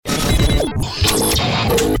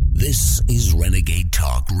Renegade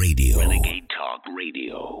Talk Radio. Renegade Talk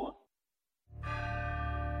Radio.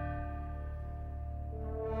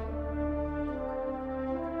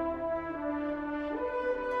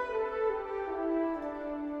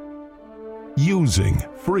 Using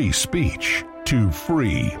free speech to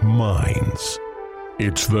free minds.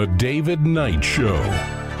 It's the David Knight Show.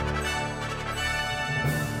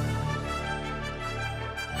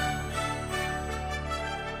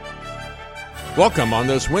 Welcome on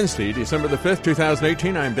this Wednesday, December the 5th,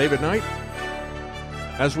 2018. I'm David Knight.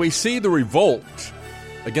 As we see the revolt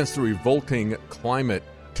against the revolting climate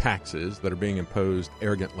taxes that are being imposed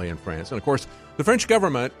arrogantly in France, and of course, the French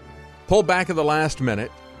government pulled back at the last minute.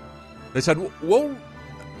 They said, we'll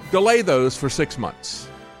delay those for 6 months.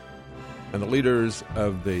 And the leaders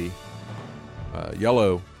of the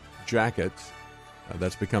yellow jackets,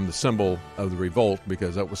 that's become the symbol of the revolt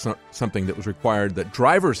because that was something that was required that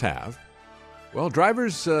drivers have. Well,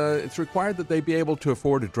 drivers, it's required that they be able to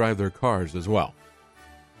afford to drive their cars as well.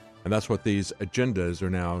 And that's what these agendas are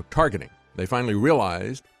now targeting. They finally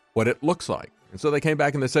realized what it looks like. And so they came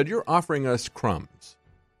back and they said, you're offering us crumbs.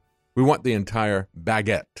 We want the entire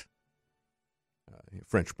baguette.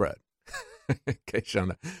 French bread. In case you don't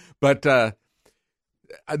know. But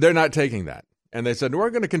they're not taking that. And they said, we're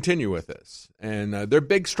going to continue with this. And their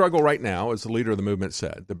big struggle right now, as the leader of the movement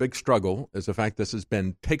said, the big struggle is the fact this has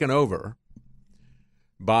been taken over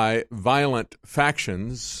by violent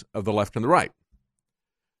factions of the left and the right.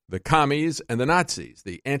 The commies and the Nazis,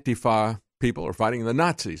 the Antifa people are fighting the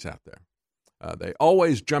Nazis out there. They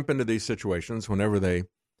always jump into these situations whenever they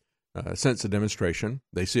sense a demonstration.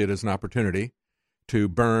 They see it as an opportunity to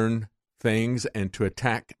burn things and to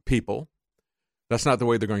attack people. That's not the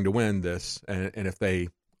way they're going to win this. And if they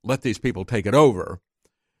let these people take it over,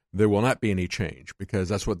 there will not be any change because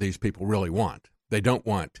that's what these people really want. They don't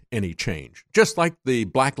want any change. Just like the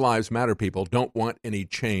Black Lives Matter people don't want any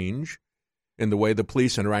change in the way the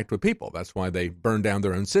police interact with people. That's why they burn down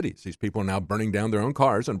their own cities. These people are now burning down their own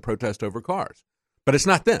cars and protest over cars. But it's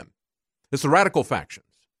not them. It's the radical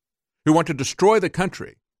factions who want to destroy the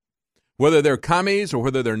country. Whether they're commies or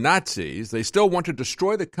whether they're Nazis, they still want to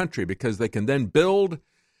destroy the country because they can then build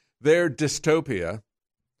their dystopia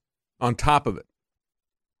on top of it.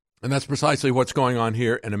 And that's precisely what's going on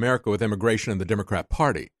here in America with immigration and the Democrat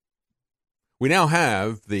Party. We now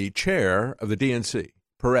have the chair of the DNC,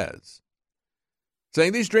 Perez,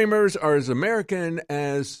 saying these dreamers are as American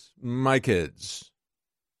as my kids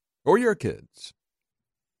or your kids.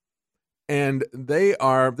 And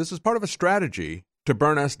this is part of a strategy to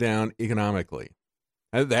burn us down economically.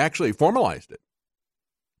 And they actually formalized it.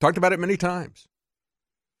 Talked about it many times.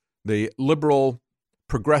 The liberal,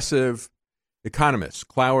 progressive economists,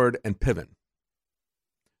 Cloward and Piven.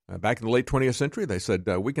 Back in the late 20th century, they said,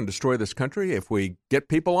 we can destroy this country if we get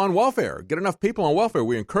people on welfare, get enough people on welfare.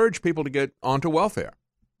 We encourage people to get onto welfare.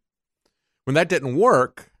 When that didn't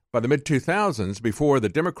work, by the mid-2000s, before the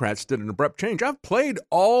Democrats did an abrupt change, I've played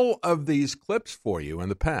all of these clips for you in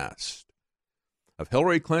the past of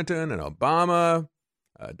Hillary Clinton and Obama,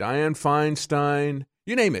 Dianne Feinstein,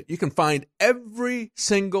 you name it. You can find every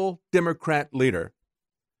single Democrat leader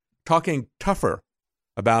talking tougher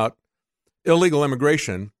about illegal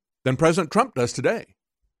immigration than President Trump does today.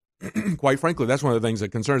 Quite frankly, that's one of the things that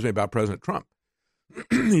concerns me about President Trump.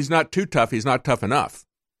 He's not too tough. He's not tough enough.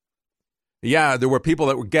 Yeah, there were people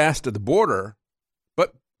that were gassed at the border,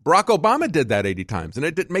 but Barack Obama did that 80 times, and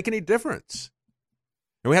it didn't make any difference.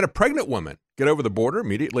 And we had a pregnant woman get over the border,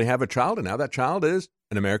 immediately have a child, and now that child is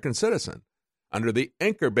an American citizen under the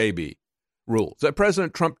anchor baby rules that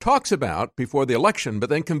President Trump talks about before the election, but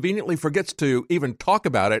then conveniently forgets to even talk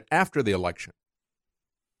about it after the election.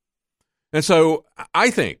 And so I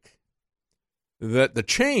think that the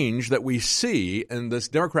change that we see in this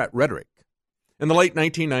Democrat rhetoric in the late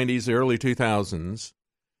 1990s, the early 2000s,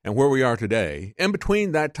 and where we are today, in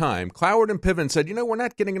between that time, Cloward and Piven said, we're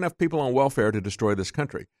not getting enough people on welfare to destroy this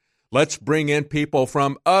country. Let's bring in people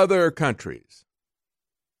from other countries.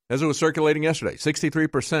 As it was circulating yesterday,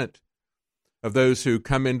 63% of those who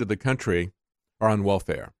come into the country are on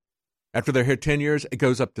welfare. After they're here 10 years, it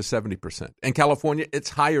goes up to 70%. In California,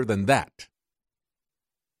 it's higher than that.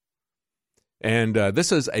 And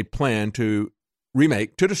this is a plan to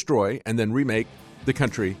destroy, and then remake the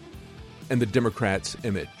country in the Democrats'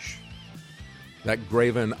 image. That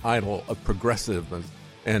graven idol of progressivism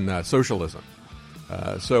and socialism.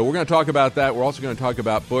 So we're going to talk about that. We're also going to talk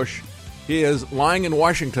about Bush. He is lying in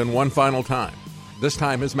Washington one final time. This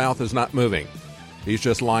time his mouth is not moving. He's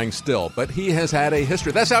just lying still. But he has had a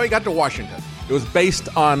history. That's how he got to Washington. It was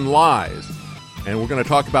based on lies. And we're going to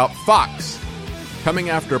talk about Fox coming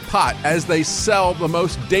after pot as they sell the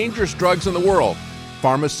most dangerous drugs in the world,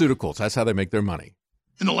 pharmaceuticals. That's how they make their money.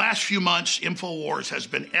 In the last few months, InfoWars has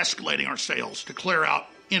been escalating our sales to clear out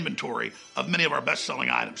inventory of many of our best-selling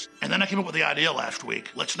items. And then I came up with the idea last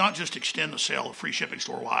week. Let's not just extend the sale of free shipping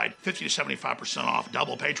store-wide, 50 to 75% off,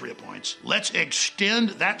 double Patriot points. Let's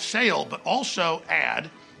extend that sale, but also add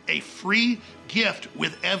a free gift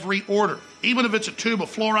with every order. Even if it's a tube of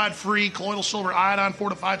fluoride-free colloidal silver iodine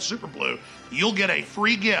fortified super blue, you'll get a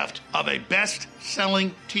free gift of a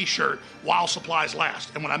best-selling t-shirt while supplies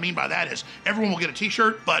last. And what I mean by that is everyone will get a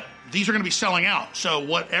t-shirt, but these are going to be selling out. So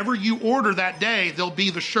whatever you order that day, there'll be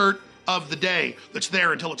the shirt of the day that's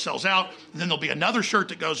there until it sells out. And then there'll be another shirt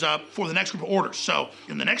that goes up for the next group of orders. So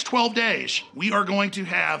in the next 12 days, we are going to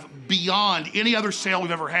have beyond any other sale we've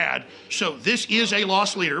ever had. So this is a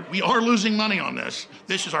loss leader. We are losing money on this.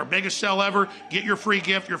 This is our biggest sale ever. Get your free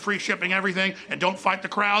gift, your free shipping, everything, and don't fight the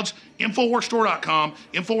crowds. InfoWarsStore.com,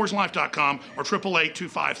 InfoWarsLife.com, or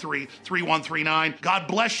 888-253-3139. God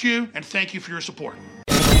bless you, and thank you for your support.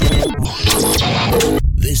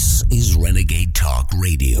 This is Renegade Talk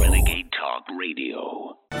Radio. Renegade Talk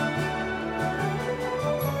Radio.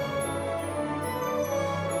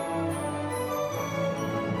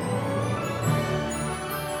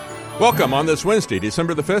 Welcome on this Wednesday,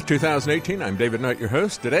 December the 5th, 2018. I'm David Knight, your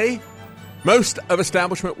host. Today, most of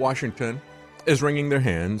establishment Washington is wringing their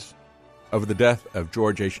hands over the death of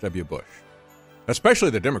George H.W. Bush,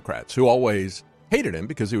 especially the Democrats, who always hated him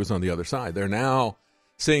because he was on the other side. They're now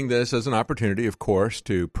seeing this as an opportunity, of course,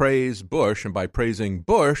 to praise Bush, and by praising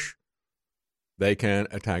Bush, they can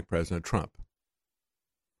attack President Trump.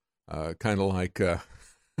 Kind of like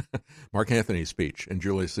Mark Antony's speech in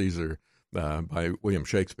Julius Caesar by William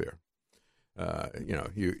Shakespeare.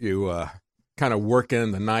 You kind of work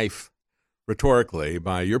in the knife rhetorically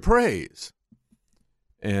by your praise.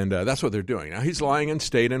 And that's what they're doing. Now, he's lying in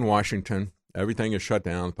state in Washington. Everything is shut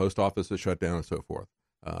down. The post office is shut down and so forth.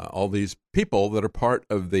 All these people that are part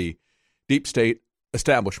of the deep state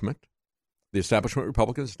establishment, the establishment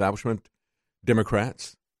Republicans, establishment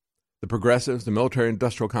Democrats, the progressives, the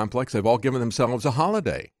military-industrial complex, they've all given themselves a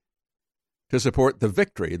holiday to support the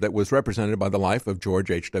victory that was represented by the life of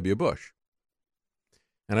George H.W. Bush.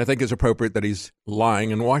 And I think it's appropriate that he's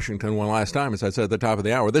lying in Washington one last time, as I said at the top of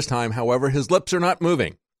the hour. This time, however, his lips are not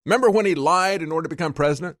moving. Remember when he lied in order to become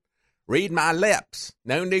president? Read my lips.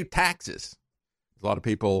 No new taxes. A lot of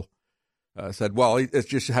people said, well, it's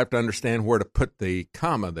just you have to understand where to put the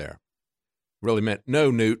comma there. Really meant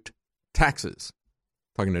no Newt taxes.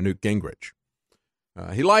 Talking to Newt Gingrich.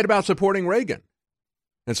 He lied about supporting Reagan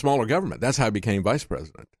and smaller government. That's how he became vice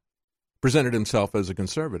president. Presented himself as a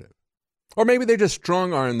conservative. Or maybe they just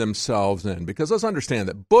strong-armed themselves in, because let's understand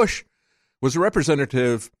that Bush was a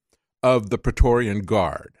representative of the Praetorian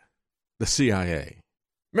Guard, the CIA.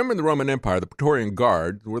 Remember in the Roman Empire, the Praetorian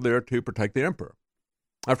Guard were there to protect the emperor.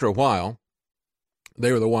 After a while,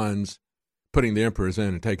 they were the ones putting the emperors in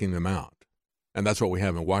and taking them out. And that's what we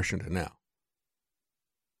have in Washington now.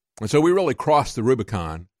 And so we really crossed the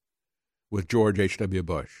Rubicon with George H.W.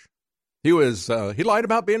 Bush. He lied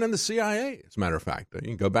about being in the CIA, as a matter of fact. You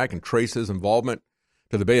can go back and trace his involvement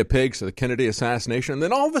to the Bay of Pigs, to the Kennedy assassination. And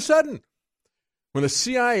then all of a sudden, when the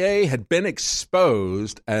CIA had been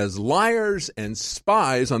exposed as liars and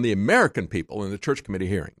spies on the American people in the Church Committee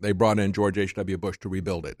hearing, they brought in George H.W. Bush to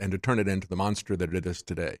rebuild it and to turn it into the monster that it is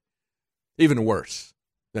today. Even worse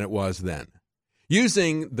than it was then.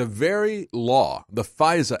 Using the very law, the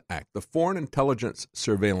FISA Act, the Foreign Intelligence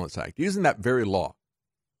Surveillance Act, using that very law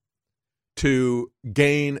to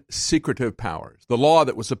gain secretive powers, the law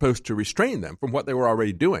that was supposed to restrain them from what they were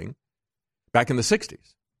already doing back in the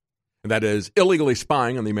 60s. And that is illegally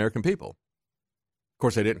spying on the American people. Of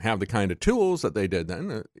course, they didn't have the kind of tools that they did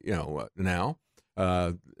then, now.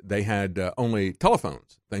 They had only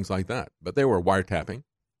telephones, things like that. But they were wiretapping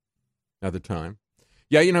at the time.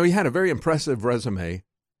 Yeah, he had a very impressive resume.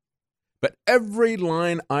 But every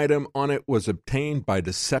line item on it was obtained by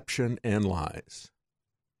deception and lies.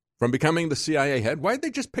 From becoming the CIA head, why did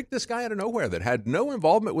they just pick this guy out of nowhere that had no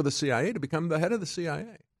involvement with the CIA to become the head of the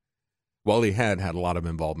CIA? Well, he had a lot of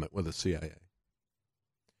involvement with the CIA.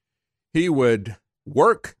 He would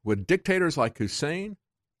work with dictators like Hussein,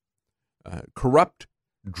 corrupt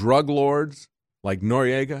drug lords like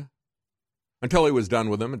Noriega, until he was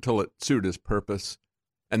done with them, until it suited his purpose,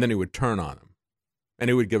 and then he would turn on them,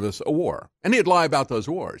 and he would give us a war. And he'd lie about those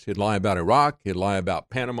wars. He'd lie about Iraq. He'd lie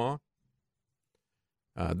about Panama.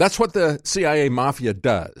 That's what the CIA mafia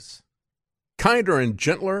does. Kinder and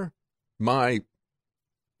gentler, my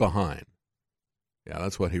behind. Yeah,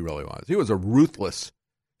 that's what he really was. He was a ruthless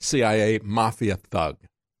CIA mafia thug.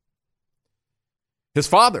 His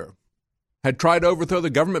father had tried to overthrow the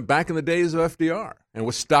government back in the days of FDR and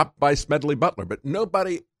was stopped by Smedley Butler, but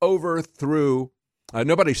nobody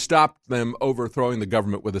stopped them overthrowing the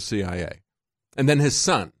government with the CIA. And then his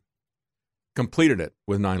son completed it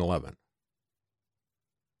with 9/11,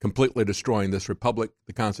 completely destroying this republic,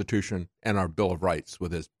 the Constitution, and our Bill of Rights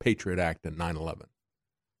with his Patriot Act and 9/11.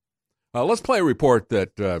 Let's play a report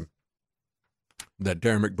that Darren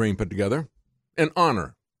McBreen put together in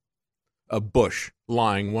honor of Bush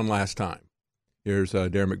lying one last time. Here's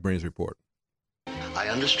Darren McBreen's report. I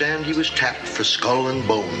understand he was tapped for Skull and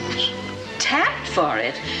Bones. Tapped for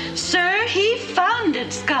it? Sir, he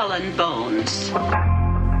founded Skull and Bones.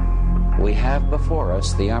 We have before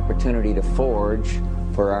us the opportunity to forge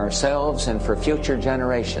for ourselves and for future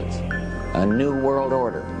generations a new world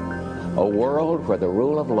order, a world where the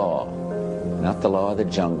rule of law, not the law of the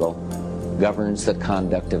jungle, governs the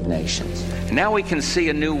conduct of nations. Now we can see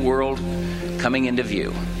a new world coming into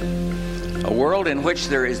view. A world in which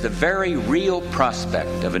there is the very real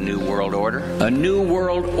prospect of a new world order. A new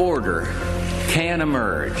world order can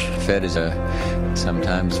emerge. Fed is a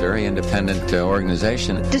sometimes very independent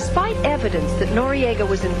organization. Despite evidence that Noriega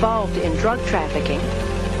was involved in drug trafficking,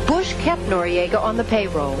 Bush kept Noriega on the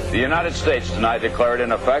payroll. The United States tonight declared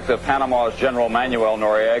in effect that Panama's General Manuel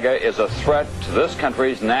Noriega is a threat to this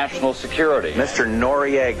country's national security. Mr.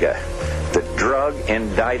 Noriega, the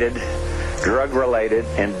drug-related,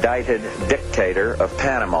 indicted dictator of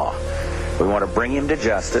Panama. We want to bring him to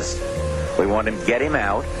justice. We want to get him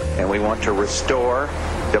out, and we want to restore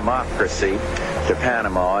democracy to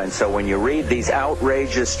Panama. And so when you read these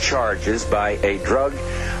outrageous charges by a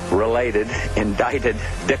drug-related, indicted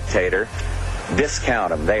dictator, discount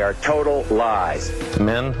them. They are total lies. The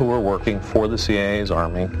men who were working for the CIA's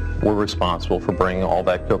army were responsible for bringing all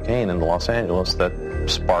that cocaine into Los Angeles that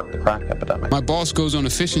sparked the crack epidemic. My boss goes on a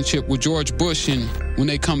fishing trip with George Bush, and when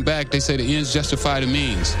they come back, they say the ends justify the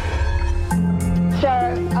means.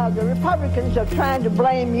 Sir, the Republicans are trying to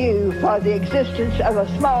blame you for the existence of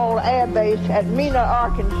a small air base at Mena,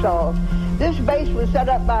 Arkansas. This base was set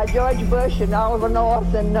up by George Bush and Oliver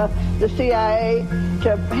North and the CIA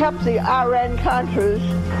to help the Iran-Contras,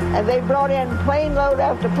 and they brought in plane load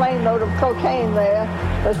after plane load of cocaine there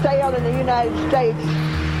for sale in the United States.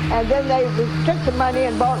 And then they took the money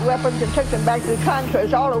and bought weapons and took them back to the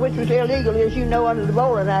Contras, all of which was illegal, as you know, under the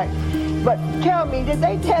Bolin Act. But tell me, did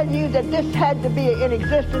they tell you that this had to be in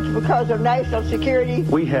existence because of national security?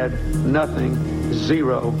 We had nothing,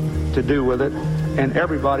 zero, to do with it, and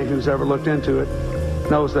everybody who's ever looked into it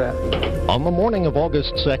knows that. On the morning of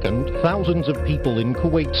August 2nd, thousands of people in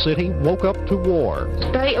Kuwait City woke up to war.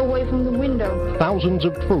 Stay away from the window. Thousands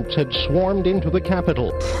of troops had swarmed into the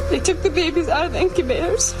capital. They took the babies out of the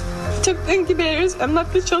incubators, took the incubators, and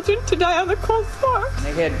left the children to die on the cold floor.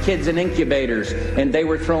 They had kids in incubators, and they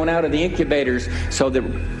were thrown out of the incubators so that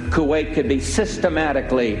Kuwait could be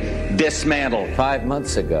systematically dismantled. 5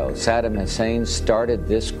 months ago, Saddam Hussein started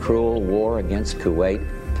this cruel war against Kuwait.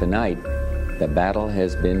 Tonight, the battle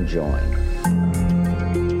has been joined.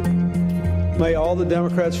 May all the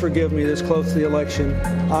Democrats forgive me this close to the election.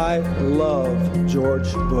 I love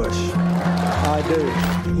George Bush. I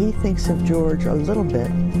do. He thinks of George a little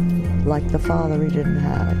bit like the father he didn't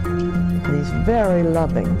have. And he's very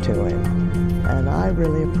loving to him. And I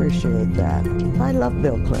really appreciate that. I love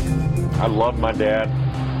Bill Clinton. I love my dad.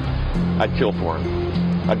 I'd kill for him.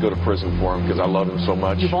 I'd go to prison for him because I love him so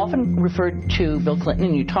much. You've often referred to Bill Clinton,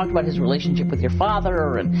 and you talked about his relationship with your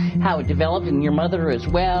father and how it developed, and your mother as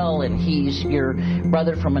well, and he's your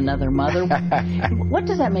brother from another mother. What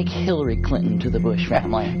does that make Hillary Clinton to the Bush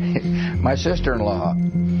family? My sister-in-law.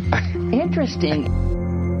 Interesting.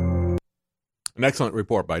 An excellent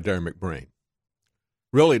report by Darren McBreen.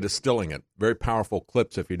 Really distilling it. Very powerful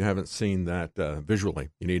clips. If you haven't seen that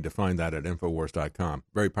visually, you need to find that at Infowars.com.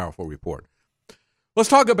 Very powerful report. Let's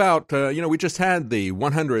talk about, we just had the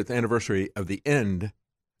 100th anniversary of the end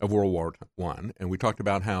of World War I, and we talked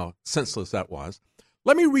about how senseless that was.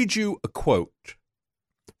 Let me read you a quote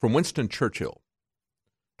from Winston Churchill,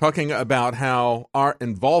 talking about how our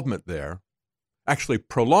involvement there actually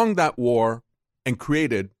prolonged that war and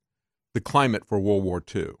created the climate for World War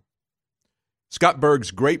II. Scott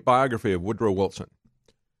Berg's great biography of Woodrow Wilson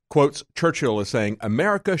quotes Churchill as saying,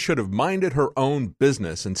 "America should have minded her own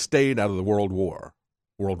business and stayed out of the World War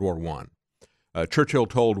I." Churchill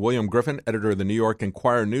told William Griffin, editor of the New York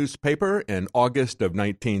Enquirer newspaper, in August of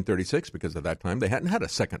 1936, because at that time they hadn't had a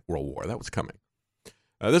second World War. That was coming.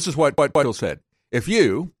 This is what Churchill said. "If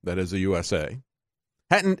you," that is the USA,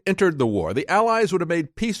 "hadn't entered the war, the Allies would have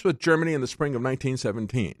made peace with Germany in the spring of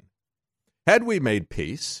 1917. Had we made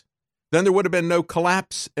peace, then there would have been no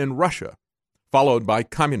collapse in Russia, followed by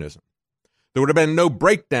communism. There would have been no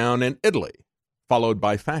breakdown in Italy, followed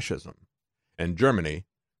by fascism. And Germany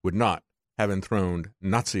would not have enthroned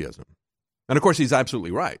Nazism. And of course, he's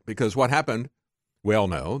absolutely right, because what happened, we all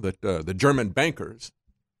know that the German bankers,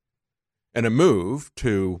 in a move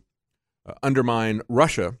to undermine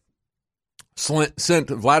Russia, sent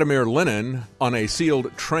Vladimir Lenin on a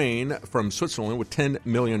sealed train from Switzerland with $10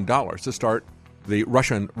 million to start the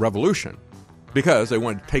Russian Revolution, because they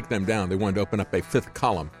wanted to take them down. They wanted to open up a fifth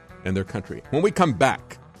column in their country. When we come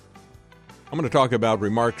back, I'm going to talk about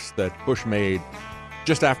remarks that Bush made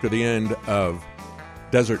just after the end of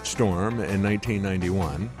Desert Storm in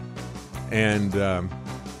 1991. And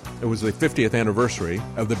it was the 50th anniversary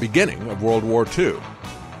of the beginning of World War II.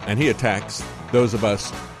 And he attacks those of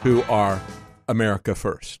us who are America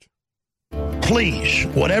first. Please,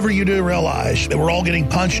 whatever you do, realize that we're all getting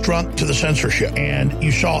punched drunk to the censorship. And you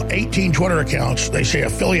saw 18 Twitter accounts, they say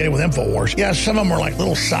affiliated with InfoWars. Yeah, some of them were like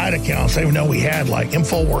little side accounts. They didn't know we had, like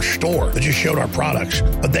InfoWars Store that just showed our products.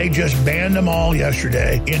 But they just banned them all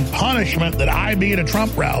yesterday in punishment that I be at a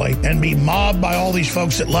Trump rally and be mobbed by all these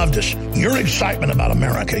folks that loved us. Your excitement about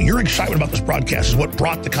America, your excitement about this broadcast is what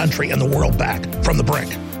brought the country and the world back from the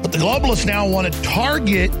brink. But the globalists now want to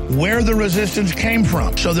target where the resistance came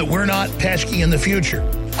from so that we're not pesky in the future.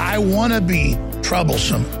 I want to be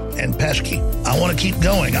troublesome and pesky. I want to keep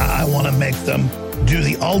going. I want to make them do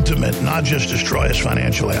the ultimate, not just destroy us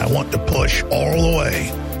financially. I want to push all the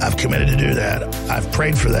way. I've committed to do that. I've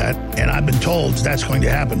prayed for that, and I've been told that's going to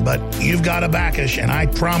happen. But you've got to back us, and I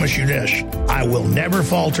promise you this. I will never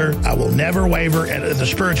falter. I will never waver at the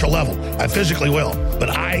spiritual level. I physically will. But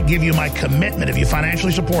I give you my commitment, if you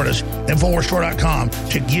financially support us, InfoWarsStore.com,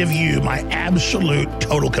 to give you my absolute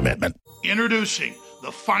total commitment. Introducing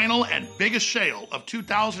the final and biggest sale of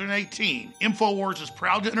 2018, InfoWars is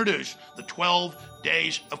proud to introduce the 12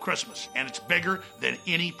 Days of Christmas, and it's bigger than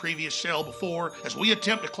any previous sale before as we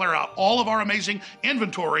attempt to clear out all of our amazing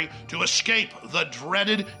inventory to escape the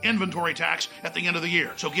dreaded inventory tax at the end of the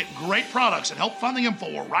year. So get great products and help fund the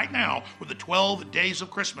InfoWar right now with the 12 Days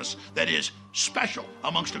of Christmas that is special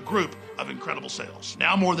amongst a group of incredible sales.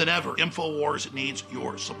 Now more than ever, InfoWars needs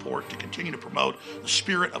your support to continue to promote the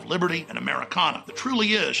spirit of liberty and Americana that truly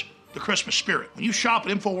is the Christmas spirit. When you shop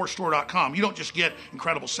at InfoWarsStore.com, you don't just get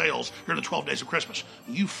incredible sales during the 12 days of Christmas.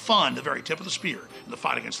 You fund the very tip of the spear in the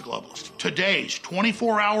fight against the globalists. Today's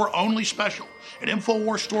 24-hour only special at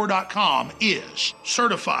InfoWarsStore.com is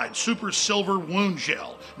Certified Super Silver Wound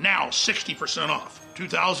Gel, now 60% off.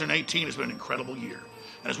 2018 has been an incredible year.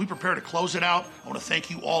 And as we prepare to close it out, I want to thank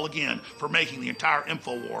you all again for making the entire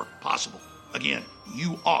InfoWar possible. Again,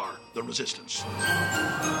 you are the resistance.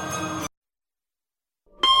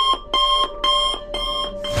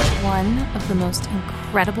 One of the most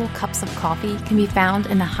incredible cups of coffee can be found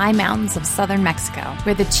in the high mountains of southern Mexico,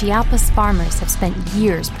 where the Chiapas farmers have spent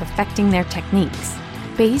years perfecting their techniques.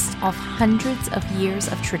 Based off hundreds of years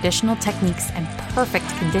of traditional techniques and perfect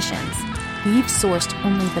conditions, we've sourced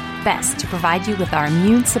only the best to provide you with our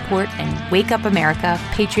immune support and Wake Up America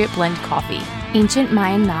Patriot Blend coffee. Ancient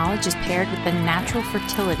Mayan knowledge is paired with the natural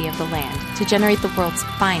fertility of the land to generate the world's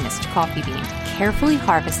finest coffee bean. Carefully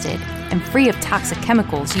harvested and free of toxic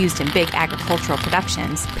chemicals used in big agricultural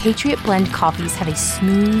productions, Patriot Blend coffees have a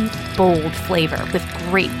smooth, bold flavor with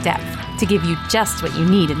great depth to give you just what you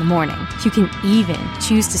need in the morning. You can even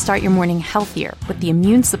choose to start your morning healthier with the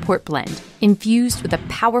Immune Support Blend, infused with a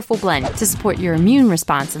powerful blend to support your immune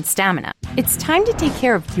response and stamina. It's time to take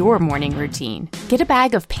care of your morning routine. Get a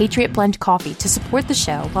bag of Patriot Blend coffee to support the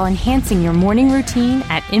show while enhancing your morning routine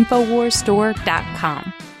at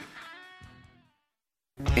InfoWarsStore.com.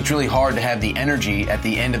 It's really hard to have the energy at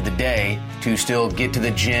the end of the day to still get to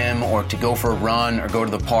the gym or to go for a run or go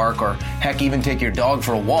to the park or heck, even take your dog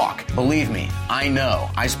for a walk. Believe me, I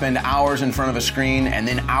know. I spend hours in front of a screen and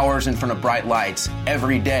then hours in front of bright lights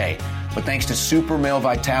every day. But thanks to Super Male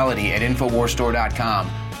Vitality at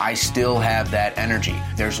InfoWarsStore.com, I still have that energy.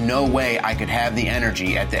 There's no way I could have the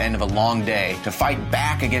energy at the end of a long day to fight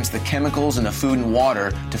back against the chemicals in the food and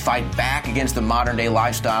water, to fight back against the modern day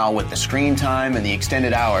lifestyle with the screen time and the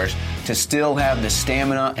extended hours, to still have the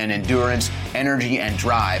stamina and endurance, energy and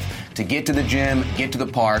drive to get to the gym, get to the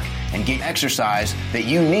park, and get exercise that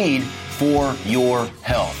you need for your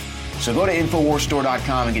health. So go to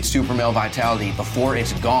InfoWarsStore.com and get Super Male Vitality before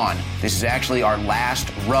it's gone. This is actually our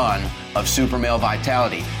last run of Super Male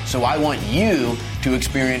Vitality. So I want you to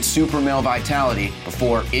experience Super Male Vitality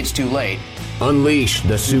before it's too late. Unleash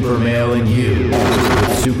the super male in you.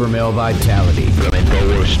 Super Male Vitality from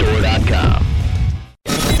InfoWarsStore.com.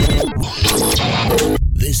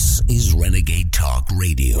 This is Renegade Talk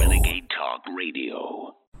Radio. Renegade Talk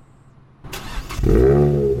Radio.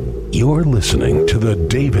 You're listening to The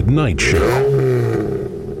David Knight Show.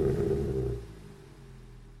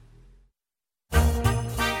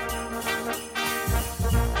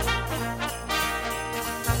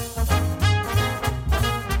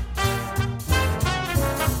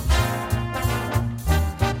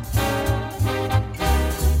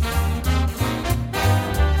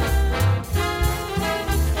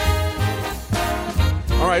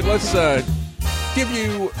 Let's give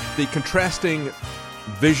you the contrasting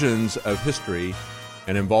visions of history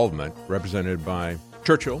and involvement represented by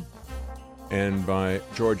Churchill and by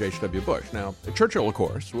George H.W. Bush. Now, Churchill, of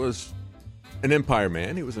course, was an empire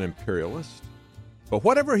man. He was an imperialist. But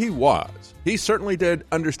whatever he was, he certainly did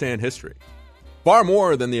understand history. Far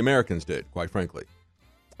more than the Americans did, quite frankly.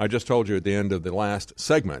 I just told you at the end of the last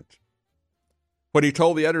segment what he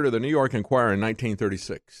told the editor of the New York Enquirer in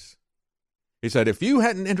 1936. He said, if you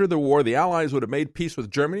hadn't entered the war, the Allies would have made peace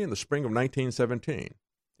with Germany in the spring of 1917.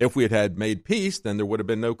 If we had made peace, then there would have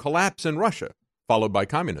been no collapse in Russia, followed by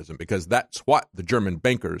communism, because that's what the German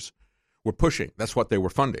bankers were pushing. That's what they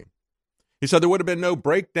were funding. He said there would have been no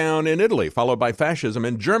breakdown in Italy, followed by fascism,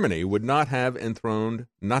 and Germany would not have enthroned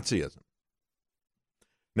Nazism.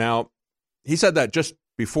 Now, he said that just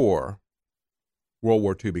before World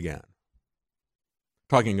War II began,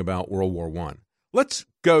 talking about World War I. Let's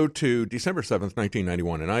go to December 7th,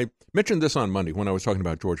 1991. And I mentioned this on Monday when I was talking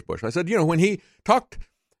about George Bush. I said, when he talked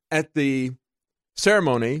at the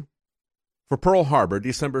ceremony for Pearl Harbor,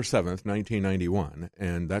 December 7th, 1991,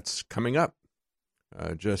 and that's coming up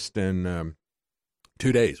just in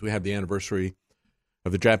 2 days. We have the anniversary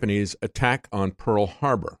of the Japanese attack on Pearl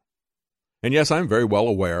Harbor. And yes, I'm very well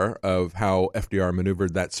aware of how FDR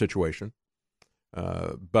maneuvered that situation.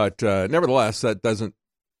 But nevertheless, that doesn't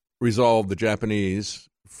resolve the Japanese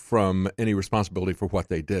from any responsibility for what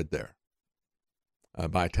they did there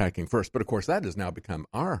by attacking first. But, of course, that has now become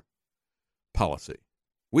our policy.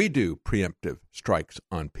 We do preemptive strikes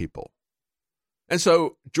on people. And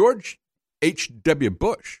so George H.W.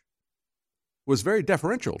 Bush was very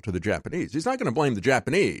deferential to the Japanese. He's not going to blame the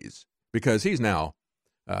Japanese because he's now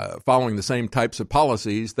following the same types of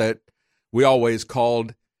policies that we always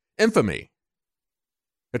called infamy.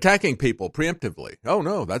 Attacking people preemptively. Oh,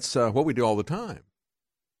 no, that's what we do all the time.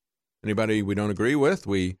 Anybody we don't agree with,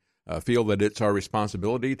 we feel that it's our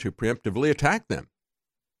responsibility to preemptively attack them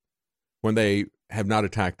when they have not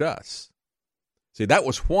attacked us. See, that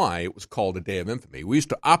was why it was called a day of infamy. We used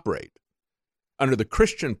to operate under the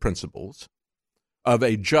Christian principles of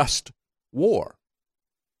a just war,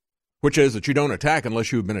 which is that you don't attack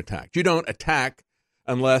unless you've been attacked. You don't attack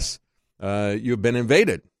unless you've been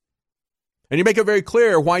invaded. And you make it very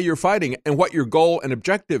clear why you're fighting and what your goal and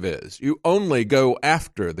objective is. You only go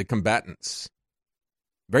after the combatants.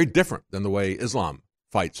 Very different than the way Islam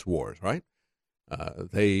fights wars, right?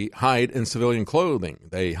 They hide in civilian clothing.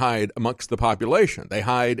 They hide amongst the population. They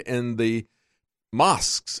hide in the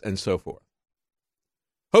mosques and so forth,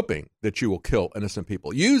 hoping that you will kill innocent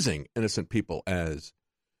people, using innocent people as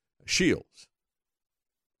shields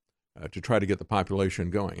to try to get the population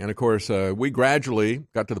going. And, of course, we gradually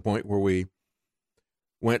got to the point where we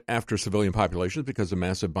went after civilian populations because of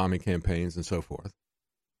massive bombing campaigns and so forth.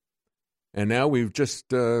 And now we've just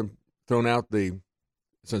thrown out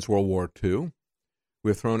since World War II,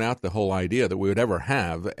 we've thrown out the whole idea that we would ever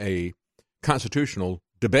have a constitutional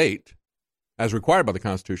debate, as required by the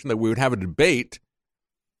Constitution, that we would have a debate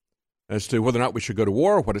as to whether or not we should go to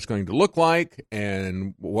war, what it's going to look like,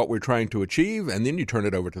 and what we're trying to achieve, and then you turn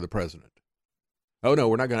it over to the president. Oh, no,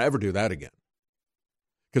 we're not going to ever do that again.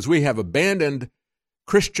 Because we have abandoned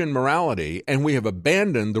Christian morality, and we have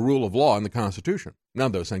abandoned the rule of law in the Constitution. None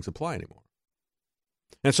of those things apply anymore.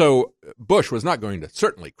 And so Bush was not going to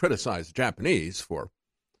certainly criticize the Japanese for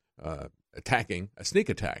attacking a sneak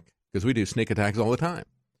attack, because we do sneak attacks all the time.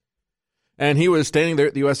 And he was standing there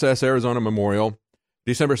at the USS Arizona Memorial,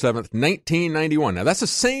 December 7th, 1991. Now, that's the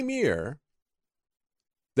same year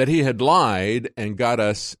that he had lied and got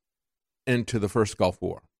us into the first Gulf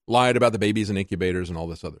War. Lied about the babies and incubators and all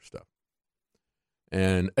this other stuff.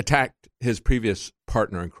 And attacked his previous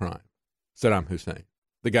partner in crime, Saddam Hussein,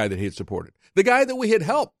 the guy that he had supported. The guy that we had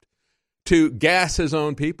helped to gas his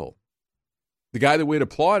own people. The guy that we had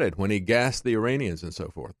applauded when he gassed the Iranians and so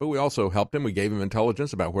forth. But we also helped him. We gave him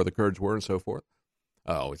intelligence about where the Kurds were and so forth.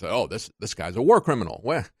 We said, this guy's a war criminal.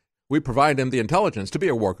 Well, we provide him the intelligence to be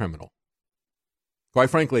a war criminal. Quite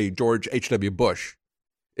frankly, George H.W. Bush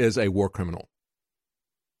is a war criminal.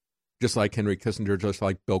 Just like Henry Kissinger, just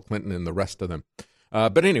like Bill Clinton and the rest of them.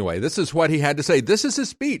 But anyway, this is what he had to say. This is his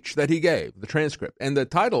speech that he gave, the transcript. And the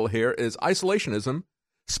title here is Isolationism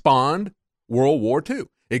Spawned World War II.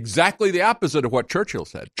 Exactly the opposite of what Churchill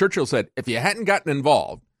said. Churchill said, if you hadn't gotten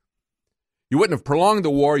involved, you wouldn't have prolonged the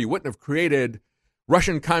war, you wouldn't have created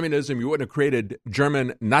Russian communism, you wouldn't have created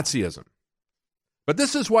German Nazism. But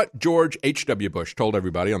this is what George H.W. Bush told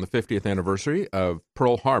everybody on the 50th anniversary of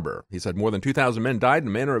Pearl Harbor. He said more than 2,000 men died in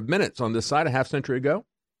a matter of minutes on this side a half century ago.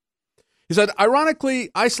 He said, ironically,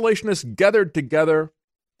 isolationists gathered together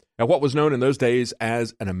at what was known in those days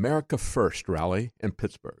as an America First rally in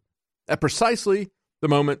Pittsburgh, at precisely the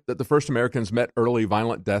moment that the first Americans met early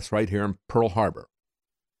violent deaths right here in Pearl Harbor.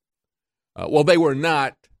 Well, they were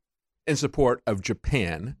not in support of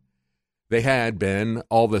Japan. They had been,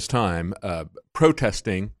 all this time,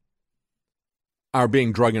 protesting our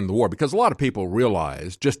being dragged into the war, because a lot of people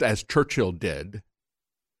realized, just as Churchill did,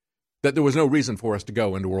 that there was no reason for us to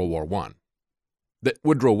go into World War I, that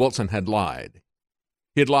Woodrow Wilson had lied.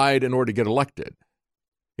 He had lied in order to get elected.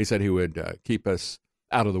 He said he would keep us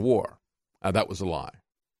out of the war. That was a lie.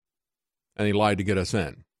 And he lied to get us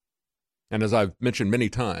in. And as I've mentioned many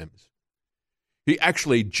times, he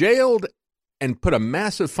actually jailed and put a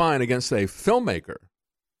massive fine against a filmmaker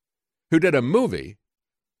who did a movie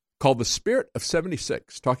called The Spirit of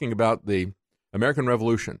 76, talking about the American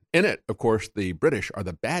Revolution. In it, of course, the British are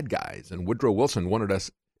the bad guys, and Woodrow Wilson wanted us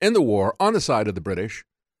in the war on the side of the British.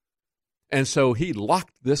 And so he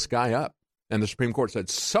locked this guy up. And the Supreme Court said,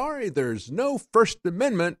 sorry, there's no First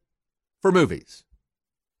Amendment for movies.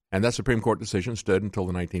 And that Supreme Court decision stood until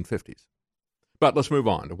the 1950s. But let's move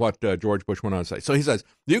on to what George Bush went on to say. So he says,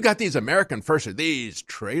 you got these American firsters, these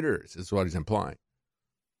traitors, is what he's implying.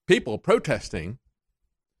 People protesting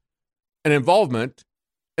an involvement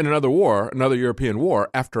in another war, another European war,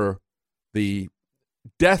 after the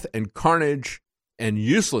death and carnage and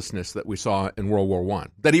uselessness that we saw in World War I,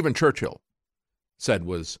 that even Churchill said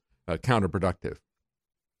was counterproductive.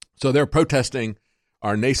 So they're protesting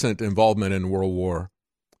our nascent involvement in World War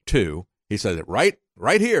II. He said that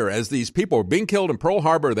right here, as these people were being killed in Pearl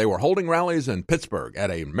Harbor, they were holding rallies in Pittsburgh at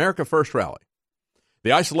a America First rally.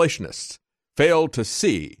 The isolationists failed to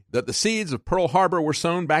see that the seeds of Pearl Harbor were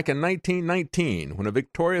sown back in 1919, when a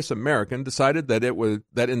victorious American decided that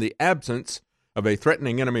in the absence of a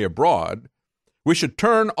threatening enemy abroad, we should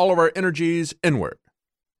turn all of our energies inward.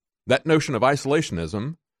 That notion of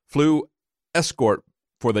isolationism flew escort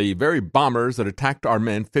for the very bombers that attacked our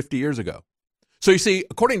men 50 years ago. So you see,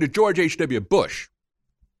 according to George H.W. Bush,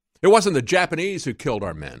 it wasn't the Japanese who killed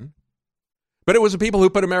our men, but it was the people who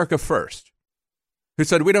put America first, who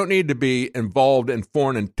said we don't need to be involved in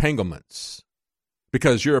foreign entanglements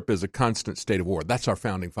because Europe is a constant state of war. That's our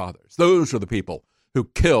founding fathers. Those are the people who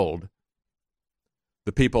killed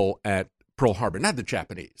the people at Pearl Harbor, not the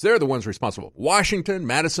Japanese. They're the ones responsible. Washington,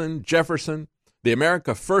 Madison, Jefferson, the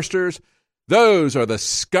America Firsters, those are the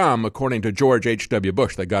scum, according to George H.W.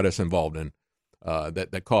 Bush, that got us involved in,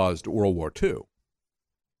 that caused World War II.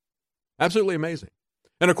 Absolutely amazing.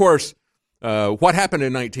 And of course, what happened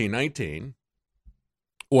in 1919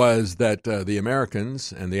 was that the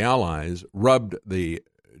Americans and the Allies rubbed the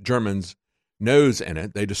Germans' nose in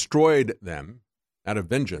it. They destroyed them out of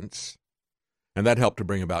vengeance, and that helped to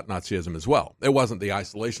bring about Nazism as well. It wasn't the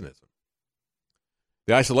isolationism.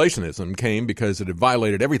 The isolationism came because it had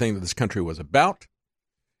violated everything that this country was about,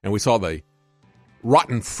 and we saw the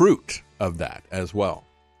rotten fruit of that as well.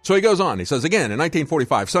 So he goes on. He says, again, in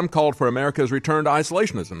 1945, some called for America's return to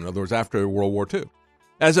isolationism, in other words, after World War II,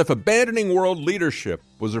 as if abandoning world leadership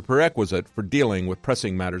was a prerequisite for dealing with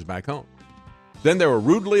pressing matters back home. Then they were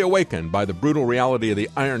rudely awakened by the brutal reality of the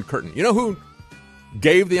Iron Curtain. You know who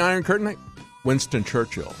gave the Iron Curtain? Winston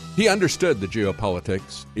Churchill. He understood the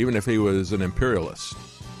geopolitics, even if he was an imperialist.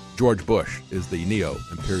 George Bush is the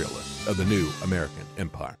neo-imperialist of the new American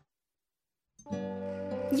empire.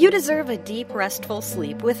 You deserve a deep, restful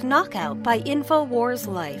sleep with Knockout by InfoWars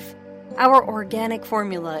Life. Our organic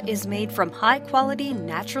formula is made from high-quality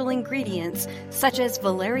natural ingredients such as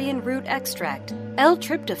valerian root extract,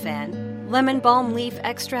 L-tryptophan, lemon balm leaf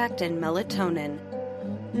extract, and melatonin.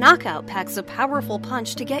 Knockout packs a powerful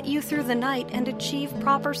punch to get you through the night and achieve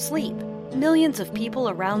proper sleep. Millions of people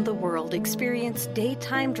around the world experience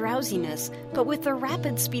daytime drowsiness, but with the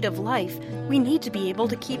rapid speed of life, we need to be able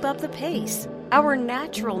to keep up the pace. Our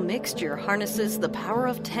natural mixture harnesses the power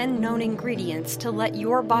of 10 known ingredients to let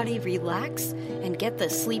your body relax and get the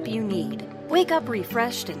sleep you need. Wake up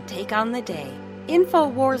refreshed and take on the day.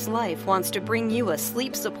 InfoWars Life wants to bring you a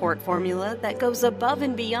sleep support formula that goes above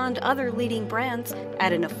and beyond other leading brands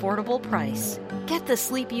at an affordable price. Get the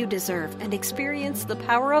sleep you deserve and experience the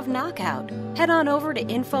power of Knockout. Head on over to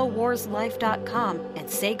InfoWarsLife.com and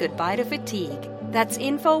say goodbye to fatigue. That's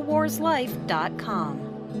InfoWarsLife.com.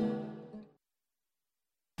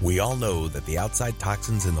 We all know that the outside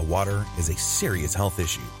toxins in the water is a serious health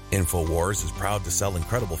issue. InfoWars is proud to sell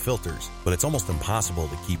incredible filters, but it's almost impossible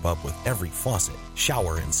to keep up with every faucet,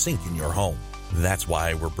 shower, and sink in your home. That's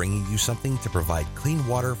why we're bringing you something to provide clean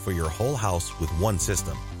water for your whole house with one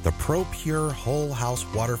system. The ProPure Whole House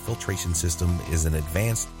Water Filtration System is an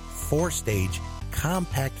advanced 4-stage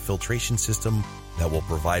compact filtration system that will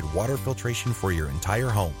provide water filtration for your entire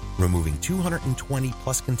home, removing 220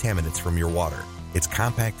 plus contaminants from your water. It's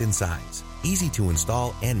compact in size, easy to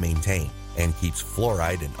install and maintain, and keeps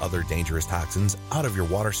fluoride and other dangerous toxins out of your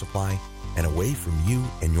water supply and away from you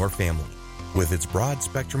and your family. With its broad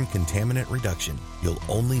spectrum contaminant reduction, you'll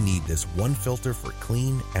only need this one filter for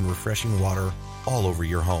clean and refreshing water all over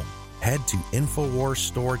your home. Head to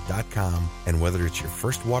InfoWarsStore.com, and whether it's your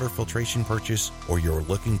first water filtration purchase or you're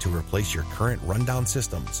looking to replace your current rundown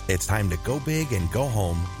systems, it's time to go big and go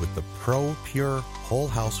home with the ProPure Whole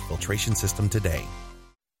House Filtration System today.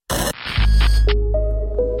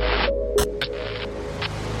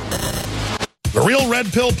 The Real Red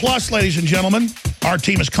Pill Plus, ladies and gentlemen. Our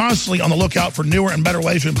team is constantly on the lookout for newer and better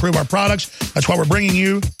ways to improve our products. That's why we're bringing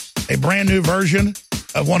you a brand new version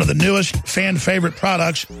of one of the newest fan favorite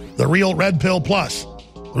products, the Real Red Pill Plus.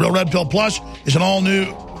 The Real Red Pill Plus is an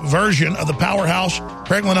all-new version of the powerhouse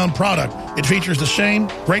Pregnenolone product. It features the same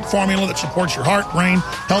great formula that supports your heart, brain,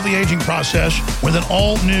 healthy aging process with an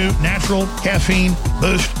all-new natural caffeine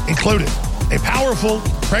boost included. A powerful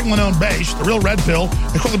Pregnenolone base, the Real Red Pill,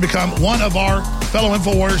 has quickly become one of our fellow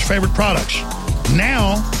InfoWarriors' favorite products.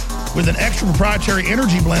 Now, with an extra proprietary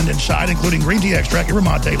energy blend inside, including green tea extract, yerba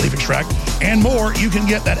mate leaf extract, and more, you can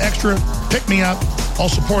get that extra pick-me-up while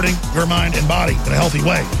supporting your mind and body in a healthy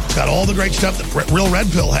way. It's got all the great stuff that Real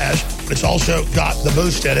Red Pill has, but it's also got the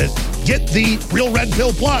boost in it. Get the Real Red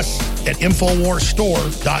Pill Plus at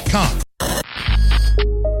InfoWarsStore.com.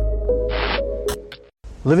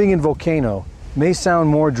 Living in Volcano may sound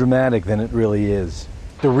more dramatic than it really is.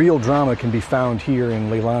 The real drama can be found here in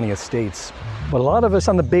Leilani Estates. But a lot of us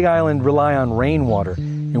on the Big Island rely on rainwater,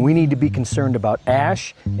 and we need to be concerned about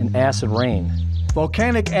ash and acid rain.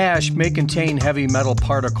 Volcanic ash may contain heavy metal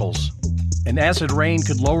particles, and acid rain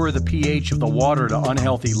could lower the pH of the water to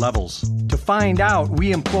unhealthy levels. To find out,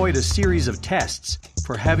 we employed a series of tests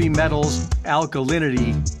for heavy metals,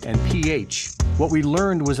 alkalinity, and pH. What we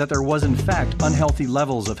learned was that there was in fact unhealthy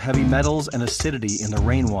levels of heavy metals and acidity in the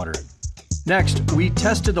rainwater. Next, we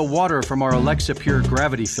tested the water from our Alexa Pure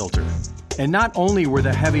gravity filter. And not only were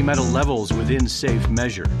the heavy metal levels within safe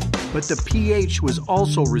measure, but the pH was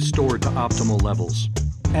also restored to optimal levels.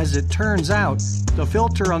 As it turns out, the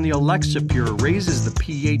filter on the Alexa Pure raises the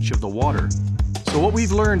pH of the water. So what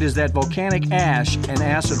we've learned is that volcanic ash and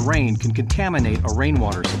acid rain can contaminate a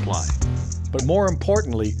rainwater supply. But more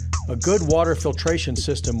importantly, a good water filtration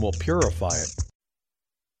system will purify it.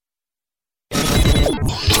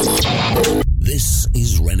 This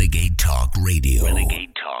is Renegade Talk Radio.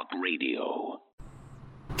 Renegade Talk Radio.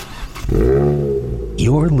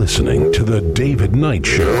 You're listening to The David Knight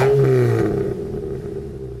Show.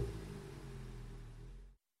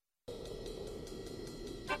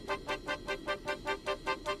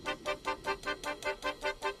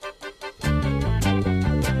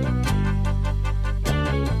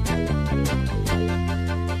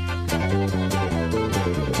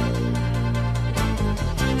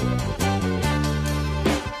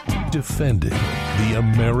 Defending the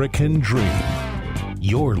American dream.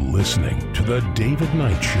 You're listening to The David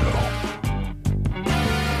Knight Show.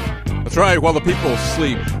 That's right. While the people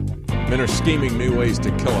sleep, men are scheming new ways to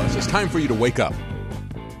kill us. It's time for you to wake up.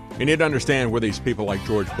 You need to understand where these people like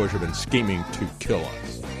George Bush have been scheming to kill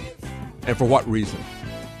us. And for what reason.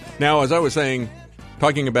 Now, as I was saying,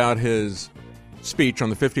 talking about his speech on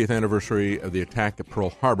the 50th anniversary of the attack at Pearl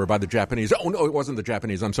Harbor by the Japanese. Oh, no, it wasn't the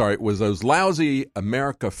Japanese. I'm sorry. It was those lousy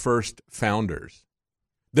America First founders.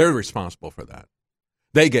 They're responsible for that.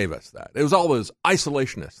 They gave us that. It was all those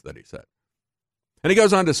isolationists that he said. And he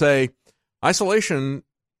goes on to say, isolationism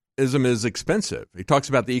is expensive. He talks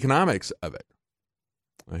about the economics of it.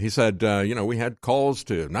 He said, we had calls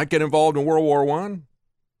to not get involved in World War I.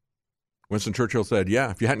 Winston Churchill said, yeah,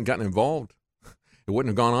 if you hadn't gotten involved, it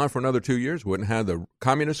wouldn't have gone on for another 2 years. We wouldn't have the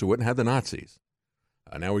communists. We wouldn't have the Nazis.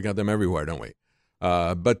 Now we got them everywhere, don't we?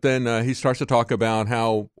 But then he starts to talk about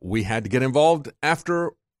how we had to get involved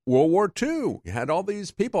after World War II. You had all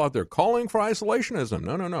these people out there calling for isolationism.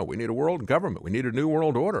 No. We need a world government. We need a new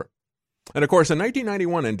world order. And, of course, in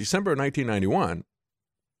 1991, in December of 1991,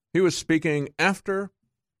 he was speaking after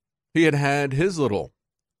he had had his little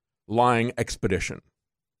lying expedition,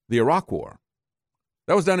 the Iraq War.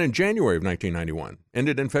 That was done in January of 1991,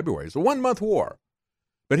 ended in February. It's a 1-month war.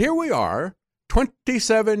 But here we are,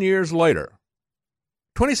 27 years later,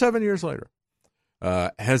 has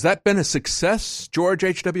that been a success, George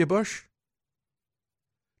H.W. Bush?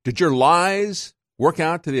 Did your lies work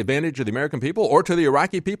out to the advantage of the American people or to the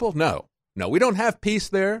Iraqi people? No, we don't have peace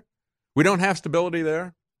there. We don't have stability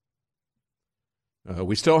there.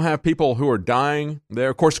 We still have people who are dying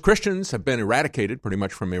there. Of course, Christians have been eradicated pretty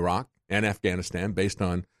much from Iraq and Afghanistan based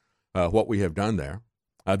on what we have done there.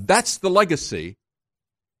 That's the legacy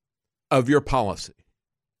of your policy,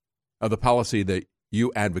 of the policy that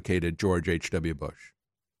you advocated, George H.W. Bush.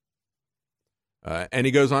 And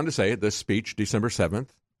he goes on to say at this speech, December 7th,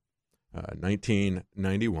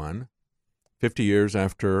 1991, 50 years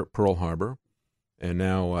after Pearl Harbor, and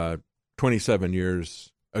now 27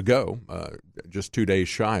 years ago, just 2 days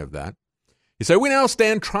shy of that, he said, "We now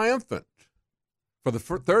stand triumphant for the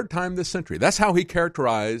third time this century." That's how he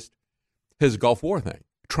characterized his Gulf War thing.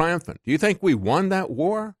 Triumphant. Do you think we won that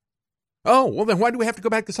war? Oh, well, then why do we have to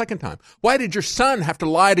go back the second time? Why did your son have to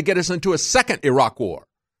lie to get us into a second Iraq war?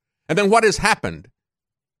 And then what has happened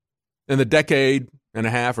in the decade and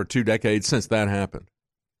a half or 2 decades since that happened?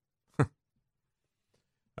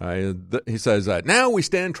 He says, now we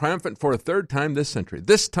stand triumphant for a third time this century,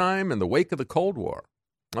 this time in the wake of the Cold War.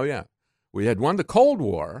 Oh, yeah. We had won the Cold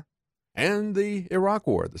War and the Iraq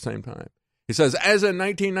War at the same time. He says, as in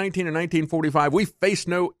 1919 and 1945, we faced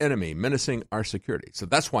no enemy menacing our security. So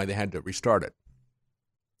that's why they had to restart it.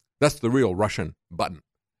 That's the real Russian button.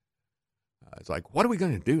 It's like, what are we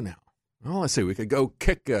going to do now? Well, let's see. We could go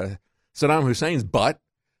kick Saddam Hussein's butt.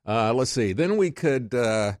 Let's see. Then we could,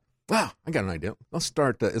 I got an idea. Let's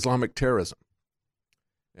start Islamic terrorism.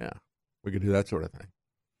 Yeah, we could do that sort of thing.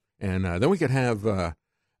 And then we could have a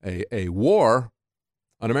war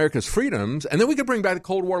on America's freedoms, and then we could bring back the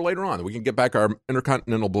Cold War later on. We can get back our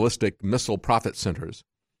intercontinental ballistic missile profit centers.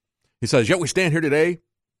 He says, yet we stand here today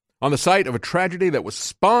on the site of a tragedy that was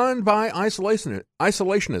spawned by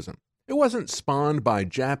isolationism. It wasn't spawned by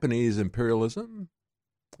Japanese imperialism.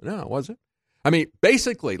 No, was it? I mean,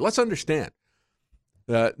 basically, let's understand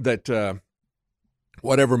that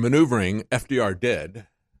whatever maneuvering FDR did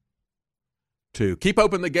to keep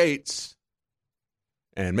open the gates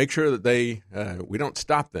and make sure that we don't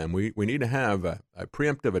stop them. We need to have a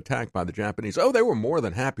preemptive attack by the Japanese. Oh, they were more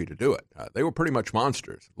than happy to do it. They were pretty much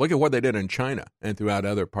monsters. Look at what they did in China and throughout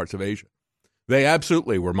other parts of Asia. They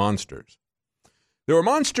absolutely were monsters. They were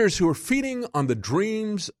monsters who were feeding on the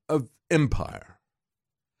dreams of empire.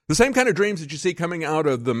 The same kind of dreams that you see coming out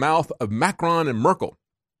of the mouth of Macron and Merkel.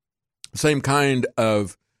 The same kind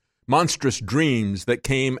of monstrous dreams that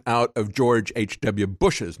came out of George H.W.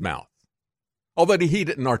 Bush's mouth. Although he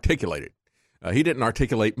didn't articulate it. He didn't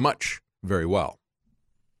articulate much very well.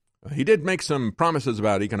 He did make some promises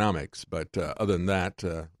about economics, but other than that,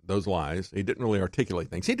 those lies, he didn't really articulate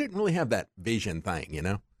things. He didn't really have that vision thing, you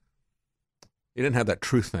know. He didn't have that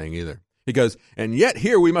truth thing either. He goes, and yet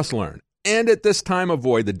here we must learn, and at this time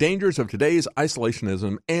avoid the dangers of today's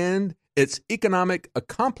isolationism and its economic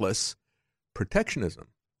accomplice, protectionism.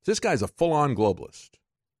 This guy's a full-on globalist.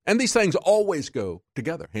 And these things always go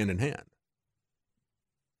together, hand in hand.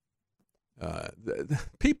 The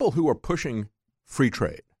people who are pushing free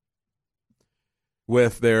trade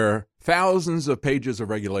with their thousands of pages of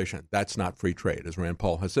regulation, that's not free trade, as Rand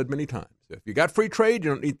Paul has said many times. If you got free trade, you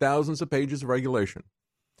don't need thousands of pages of regulation.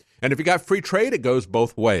 And if you got free trade, it goes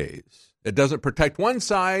both ways. It doesn't protect one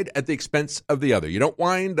side at the expense of the other. You don't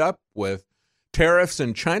wind up with tariffs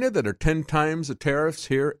in China that are 10 times the tariffs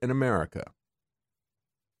here in America.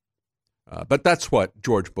 But that's what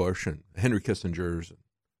George Bush and Henry Kissinger's and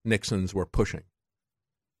Nixon's were pushing.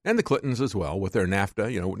 And the Clintons as well with their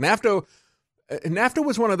NAFTA. You know, NAFTA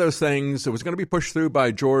was one of those things that was going to be pushed through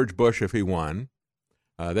by George Bush if he won.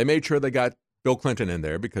 They made sure they got Bill Clinton in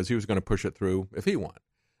there because he was going to push it through if he won.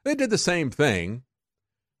 They did the same thing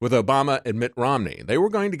with Obama and Mitt Romney. They were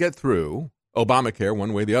going to get through Obamacare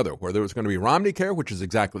one way or the other, whether it was going to be Romney Care, which is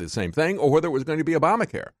exactly the same thing, or whether it was going to be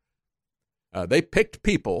Obamacare. They picked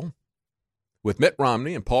people. With Mitt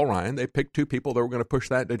Romney and Paul Ryan, they picked two people that were going to push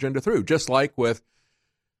that agenda through. Just like with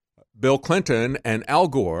Bill Clinton and Al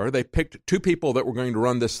Gore, they picked two people that were going to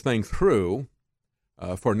run this thing through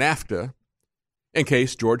for NAFTA in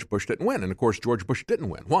case George Bush didn't win. And, of course, George Bush didn't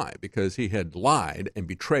win. Why? Because he had lied and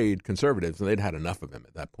betrayed conservatives, and they'd had enough of him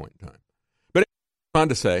at that point in time. But it goes on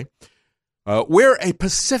to say, we're a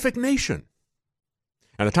Pacific nation.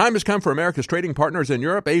 And the time has come for America's trading partners in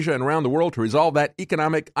Europe, Asia, and around the world to resolve that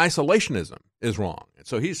economic isolationism is wrong. And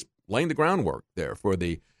so he's laying the groundwork there for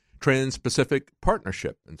the Trans-Pacific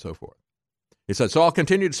Partnership and so forth. He said, so I'll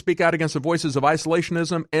continue to speak out against the voices of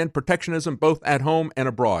isolationism and protectionism both at home and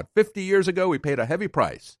abroad. 50 years ago, we paid a heavy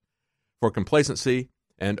price for complacency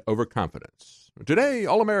and overconfidence. Today,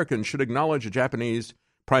 all Americans should acknowledge the Japanese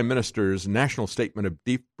Prime Minister's national statement of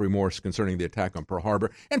deep remorse concerning the attack on Pearl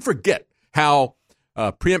Harbor and forget how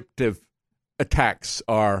preemptive attacks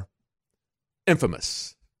are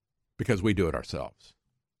infamous because we do it ourselves.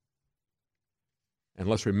 And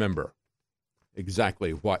let's remember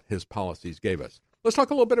exactly what his policies gave us. Let's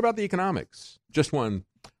talk a little bit about the economics. Just one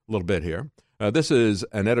little bit here. This is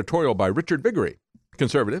an editorial by Richard Viguerie,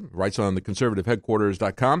 conservative, writes on the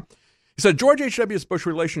conservativeheadquarters.com. He said, George H.W. Bush's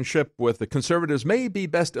relationship with the conservatives may be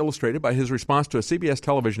best illustrated by his response to a CBS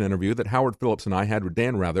television interview that Howard Phillips and I had with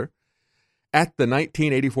Dan Rather at the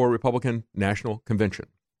 1984 Republican National Convention.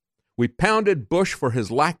 We pounded Bush for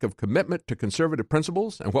his lack of commitment to conservative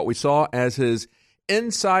principles and what we saw as his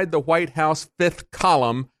inside the White House fifth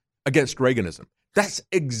column against Reaganism. That's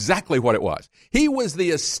exactly what it was. He was the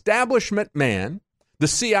establishment man, the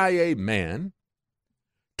CIA man,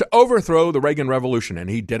 to overthrow the Reagan Revolution, and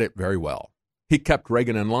he did it very well. He kept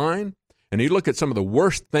Reagan in line, and you look at some of the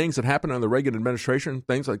worst things that happened under the Reagan administration,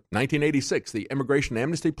 things like 1986, the Immigration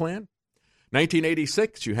Amnesty Plan.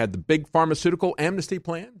 1986, you had the big pharmaceutical amnesty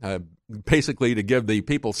plan, basically to give the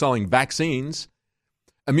people selling vaccines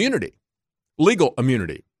immunity, legal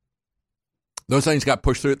immunity. Those things got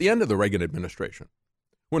pushed through at the end of the Reagan administration,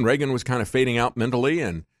 when Reagan was kind of fading out mentally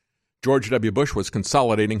and George W. Bush was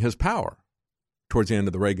consolidating his power towards the end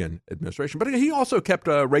of the Reagan administration. But he also kept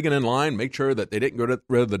Reagan in line, made sure that they didn't get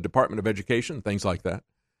rid of the Department of Education, things like that.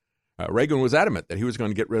 Reagan was adamant that he was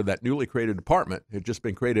going to get rid of that newly created department. It had just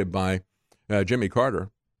been created by Jimmy Carter,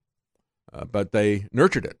 but they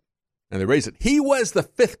nurtured it and they raised it. He was the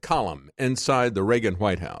fifth column inside the Reagan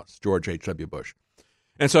White House, George H.W. Bush.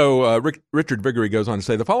 And so Richard Viguerie goes on to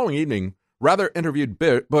say, the following evening, Rather interviewed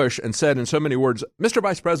Bush and said in so many words, Mr.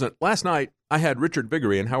 Vice President, last night I had Richard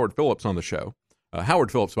Viguerie and Howard Phillips on the show.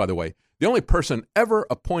 Howard Phillips, by the way, the only person ever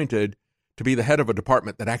appointed to be the head of a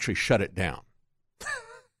department that actually shut it down.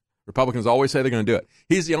 Republicans always say they're going to do it.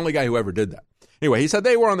 He's the only guy who ever did that. Anyway, he said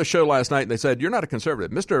they were on the show last night and they said, you're not a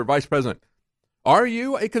conservative. Mr. Vice President, are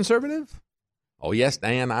you a conservative? Oh, yes,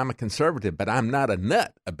 Dan, I'm a conservative, but I'm not a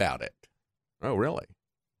nut about it. Oh, really?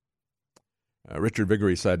 Richard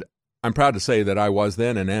Viguerie said, I'm proud to say that I was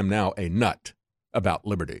then and am now a nut about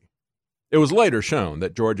liberty. It was later shown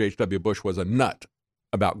that George H.W. Bush was a nut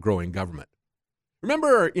about growing government.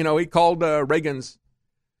 Remember, he called Reagan's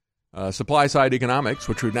supply side economics,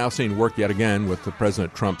 which we've now seen work yet again with the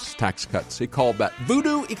President Trump's tax cuts. He called that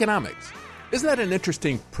voodoo economics. Isn't that an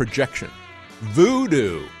interesting projection?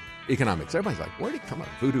 Voodoo economics. Everybody's like, where did he come up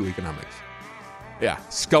with voodoo economics? Yeah,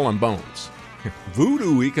 skull and bones.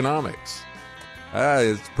 Voodoo economics.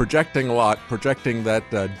 It's projecting a lot, projecting that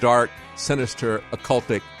dark, sinister,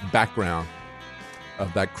 occultic background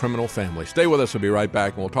of that criminal family. Stay with us. We'll be right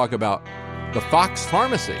back, and we'll talk about the Fox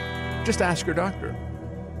Pharmacy. Just ask your doctor.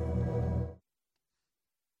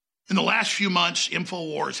 In the last few months,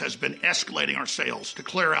 InfoWars has been escalating our sales to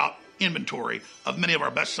clear out inventory of many of our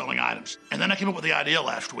best-selling items. And then I came up with the idea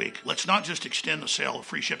last week. Let's not just extend the sale of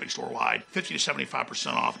free shipping store-wide, 50 to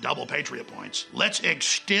 75% off, double Patriot points. Let's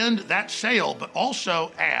extend that sale, but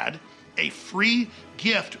also add a free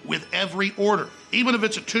gift with every order. Even if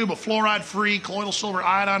it's a tube of fluoride-free colloidal silver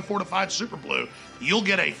iodine fortified super blue, you'll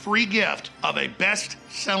get a free gift of a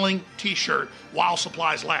best-selling t-shirt while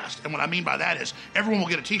supplies last. And what I mean by that is everyone will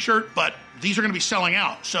get a t-shirt, but these are going to be selling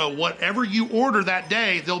out. So whatever you order that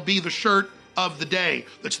day, there'll be the shirt of the day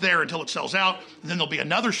that's there until it sells out. And then there'll be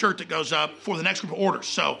another shirt that goes up for the next group of orders.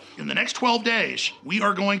 So in the next 12 days, we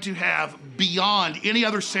are going to have beyond any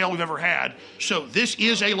other sale we've ever had. So this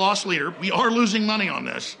is a loss leader. We are losing money on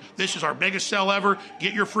this. This is our biggest sale ever.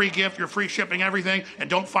 Get your free gift, your free shipping, everything, and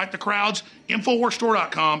don't fight the crowds.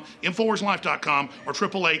 InfoWarsStore.com, InfoWarsLife.com, or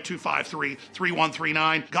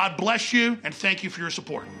 888-253-3139. God bless you, and thank you for your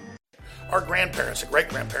support. Our grandparents and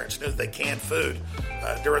great-grandparents knew that they canned food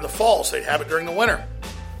during the fall, so they'd have it during the winter.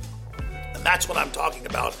 And that's what I'm talking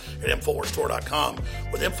about at InfoWarsStore.com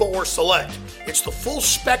with InfoWars Select. It's the full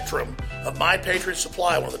spectrum of My Patriot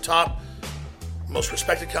Supply, one of the top, most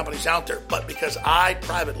respected companies out there. But because I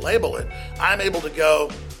private label it, I'm able to go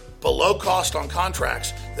below cost on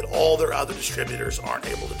contracts that all their other distributors aren't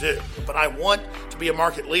able to do. But I want to be a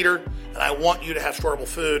market leader, and I want you to have storable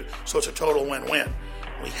food, so it's a total win-win.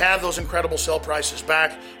 We have those incredible sale prices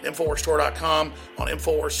back at InfoWarsStore.com on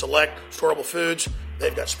InfoWars Select Storable Foods.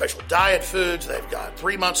 They've got special diet foods. They've got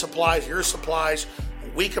 3-month supplies, year supplies,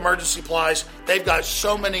 week emergency supplies. They've got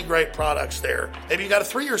so many great products there. Maybe you got a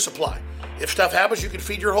 3-year supply. If stuff happens, you can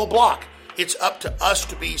feed your whole block. It's up to us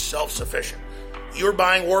to be self-sufficient. You're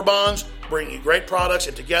buying war bonds, bringing you great products,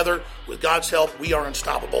 and together, with God's help, we are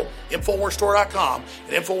unstoppable. InfoWarsStore.com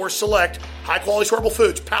and InfoWars Select, high-quality storable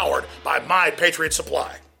foods powered by My Patriot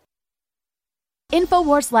Supply.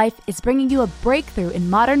 InfoWars Life is bringing you a breakthrough in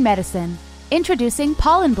modern medicine. Introducing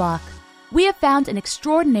Pollen Block. We have found an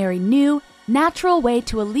extraordinary new, natural way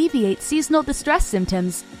to alleviate seasonal distress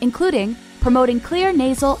symptoms, including promoting clear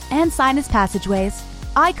nasal and sinus passageways,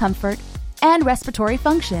 eye comfort, and respiratory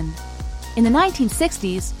function. In the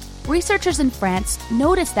 1960s, researchers in France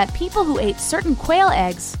noticed that people who ate certain quail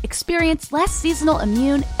eggs experienced less seasonal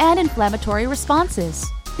immune and inflammatory responses.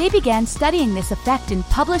 They began studying this effect in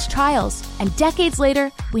published trials, and decades later,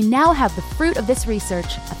 we now have the fruit of this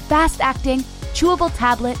research, a fast-acting, chewable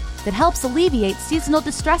tablet that helps alleviate seasonal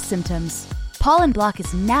distress symptoms. Pollen Block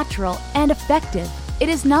is natural and effective. It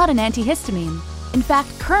is not an antihistamine. In fact,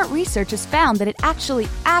 current research has found that it actually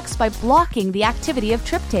acts by blocking the activity of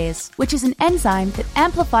tryptase, which is an enzyme that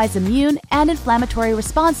amplifies immune and inflammatory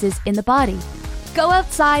responses in the body. Go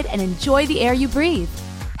outside and enjoy the air you breathe.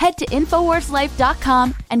 Head to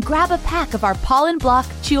InfoWarsLife.com and grab a pack of our Pollen Block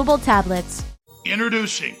chewable tablets.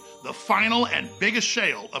 Introducing the final and biggest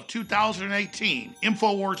sale of 2018,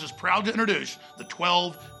 InfoWars is proud to introduce the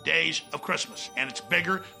 12 Days of Christmas, and it's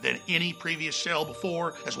bigger than any previous sale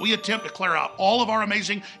before as we attempt to clear out all of our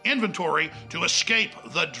amazing inventory to escape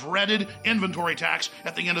the dreaded inventory tax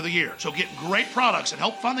at the end of the year. So get great products and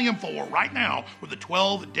help fund the InfoWar right now with the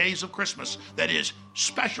 12 Days of Christmas that is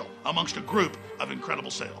special amongst a group of incredible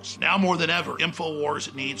sales. Now more than ever,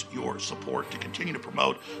 InfoWars needs your support to continue to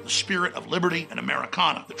promote the spirit of liberty and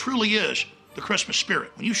Americana that truly is the Christmas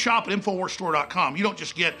spirit. When you shop at InfoWarsStore.com, you don't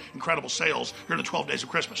just get incredible sales during the 12 Days of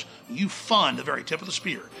Christmas. You fund the very tip of the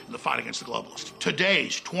spear in the fight against the globalists.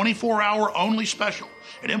 Today's 24-hour only special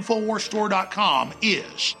at InfoWarsStore.com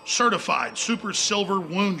is Certified Super Silver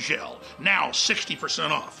Wound Gel, now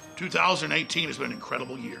 60% off. 2018 has been an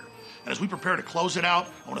incredible year. And as we prepare to close it out,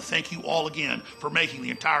 I want to thank you all again for making the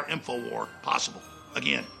entire InfoWar possible.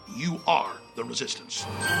 Again, you are the resistance.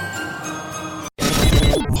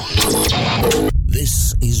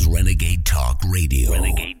 This is Renegade Talk Radio.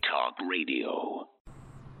 Renegade Talk Radio.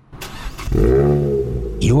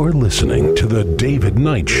 You're listening to The David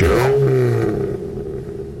Knight Show.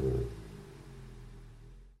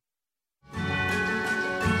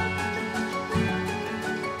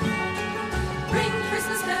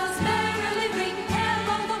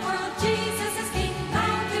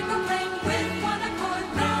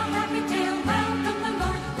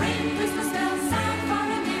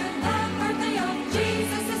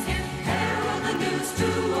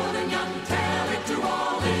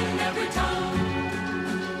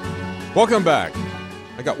 Welcome back.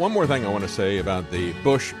 I got one more thing I want to say about the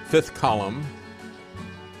Bush fifth column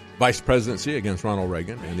vice presidency against Ronald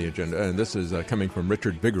Reagan and the agenda. And this is coming from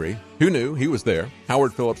Richard Viguerie, who knew he was there.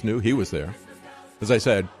 Howard Phillips knew he was there. As I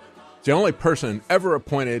said, it's the only person ever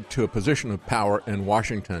appointed to a position of power in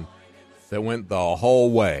Washington that went the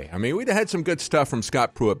whole way. I mean, we'd had some good stuff from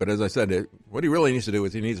Scott Pruitt, but as I said, what he really needs to do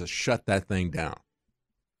is he needs to shut that thing down.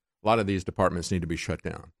 A lot of these departments need to be shut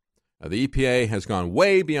down. The EPA has gone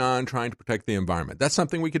way beyond trying to protect the environment. That's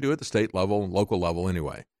something we could do at the state level and local level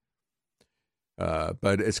anyway.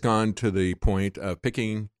 But it's gone to the point of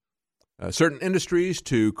picking certain industries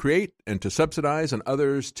to create and to subsidize and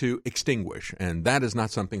others to extinguish. And that is not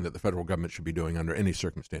something that the federal government should be doing under any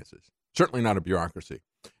circumstances. Certainly not a bureaucracy.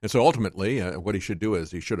 And so ultimately, what he should do is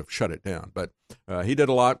he should have shut it down. But he did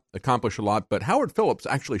a lot, accomplished a lot. But Howard Phillips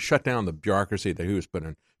actually shut down the bureaucracy that he was put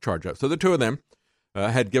in charge of. So the two of them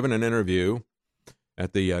had given an interview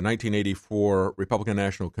at the 1984 Republican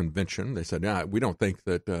National Convention. They said, we don't think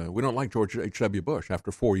that, we don't like George H.W. Bush after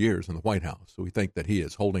 4 years in the White House. So we think that he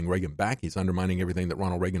is holding Reagan back. He's undermining everything that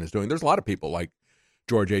Ronald Reagan is doing. There's a lot of people like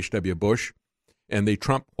George H.W. Bush and the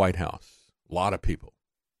Trump White House. A lot of people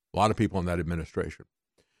in that administration.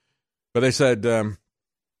 But they said,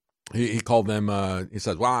 he called them, he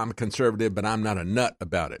says, well, I'm a conservative, but I'm not a nut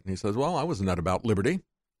about it. And he says, well, I was a nut about liberty.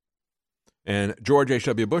 And George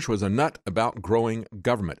H.W. Bush was a nut about growing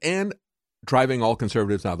government and driving all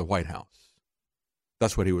conservatives out of the White House.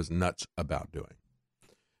 That's what he was nuts about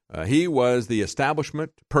doing. He was the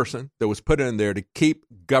establishment person that was put in there to keep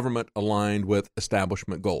government aligned with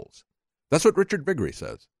establishment goals. That's what Richard Viguerie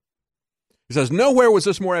says. He says, nowhere was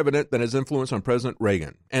this more evident than his influence on President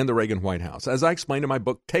Reagan and the Reagan White House. As I explained in my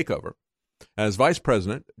book, Takeover, as vice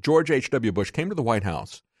president, George H.W. Bush came to the White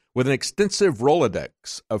House with an extensive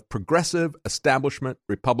Rolodex of progressive establishment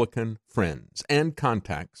Republican friends and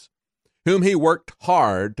contacts, whom he worked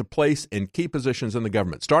hard to place in key positions in the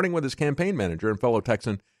government, starting with his campaign manager and fellow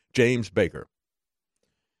Texan, James Baker.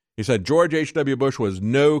 He said George H.W. Bush was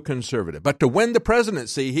no conservative, but to win the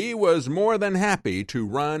presidency, he was more than happy to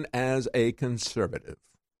run as a conservative.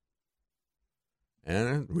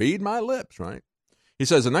 And read my lips, right? He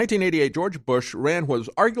says in 1988, George Bush ran what was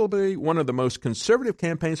arguably one of the most conservative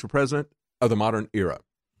campaigns for president of the modern era.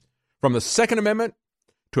 From the Second Amendment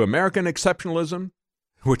to American exceptionalism,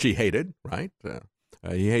 which he hated, right?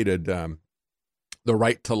 He hated the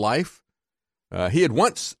right to life. He had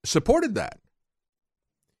once supported that.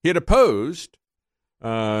 He had once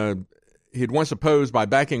opposed by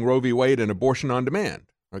backing Roe v. Wade and abortion on demand.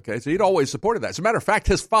 Okay, so he'd always supported that. As a matter of fact,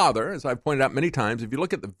 his father, as I've pointed out many times, if you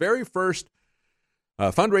look at the very first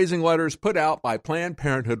fundraising letters put out by Planned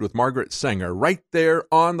Parenthood with Margaret Sanger, right there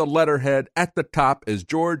on the letterhead at the top is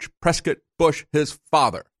George Prescott Bush, his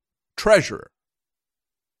father, treasurer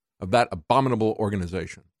of that abominable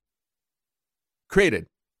organization, created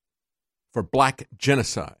for black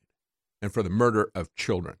genocide and for the murder of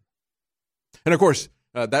children. And of course,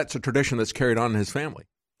 that's a tradition that's carried on in his family.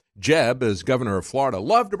 Jeb, as governor of Florida,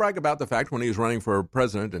 loved to brag about the fact when he was running for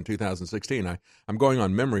president in 2016. I'm going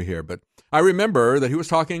on memory here, but I remember that he was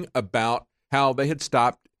talking about how they had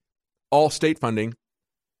stopped all state funding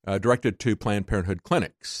directed to Planned Parenthood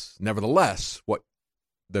clinics. Nevertheless, what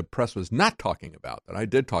the press was not talking about, that I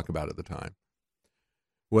did talk about at the time,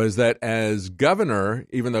 was that as governor,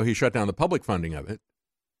 even though he shut down the public funding of it,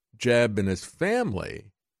 Jeb and his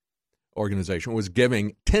family organization was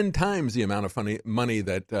giving 10 times the amount of money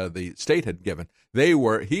that the state had given.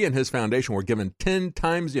 He and his foundation were given 10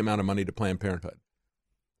 times the amount of money to Planned Parenthood.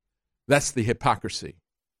 That's the hypocrisy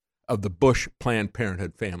of the Bush Planned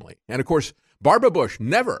Parenthood family. And of course, Barbara Bush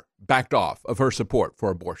never backed off of her support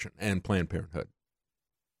for abortion and Planned Parenthood.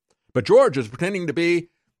 But George is pretending to be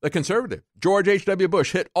a conservative. George H.W.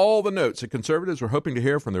 Bush hit all the notes that conservatives were hoping to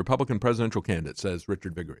hear from the Republican presidential candidate, says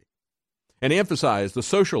Richard Viguerie. And he emphasized the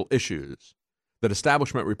social issues that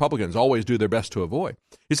establishment Republicans always do their best to avoid.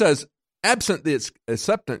 He says, absent the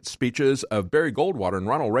acceptance speeches of Barry Goldwater and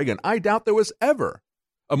Ronald Reagan, I doubt there was ever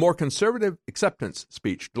a more conservative acceptance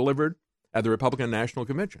speech delivered at the Republican National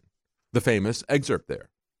Convention. The famous excerpt there.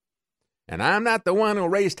 And I'm not the one who'll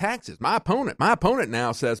raise taxes. My opponent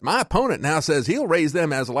now says he'll raise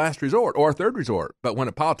them as a last resort or a third resort. But when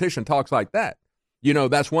a politician talks like that, you know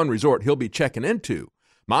that's one resort he'll be checking into.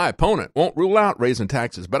 My opponent won't rule out raising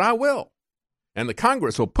taxes, but I will. And the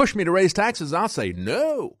Congress will push me to raise taxes. I'll say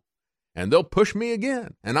no. And they'll push me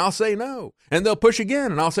again. And I'll say no. And they'll push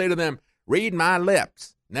again. And I'll say to them, read my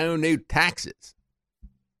lips. No new taxes.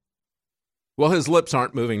 Well, his lips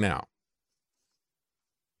aren't moving now.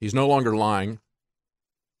 He's no longer lying.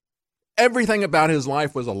 Everything about his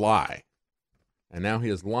life was a lie. And now he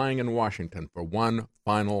is lying in Washington for one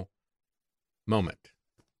final moment.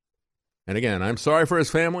 And again, I'm sorry for his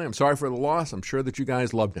family. I'm sorry for the loss. I'm sure that you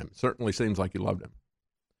guys loved him. It certainly seems like you loved him.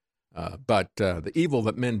 But the evil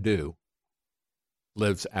that men do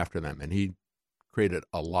lives after them. And he created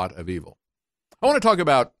a lot of evil. I want to talk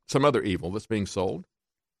about some other evil that's being sold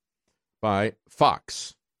by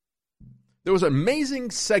Fox. There was an amazing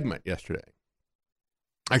segment yesterday.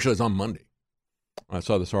 Actually, it was on Monday. I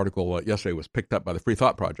saw this article yesterday. It was picked up by the Free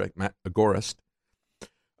Thought Project, Matt Agorist.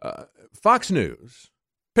 Fox News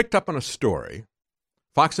picked up on a story,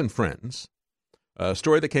 Fox and Friends, a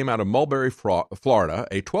story that came out of Mulberry, Florida.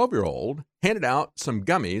 A 12-year-old handed out some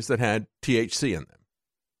gummies that had THC in them.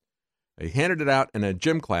 He handed it out in a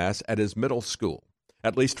gym class at his middle school.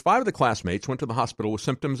 At least 5 of the classmates went to the hospital with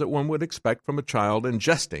symptoms that one would expect from a child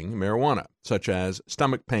ingesting marijuana, such as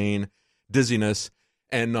stomach pain, dizziness,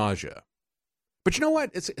 and nausea. But you know what?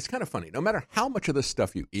 It's kind of funny. No matter how much of this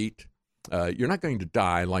stuff you eat, you're not going to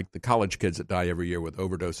die like the college kids that die every year with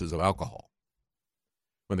overdoses of alcohol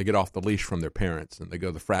when they get off the leash from their parents and they go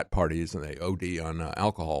to the frat parties and they OD on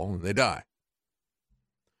alcohol and they die.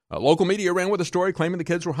 Local media ran with a story claiming the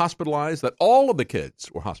kids were hospitalized, that all of the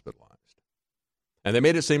kids were hospitalized. And they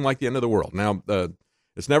made it seem like the end of the world. Now,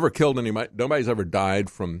 it's never killed anybody. Nobody's ever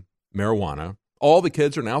died from marijuana. All the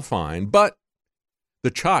kids are now fine, but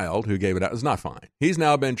the child who gave it out is not fine. He's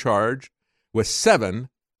now been charged with 7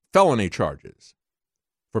 felony charges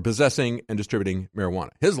for possessing and distributing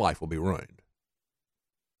marijuana. His life will be ruined.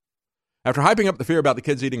 After hyping up the fear about the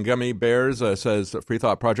kids eating gummy bears, says the Free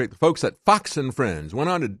Thought Project, the folks at Fox and Friends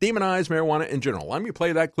went on to demonize marijuana in general. Let me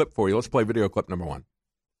play that clip for you. Let's play video clip number 1.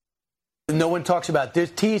 No one talks about this.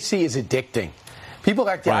 THC is addicting. People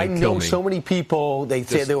I know so many people, they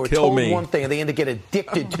say they were told one thing and they end up getting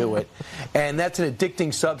addicted to it. And that's an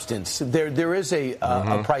addicting substance. There is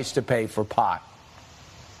a price to pay for pot.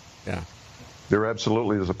 Yeah. There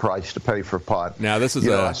absolutely is a price to pay for pot. Now, this is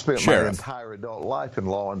I spent my entire adult life in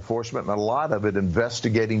law enforcement, and a lot of it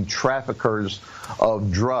investigating traffickers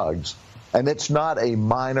of drugs. And it's not a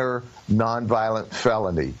minor nonviolent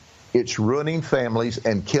felony. It's ruining families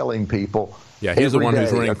and killing people. Yeah, he's the one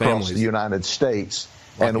who's ruining across families. The United States.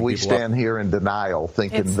 And we stand here in denial,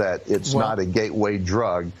 thinking that it's not a gateway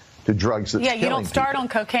drug to drugs that's killing people. Yeah, you don't start on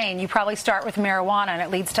cocaine. You probably start with marijuana, and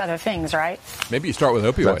it leads to other things, right? Maybe you start with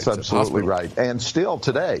opioids. That's absolutely right. And still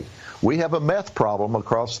today, we have a meth problem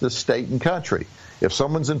across this state and country. If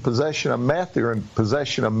someone's in possession of meth, they're in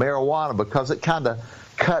possession of marijuana because it kind of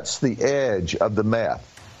cuts the edge of the meth.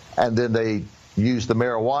 And then they use the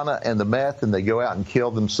marijuana and the meth, and they go out and kill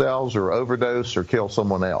themselves or overdose or kill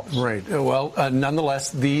someone else. Right. Well, nonetheless,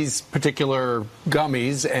 these particular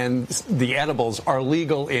gummies and the edibles are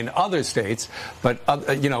legal in other states, but,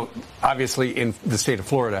 obviously in the state of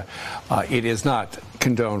Florida, it is not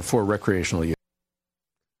condoned for recreational use.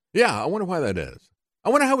 Yeah, I wonder why that is. I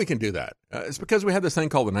wonder how we can do that. It's because we have this thing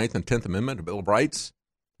called the 9th and 10th Amendment, the Bill of Rights.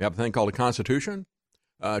 We have a thing called the Constitution.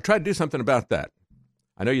 Try to do something about that.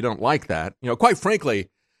 I know you don't like that. Quite frankly,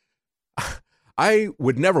 I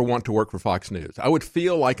would never want to work for Fox News. I would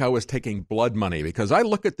feel like I was taking blood money because I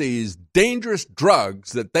look at these dangerous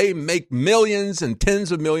drugs that they make millions and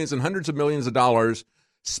tens of millions and hundreds of millions of dollars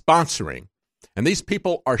sponsoring. And these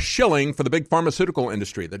people are shilling for the big pharmaceutical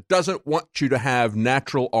industry that doesn't want you to have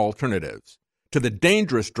natural alternatives to the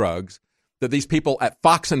dangerous drugs that these people at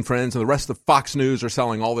Fox and Friends and the rest of Fox News are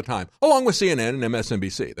selling all the time, along with CNN and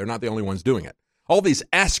MSNBC. They're not the only ones doing it. All these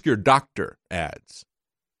Ask Your Doctor ads.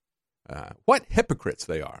 What hypocrites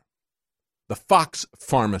they are. The Fox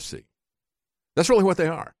Pharmacy. That's really what they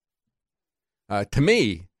are. To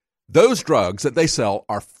me, those drugs that they sell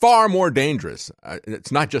are far more dangerous.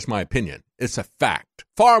 It's not just my opinion. It's a fact.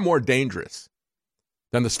 Far more dangerous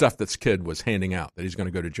than the stuff this kid was handing out that he's going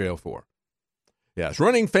to go to jail for. Yeah, it's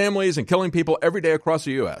running families and killing people every day across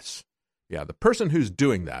the U.S. Yeah, the person who's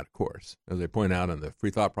doing that, of course, as they point out in the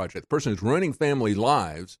Free Thought Project, the person who's ruining family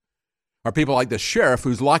lives are people like the sheriff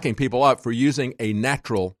who's locking people up for using a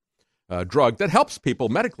natural drug that helps people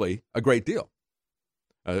medically a great deal.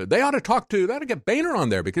 They ought to get Boehner on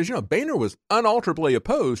there because, Boehner was unalterably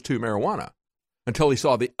opposed to marijuana until he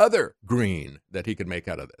saw the other green that he could make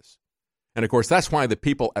out of this. And, of course, that's why the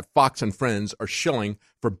people at Fox and Friends are shilling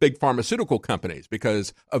for big pharmaceutical companies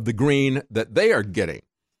because of the green that they are getting.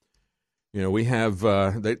 We have,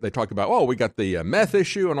 they talk about, we got the meth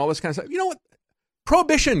issue and all this kind of stuff. You know what?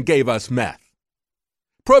 Prohibition gave us meth.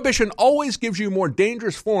 Prohibition always gives you more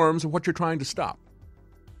dangerous forms of what you're trying to stop.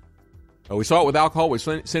 We saw it with alcohol. We've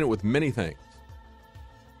seen it with many things.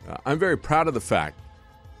 I'm very proud of the fact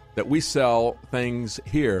that we sell things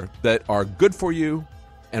here that are good for you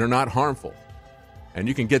and are not harmful. And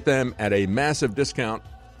you can get them at a massive discount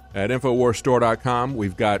at InfoWarsStore.com.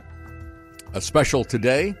 We've got a special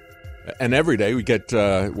today. And every day we get,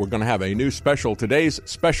 we're going to have a new special. Today's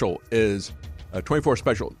special is a 24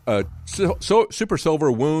 special, Super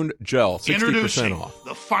Silver Wound Gel, 60% Introducing off.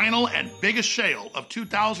 The final and biggest sale of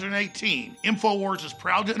 2018. InfoWars is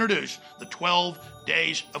proud to introduce the 12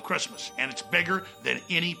 Days of Christmas, and it's bigger than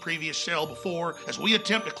any previous sale before as we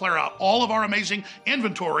attempt to clear out all of our amazing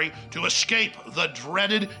inventory to escape the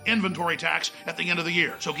dreaded inventory tax at the end of the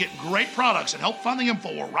year. So get great products and help fund the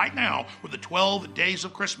InfoWar right now with the 12 Days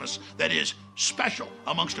of Christmas that is special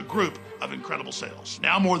amongst a group of incredible sales.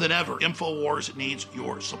 Now more than ever, InfoWars needs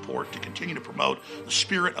your support to continue to promote the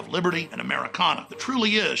spirit of liberty and Americana that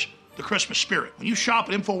truly is the Christmas spirit. When you shop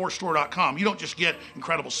at InfoWarsStore.com, you don't just get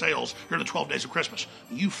incredible sales during the 12 days of Christmas.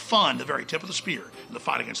 You fund the very tip of the spear in the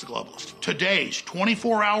fight against the globalists. Today's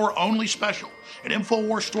 24-hour only special at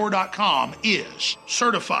InfoWarsStore.com is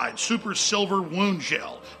Certified Super Silver Wound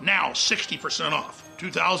Gel, now 60% off.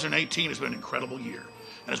 2018 has been an incredible year.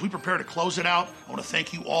 And as we prepare to close it out, I want to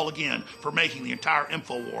thank you all again for making the entire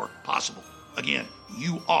InfoWar possible. Again,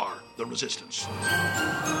 you are the resistance.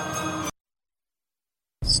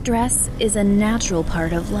 Stress is a natural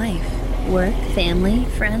part of life. Work, family,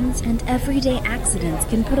 friends, and everyday accidents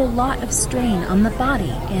can put a lot of strain on the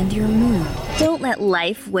body and your mood. Don't let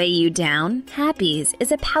life weigh you down. Happies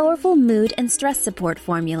is a powerful mood and stress support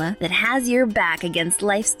formula that has your back against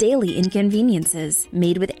life's daily inconveniences.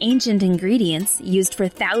 Made with ancient ingredients used for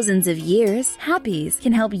thousands of years, Happies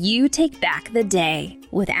can help you take back the day.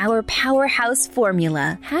 With our powerhouse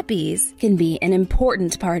formula, Happies can be an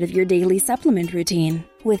important part of your daily supplement routine.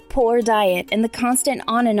 With poor diet and the constant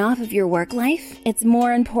on and off of your work life, it's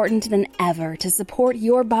more important than ever to support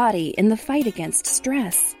your body in the fight against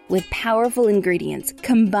stress. With powerful ingredients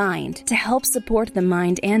combined to help support the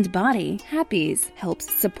mind and body, Happy's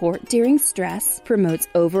helps support during stress, promotes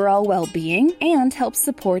overall well-being, and helps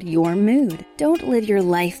support your mood. Don't live your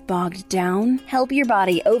life bogged down. Help your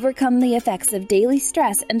body overcome the effects of daily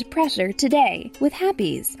stress and pressure today with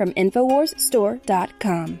Happy's from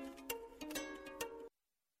InfoWarsStore.com.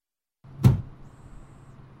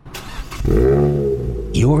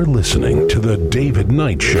 You're listening to The David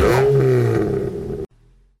Knight Show.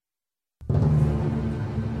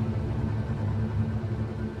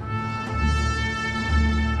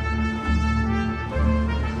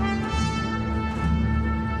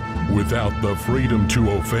 Without the freedom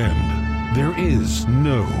to offend, there is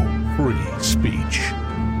no free speech.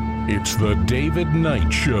 It's The David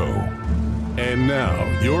Knight Show. And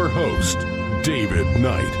now, your host, David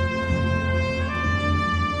Knight.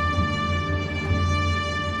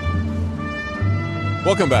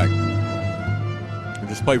 Welcome back. I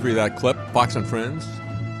just played for you that clip, Fox and Friends,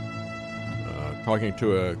 talking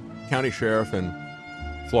to a county sheriff in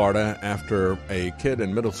Florida after a kid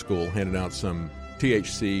in middle school handed out some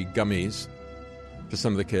THC gummies to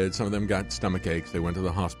some of the kids. Some of them got stomach aches. They went to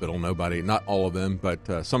the hospital. Nobody, not all of them,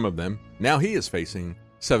 but some of them. Now he is facing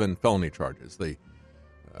 7 felony charges. The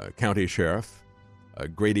county sheriff,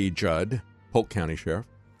 Grady Judd, Polk County Sheriff,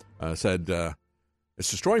 said it's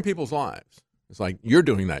destroying people's lives. It's like, you're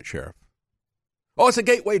doing that, Sheriff. Oh, it's a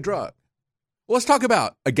gateway drug. Well, let's talk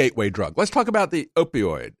about a gateway drug. Let's talk about the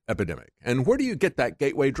opioid epidemic. And where do you get that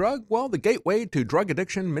gateway drug? Well, the gateway to drug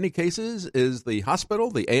addiction in many cases is the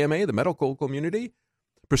hospital, the AMA, the medical community,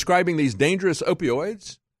 prescribing these dangerous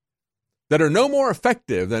opioids that are no more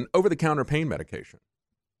effective than over-the-counter pain medication.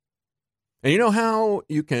 And you know how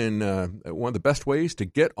you can, one of the best ways to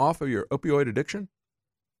get off of your opioid addiction?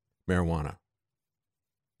 Marijuana.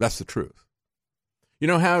 That's the truth. You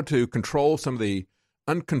know how to control some of the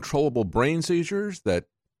uncontrollable brain seizures that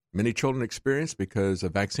many children experience because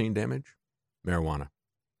of vaccine damage? Marijuana.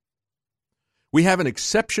 We have an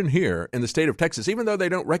exception here in the state of Texas, even though they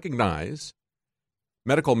don't recognize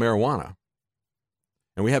medical marijuana,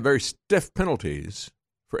 and we have very stiff penalties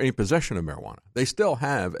for any possession of marijuana. They still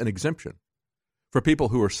have an exemption for people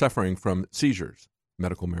who are suffering from seizures,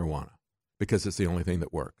 medical marijuana, because it's the only thing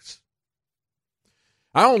that works.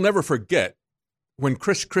 I'll never forget when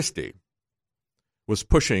Chris Christie was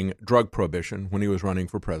pushing drug prohibition when he was running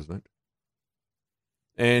for president.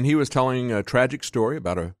 And he was telling a tragic story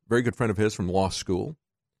about a very good friend of his from law school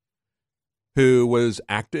who was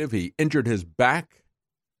active. He injured his back.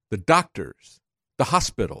 The doctors, the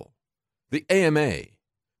hospital, the AMA,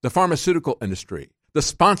 the pharmaceutical industry, the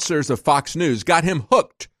sponsors of Fox News got him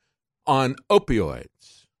hooked on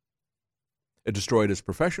opioids. It destroyed his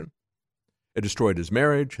profession. It destroyed his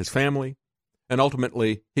marriage, his family. And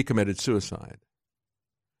ultimately, he committed suicide.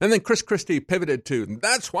 And then Chris Christie pivoted to,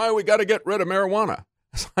 that's why we got to get rid of marijuana.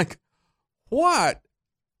 It's like, what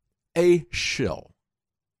a shill.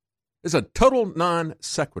 It's a total non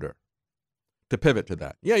sequitur to pivot to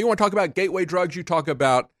that. Yeah, you want to talk about gateway drugs? You talk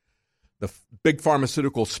about the big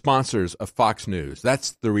pharmaceutical sponsors of Fox News.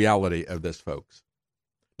 That's the reality of this, folks.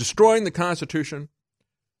 Destroying the Constitution,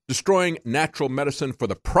 destroying natural medicine for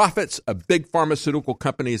the profits of big pharmaceutical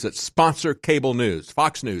companies that sponsor cable news,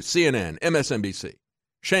 Fox News, CNN, MSNBC.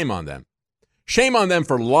 Shame on them. Shame on them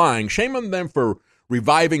for lying. Shame on them for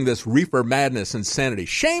reviving this reefer madness insanity.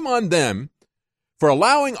 Shame on them for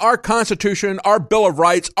allowing our Constitution, our Bill of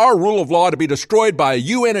Rights, our rule of law to be destroyed by a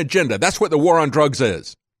UN agenda. That's what the war on drugs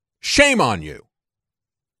is. Shame on you.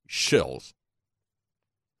 Shills.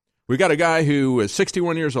 We got a guy who is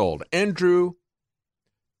 61 years old, Andrew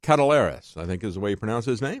Catalaris, I think is the way you pronounce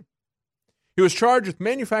his name. He was charged with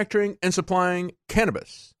manufacturing and supplying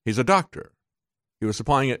cannabis. He's a doctor. He was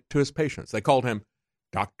supplying it to his patients. They called him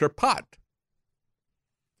Dr. Pot.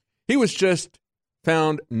 He was just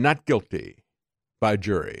found not guilty by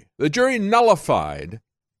jury. The jury nullified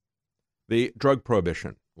the drug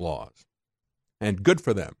prohibition laws. And good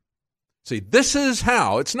for them. See, this is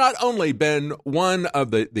how it's not only been one of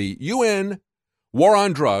the UN war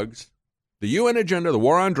on drugs, the UN agenda, the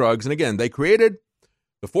war on drugs, and again, they created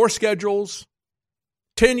the 4 schedules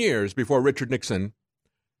 10 years before Richard Nixon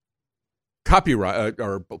copyright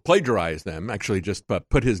or plagiarized them, actually just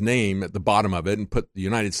put his name at the bottom of it and put the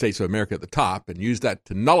United States of America at the top and used that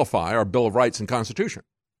to nullify our Bill of Rights and Constitution.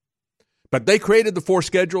 But they created the 4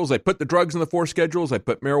 schedules. They put the drugs in the 4 schedules. They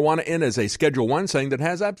put marijuana in as a Schedule 1, saying that it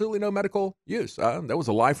has absolutely no medical use. That was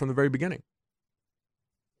a lie from the very beginning.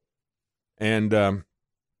 And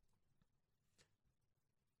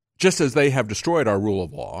just as they have destroyed our rule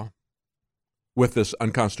of law with this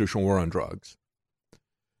unconstitutional war on drugs,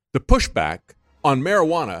 the pushback on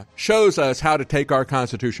marijuana shows us how to take our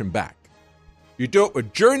Constitution back. You do it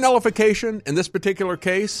with jury nullification. In this particular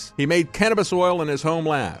case, he made cannabis oil in his home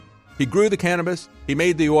lab. He grew the cannabis, he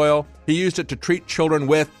made the oil, he used it to treat children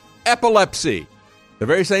with epilepsy. The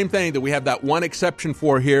very same thing that we have that one exception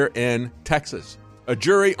for here in Texas. A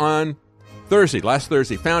jury on last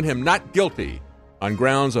Thursday, found him not guilty on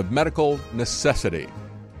grounds of medical necessity.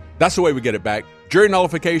 That's the way we get it back. Jury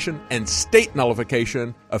nullification and state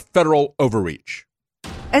nullification of federal overreach.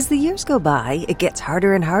 As the years go by, it gets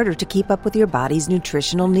harder and harder to keep up with your body's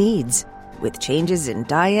nutritional needs. With changes in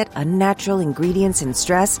diet, unnatural ingredients, and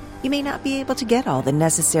stress, you may not be able to get all the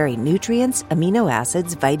necessary nutrients, amino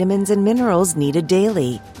acids, vitamins, and minerals needed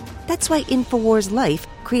daily. That's why InfoWars Life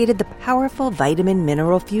created the powerful Vitamin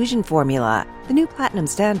Mineral Fusion formula. The new platinum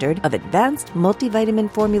standard of advanced multivitamin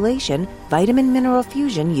formulation, Vitamin Mineral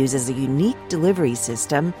Fusion uses a unique delivery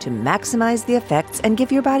system to maximize the effects and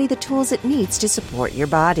give your body the tools it needs to support your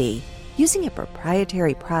body. Using a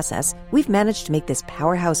proprietary process, we've managed to make this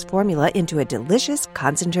powerhouse formula into a delicious,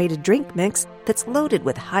 concentrated drink mix that's loaded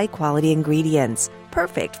with high-quality ingredients.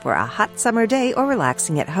 Perfect for a hot summer day or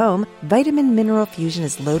relaxing at home, Vitamin Mineral Fusion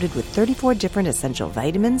is loaded with 34 different essential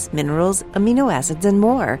vitamins, minerals, amino acids, and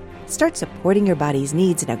more. Start supporting your body's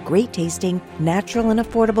needs in a great-tasting, natural, and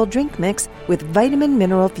affordable drink mix with Vitamin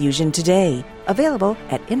Mineral Fusion today. Available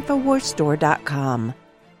at InfoWarsStore.com.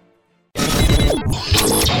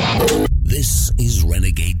 This is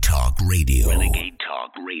Renegade Talk Radio. Renegade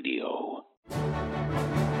Talk Radio.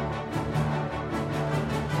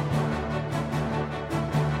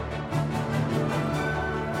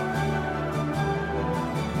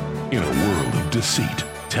 In a world of deceit,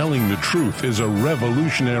 telling the truth is a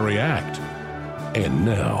revolutionary act. And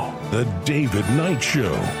now, The David Knight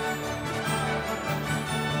Show.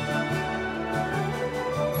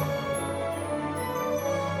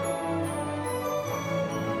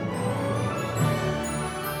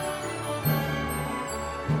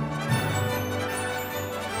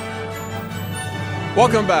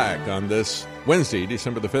 Welcome back on this Wednesday,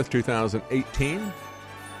 December the 5th, 2018.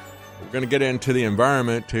 We're going to get into the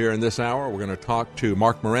environment here in this hour. We're going to talk to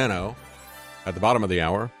Marc Morano at the bottom of the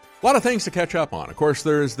hour. A lot of things to catch up on. Of course,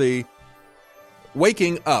 there's the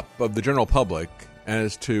waking up of the general public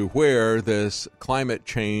as to where this climate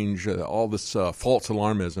change, all this false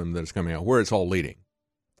alarmism that is coming out, where it's all leading.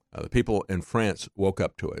 The people in France woke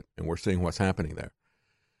up to it, and we're seeing what's happening there.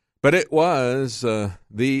 But it was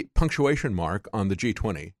the punctuation mark on the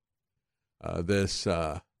G20, this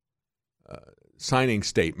signing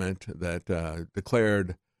statement that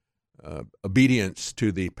declared obedience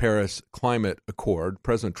to the Paris Climate Accord.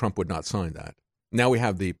 President Trump would not sign that. Now we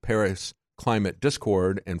have the Paris Climate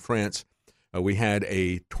Discord in France. We had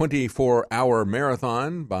a 24-hour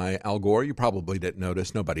marathon by Al Gore. You probably didn't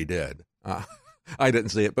notice. Nobody did. I didn't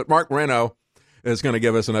see it. But Marc Morano is going to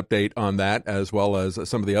give us an update on that, as well as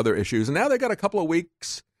some of the other issues. And now they've got a couple of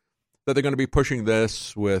weeks that they're going to be pushing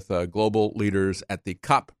this with global leaders at the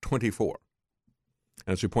COP24.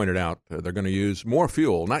 As we pointed out, they're going to use more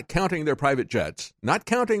fuel, not counting their private jets.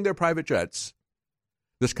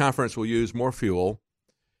 This conference will use more fuel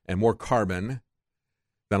and more carbon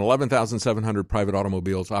than 11,700 private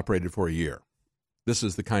automobiles operated for a year. This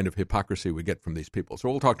is the kind of hypocrisy we get from these people. So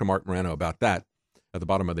we'll talk to Marc Morano about that at the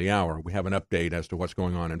bottom of the hour. We have an update as to what's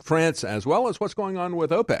going on in France, as well as what's going on with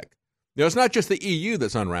OPEC. You know, it's not just the EU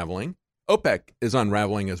that's unraveling. OPEC is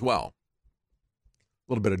unraveling as well.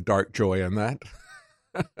 A little bit of dark joy in that.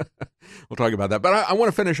 We'll talk about that. But I want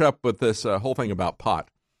to finish up with this whole thing about pot.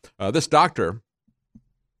 This doctor,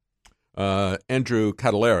 Andrew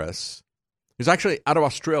Catalaris, is actually out of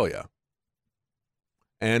Australia.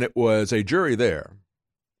 And it was a jury there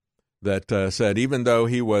that said even though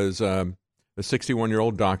he was a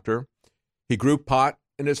 61-year-old doctor, he grew pot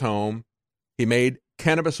in his home, he made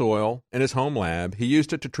cannabis oil in his home lab, he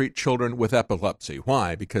used it to treat children with epilepsy.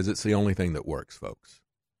 Why? Because it's the only thing that works, folks.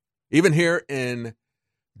 Even here in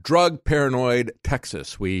drug-paranoid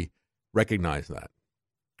Texas, we recognize that.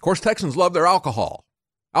 Of course, Texans love their alcohol.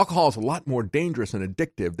 Alcohol is a lot more dangerous and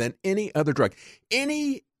addictive than any other drug.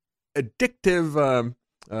 Any addictive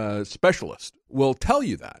specialist will tell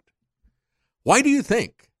you that. Why do you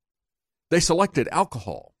think they selected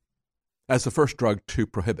alcohol as the first drug to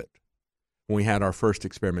prohibit when we had our first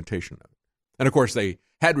experimentation of it? And, of course, they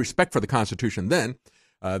had respect for the Constitution then.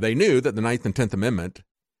 They knew that the 9th and 10th Amendment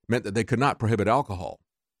meant that they could not prohibit alcohol.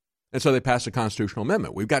 And so they passed a constitutional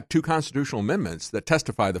amendment. We've got 2 constitutional amendments that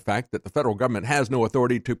testify the fact that the federal government has no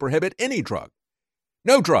authority to prohibit any drug.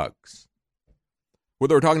 No drugs.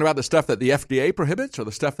 Whether we're talking about the stuff that the FDA prohibits or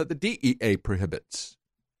the stuff that the DEA prohibits.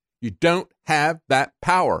 You don't have that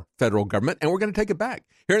power, federal government, and we're going to take it back.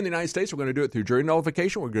 Here in the United States, we're going to do it through jury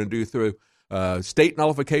nullification. We're going to do it through state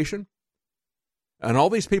nullification. And all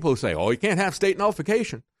these people who say, oh, you can't have state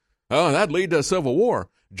nullification. Oh, that'd lead to a civil war.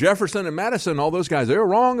 Jefferson and Madison, all those guys, they were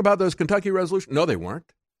wrong about those Kentucky resolutions. No, they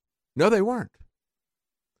weren't. No, they weren't.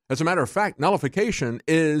 As a matter of fact, nullification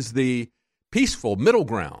is the peaceful middle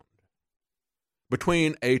ground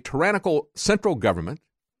between a tyrannical central government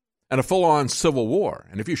and a full-on civil war.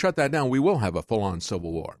 And if you shut that down, we will have a full-on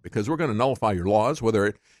civil war because we're going to nullify your laws, whether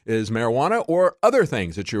it is marijuana or other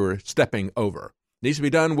things that you're stepping over. It needs to be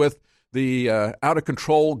done with the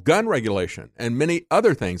out-of-control gun regulation and many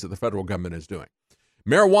other things that the federal government is doing.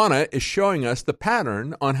 Marijuana is showing us the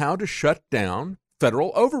pattern on how to shut down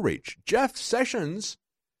federal overreach. Jeff Sessions'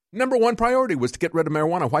 number one priority was to get rid of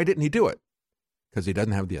marijuana. Why didn't he do it? Because he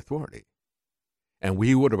doesn't have the authority. And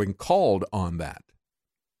we would have been called on that.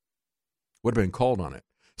 Would have been called on it.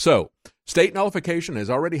 So, state nullification has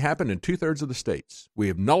already happened in 2/3 of the states. We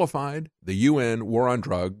have nullified the UN war on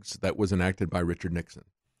drugs that was enacted by Richard Nixon.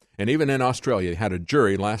 And even in Australia, they had a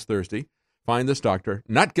jury last Thursday find this doctor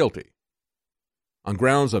not guilty on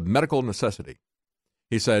grounds of medical necessity.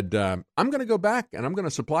 He said, I'm going to go back and I'm going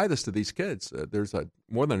to supply this to these kids. There's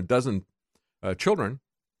more than a dozen children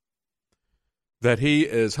that he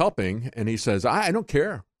is helping, and he says, I don't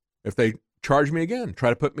care if they charge me again, try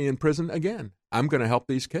to put me in prison again. I'm going to help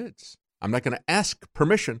these kids. I'm not going to ask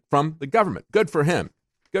permission from the government. Good for him.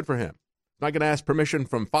 Good for him. I'm not going to ask permission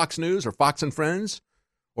from Fox News or Fox and Friends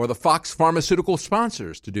or the Fox pharmaceutical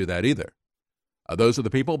sponsors to do that either. Those are the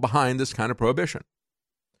people behind this kind of prohibition.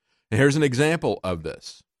 And here's an example of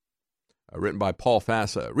this, written by Paul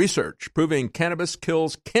Fassa. Research proving cannabis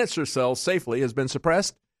kills cancer cells safely has been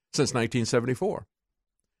suppressed since 1974.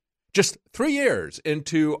 Just 3 years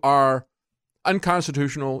into our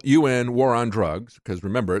unconstitutional UN war on drugs, because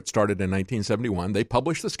remember, it started in 1971. They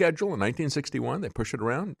published the schedule in 1961. They pushed it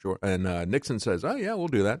around, and Nixon says, oh, yeah, we'll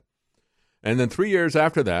do that. And then 3 years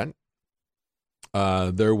after that,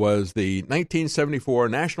 there was the 1974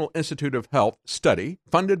 National Institute of Health study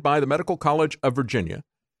funded by the Medical College of Virginia.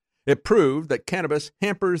 It proved that cannabis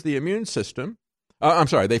hampers the immune system.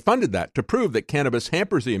 They funded that to prove that cannabis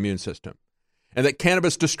hampers the immune system and that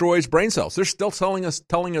cannabis destroys brain cells. They're still telling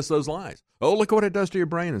us those lies. Oh, look at what it does to your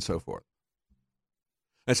brain and so forth.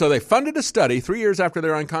 And so they funded a study 3 years after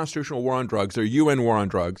their unconstitutional war on drugs, their UN war on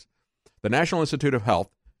drugs. The National Institute of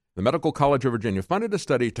Health, the Medical College of Virginia, funded a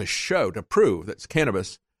study to prove that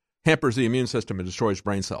cannabis hampers the immune system and destroys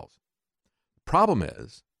brain cells. The problem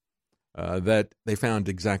is that they found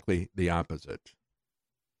exactly the opposite.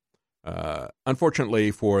 Unfortunately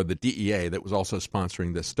for the DEA that was also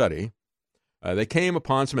sponsoring this study, they came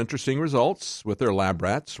upon some interesting results with their lab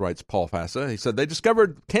rats, writes Paul Fassa. He said they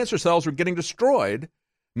discovered cancer cells were getting destroyed,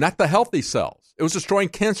 not the healthy cells. It was destroying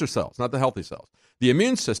cancer cells, not the healthy cells. The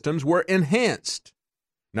immune systems were enhanced,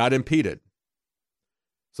 not impeded.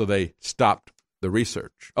 So they stopped the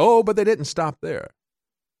research. Oh, but they didn't stop there.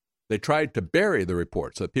 They tried to bury the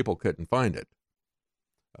report so that people couldn't find it.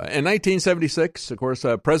 In 1976, of course,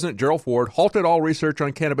 President Gerald Ford halted all research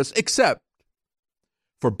on cannabis except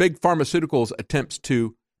for big pharmaceuticals' attempts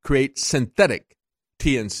to create synthetic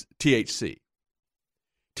THC.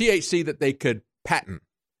 THC that they could patent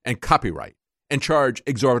and copyright and charge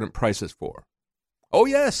exorbitant prices for. Oh,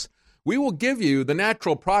 yes, we will give you the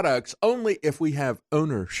natural products only if we have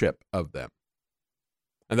ownership of them.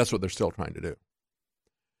 And that's what they're still trying to do.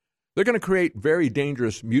 They're going to create very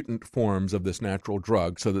dangerous mutant forms of this natural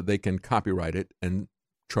drug so that they can copyright it and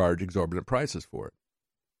charge exorbitant prices for it.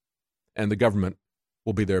 And the government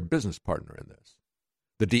will be their business partner in this.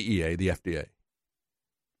 The DEA, the FDA.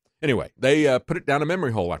 Anyway, they put it down a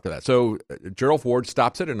memory hole after that. So Gerald Ford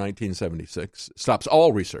stops it in 1976, stops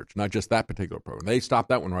all research, not just that particular program. They stopped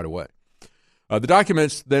that one right away. The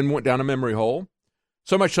documents then went down a memory hole,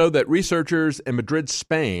 so much so that researchers in Madrid,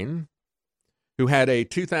 Spain, who had a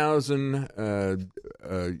 2000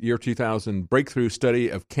 breakthrough study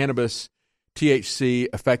of cannabis THC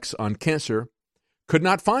effects on cancer, could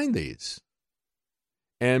not find these.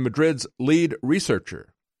 And Madrid's lead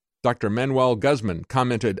researcher, Dr. Manuel Guzman,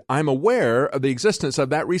 commented, I'm aware of the existence of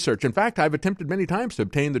that research. In fact, I've attempted many times to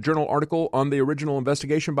obtain the journal article on the original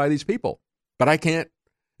investigation by these people, but I can't.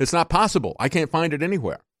 It's not possible. I can't find it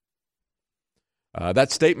anywhere.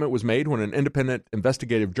 That statement was made when an independent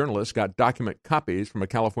investigative journalist got document copies from a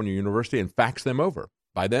California university and faxed them over.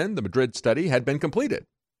 By then, the Madrid study had been completed.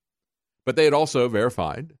 But they had also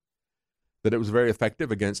verified that it was very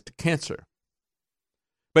effective against cancer.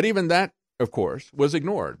 But even that of course, was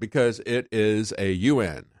ignored because it is a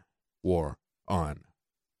UN war on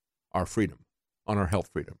our freedom, on our health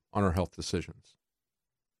freedom, on our health decisions.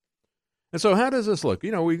 And so how does this look?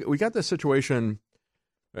 You know, we got this situation,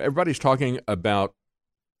 everybody's talking about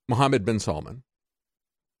Mohammed bin Salman.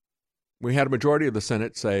 We had a majority of the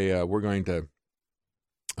Senate say we're going to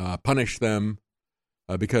punish them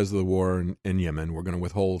because of the war in Yemen. We're going to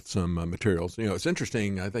withhold some materials. You know, it's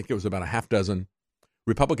interesting. I think it was about a half dozen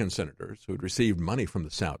Republican senators who had received money from the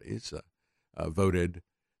Saudis voted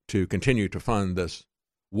to continue to fund this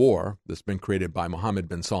war that's been created by Mohammed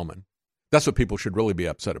bin Salman. That's what people should really be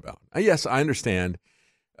upset about. Yes, I understand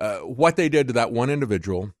what they did to that one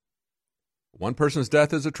individual. One person's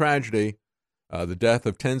death is a tragedy. The death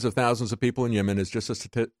of tens of thousands of people in Yemen is just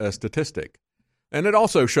a statistic. And it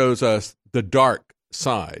also shows us the dark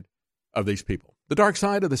side of these people, the dark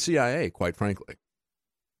side of the CIA, quite frankly.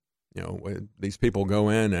 You know, these people go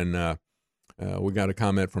in and we got a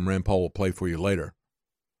comment from Rand Paul we'll play for you later.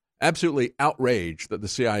 Absolutely outraged that the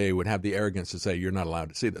CIA would have the arrogance to say you're not allowed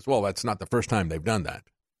to see this. Well, that's not the first time they've done that.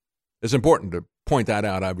 It's important to point that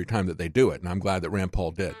out every time that they do it, and I'm glad that Rand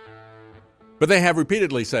Paul did. But they have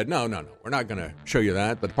repeatedly said, no, we're not going to show you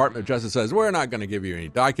that. The Department of Justice says, we're not going to give you any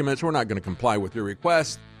documents. We're not going to comply with your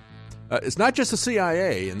request. It's not just the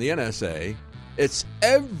CIA and the NSA. It's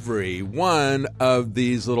every one of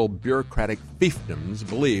these little bureaucratic fiefdoms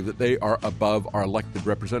believe that they are above our elected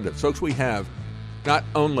representatives. Folks, we have not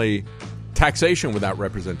only taxation without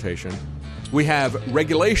representation, we have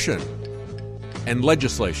regulation and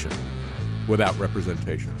legislation without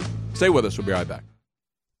representation. Stay with us. We'll be right back.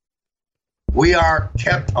 We are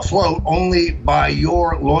kept afloat only by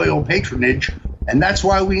your loyal patronage, and that's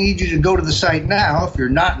why we need you to go to the site now. If you're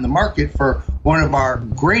not in the market for one of our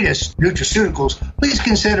greatest nutraceuticals, please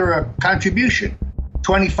consider a contribution.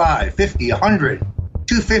 $25, $50, $100,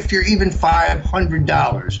 $250, or even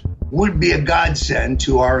 $500 would be a godsend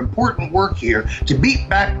to our important work here to beat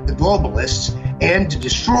back the globalists and to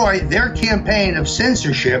destroy their campaign of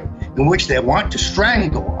censorship in which they want to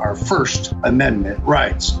strangle our First Amendment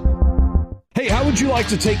rights. Hey, how would you like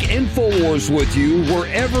to take InfoWars with you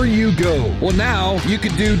wherever you go? Well, now you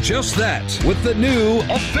can do just that with the new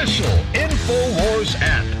official InfoWars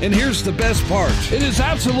app. And here's the best part. It is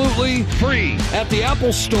absolutely free. At the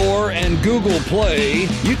Apple Store and Google Play,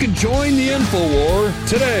 you can join the InfoWar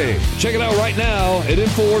today. Check it out right now at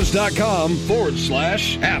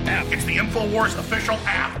Infowars.com/app. It's the InfoWars official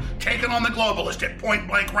app. Taking on the globalist at point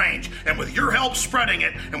blank range. And with your help spreading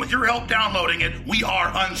it, and with your help downloading it, we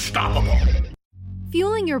are unstoppable.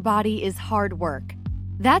 Fueling your body is hard work.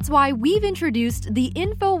 That's why we've introduced the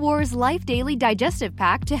InfoWars Life Daily Digestive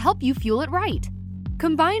Pack to help you fuel it right.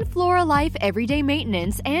 Combine Flora Life Everyday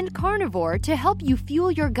Maintenance and Carnivore to help you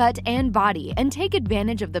fuel your gut and body and take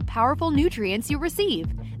advantage of the powerful nutrients you receive.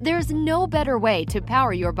 There's no better way to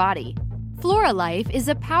power your body. Flora Life is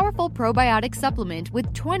a powerful probiotic supplement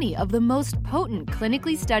with 20 of the most potent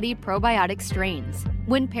clinically studied probiotic strains.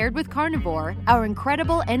 When paired with Carnivore, our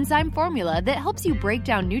incredible enzyme formula that helps you break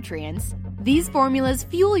down nutrients, these formulas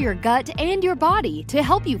fuel your gut and your body to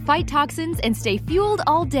help you fight toxins and stay fueled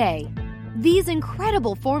all day. These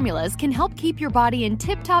incredible formulas can help keep your body in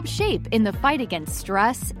tip-top shape in the fight against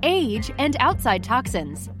stress, age, and outside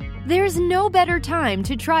toxins. There's no better time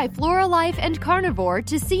to try Flora Life and Carnivore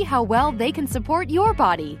to see how well they can support your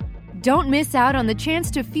body. Don't miss out on the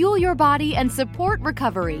chance to fuel your body and support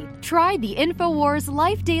recovery. Try the InfoWars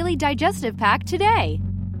Life Daily Digestive Pack today.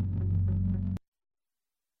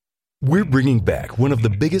 We're bringing back one of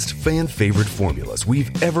the biggest fan-favorite formulas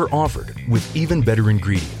we've ever offered with even better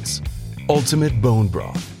ingredients, Ultimate Bone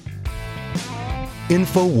Broth.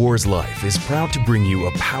 InfoWars Life is proud to bring you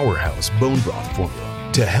a powerhouse bone broth formula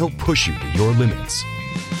to help push you to your limits.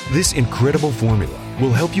 This incredible formula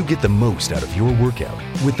will help you get the most out of your workout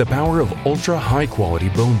with the power of ultra high quality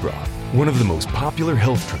bone broth, one of the most popular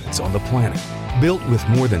health trends on the planet. Built with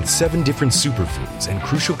more than 7 different superfoods and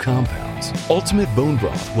crucial compounds, Ultimate Bone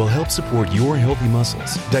Broth will help support your healthy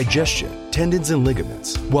muscles, digestion, tendons, and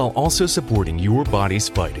ligaments, while also supporting your body's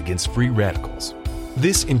fight against free radicals.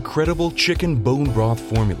 This incredible chicken bone broth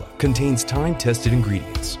formula contains time-tested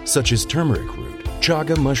ingredients such as turmeric root,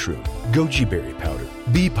 chaga mushroom, goji berry powder,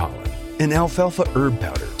 bee pollen, and alfalfa herb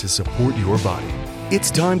powder to support your body.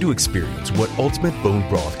 It's time to experience what Ultimate Bone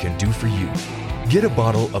Broth can do for you. Get a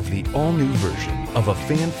bottle of the all-new version of a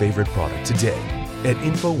fan-favorite product today at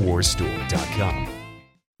InfoWarsStore.com.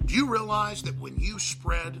 Do you realize that when you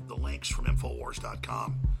spread the links from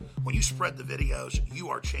InfoWars.com, when you spread the videos, you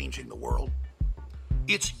are changing the world?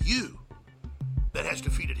 It's you that has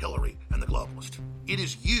defeated Hillary and the globalists. It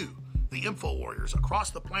is you the info warriors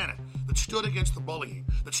across the planet that stood against the bullying,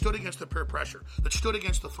 that stood against the peer pressure, that stood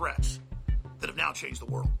against the threats, that have now changed the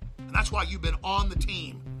world. And that's why you've been on the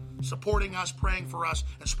team, supporting us, praying for us,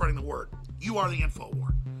 and spreading the word. You are the info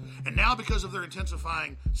war. And now, because of their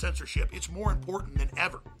intensifying censorship, it's more important than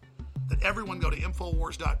ever that everyone go to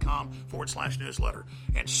Infowars.com/newsletter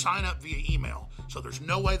and sign up via email. So there's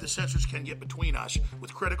no way the censors can get between us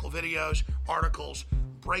with critical videos, articles,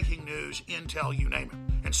 breaking news, intel, you name it.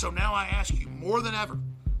 And so now I ask you more than ever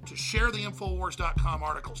to share the Infowars.com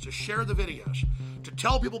articles, to share the videos, to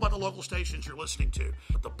tell people about the local stations you're listening to.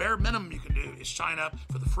 But the bare minimum you can do is sign up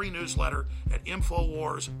for the free newsletter at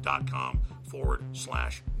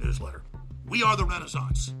Infowars.com/newsletter. We are the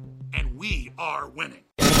Renaissance, and we are winning.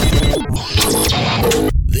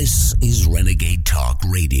 This is Renegade Talk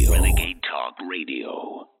Radio. Renegade Talk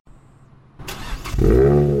Radio.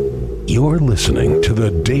 You're listening to The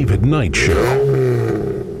David Knight Show.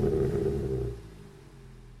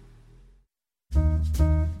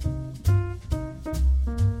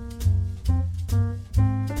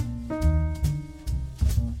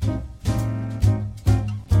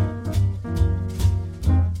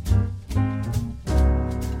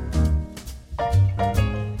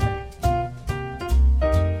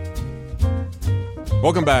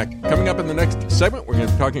 Welcome back. Coming up in the next segment, we're going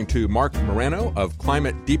to be talking to Mark Morano of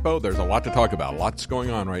Climate Depot. There's a lot to talk about. Lots going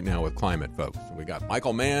on right now with climate, folks. We got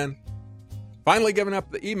Michael Mann finally giving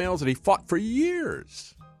up the emails that he fought for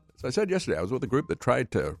years. As I said yesterday, I was with a group that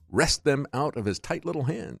tried to wrest them out of his tight little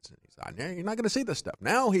hands. And he said, you're not going to see this stuff.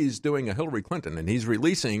 Now he's doing a Hillary Clinton, and he's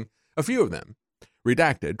releasing a few of them,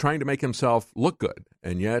 redacted, trying to make himself look good.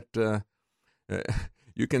 And yet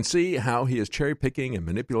you can see how he is cherry-picking and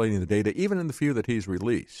manipulating the data, even in the few that he's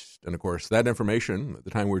released. And, of course, that information, at the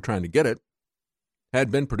time we were trying to get it,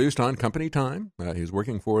 had been produced on company time. He was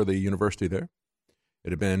working for the university there. It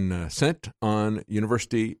had been sent on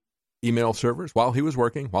university email servers while he was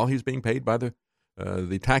working, while he was being paid by the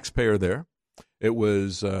taxpayer there. It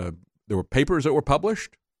was there were papers that were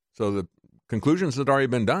published, so the conclusions had already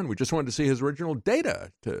been done. We just wanted to see his original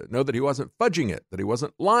data to know that he wasn't fudging it, that he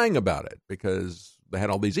wasn't lying about it, because they had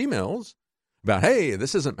all these emails about, hey,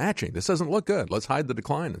 this isn't matching. This doesn't look good. Let's hide the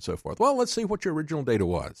decline and so forth. Well, let's see what your original data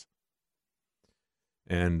was.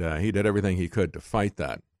 And he did everything he could to fight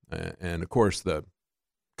that. And, of course, the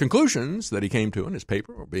conclusions that he came to in his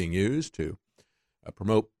paper were being used to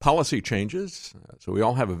promote policy changes. So we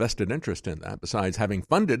all have a vested interest in that. Besides having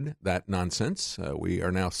funded that nonsense, we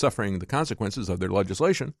are now suffering the consequences of their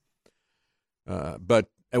legislation. But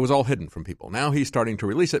it was all hidden from people. Now he's starting to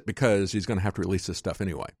release it because he's going to have to release this stuff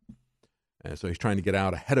anyway. And so he's trying to get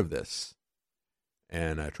out ahead of this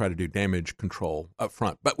and try to do damage control up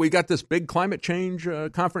front. But we got this big climate change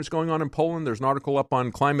conference going on in Poland. There's an article up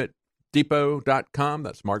on climatedepot.com.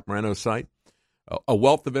 That's Mark Morano's site. A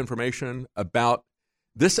wealth of information about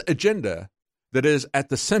this agenda that is at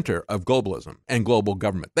the center of globalism and global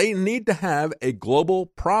government. They need to have a global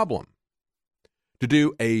problem to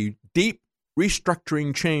do a deep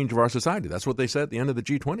restructuring change of our society. That's what they said at the end of the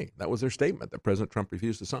G20. That was their statement that President Trump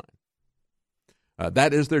refused to sign.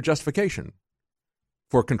 That is their justification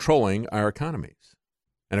for controlling our economies.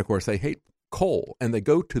 And, of course, they hate coal, and they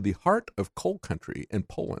go to the heart of coal country in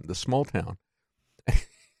Poland, the small town.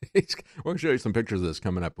 We'll show you some pictures of this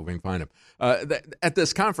coming up if we can find them. At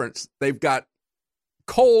this conference, they've got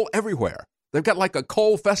coal everywhere. They've got like a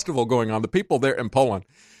coal festival going on. The people there in Poland,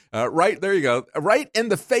 right there you go, right in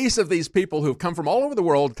the face of these people who've come from all over the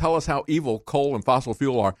world to tell us how evil coal and fossil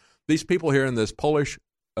fuel are. These people here in this Polish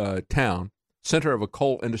town, center of a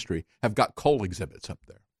coal industry, have got coal exhibits up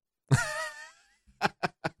there.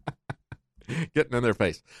 Getting in their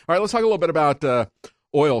face. All right, let's talk a little bit about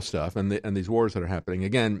oil stuff and these wars that are happening.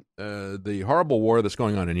 Again, the horrible war that's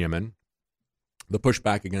going on in Yemen, the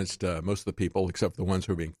pushback against most of the people, except the ones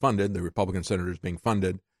who are being funded, the Republican senators being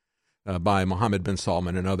funded by Mohammed bin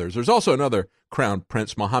Salman and others. There's also another crown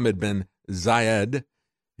prince, Mohammed bin Zayed.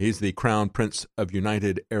 He's the crown prince of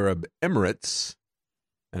United Arab Emirates.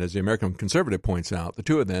 And as the American Conservative points out, the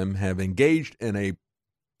two of them have engaged in a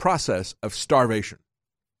process of starvation,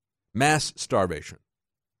 mass starvation,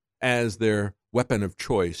 as their weapon of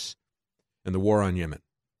choice in the war on Yemen.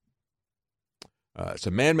 It's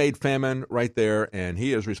a man-made famine right there, and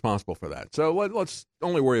he is responsible for that. So let's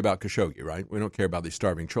only worry about Khashoggi, right? We don't care about these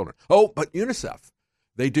starving children. Oh, but UNICEF,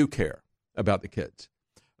 they do care about the kids.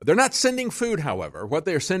 They're not sending food, however. What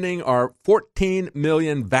they're sending are 14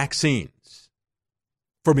 million vaccines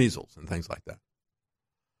for measles and things like that.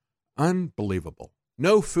 Unbelievable.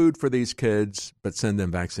 No food for these kids, but send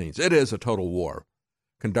them vaccines. It is a total war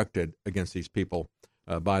conducted against these people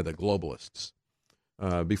by the globalists.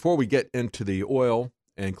 Before we get into the oil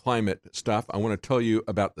and climate stuff, I want to tell you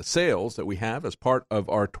about the sales that we have as part of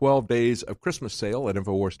our 12 Days of Christmas sale at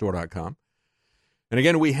InfoWarsStore.com. And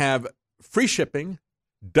again, we have free shipping,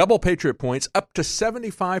 double Patriot points, up to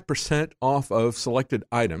 75% off of selected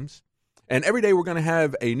items. And every day we're going to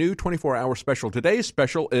have a new 24-hour special. Today's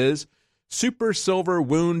special is Super Silver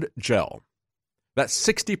Wound Gel. That's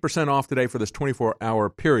 60% off today for this 24-hour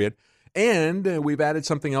period. And we've added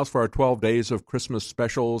something else for our 12 Days of Christmas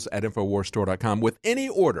specials at InfoWarsStore.com. With any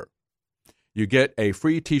order, you get a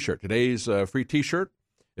free T-shirt. Today's free T-shirt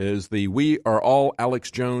is the We Are All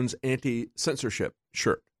Alex Jones Anti-Censorship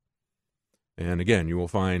shirt. And again, you will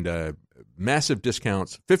find massive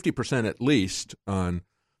discounts, 50% at least, on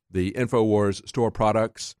the InfoWars store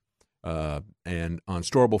products and on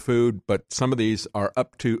storable food. But some of these are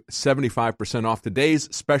up to 75% off.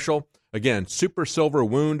 Today's special, again, Super Silver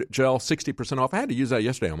Wound Gel, 60% off. I had to use that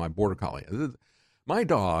yesterday on my Border Collie. My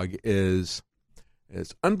dog is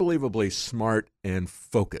unbelievably smart and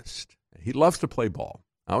focused. He loves to play ball.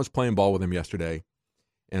 I was playing ball with him yesterday,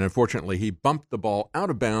 and unfortunately, he bumped the ball out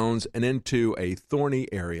of bounds and into a thorny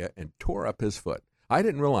area and tore up his foot. I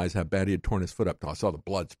didn't realize how bad he had torn his foot up until I saw the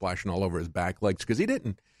blood splashing all over his back legs, because he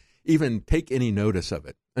didn't even take any notice of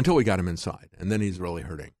it until we got him inside, and then he's really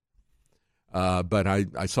hurting. But I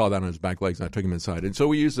saw that on his back legs, and I took him inside. And so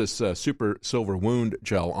we use this Super Silver Wound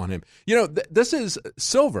Gel on him. You know, this is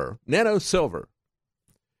silver, nano silver,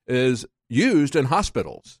 is used in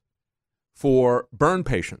hospitals for burn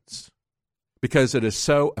patients because it is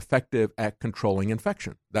so effective at controlling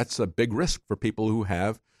infection. That's a big risk for people who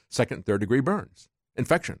have second and third degree burns.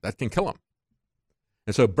 Infection, that can kill them.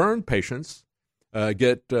 And so burn patients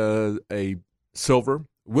get a silver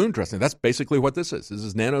wound dressing. That's basically what this is. This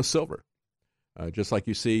is nano silver. Just like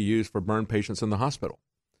you see used for burn patients in the hospital.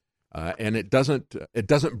 And it doesn't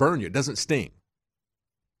burn you. It doesn't sting.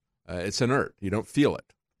 It's inert. You don't feel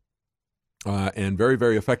it. And very,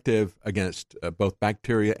 very effective against both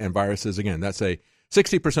bacteria and viruses. Again, that's a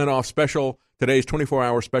 60% off special. Today's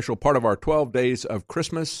 24-hour special, part of our 12 Days of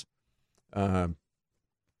Christmas.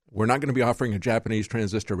 We're not going to be offering a Japanese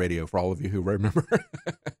transistor radio for all of you who remember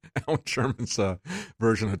Alan Sherman's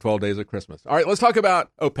version of 12 Days of Christmas. All right, let's talk about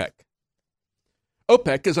OPEC.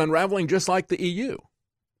 OPEC is unraveling just like the EU.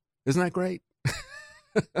 Isn't that great?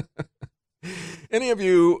 Any of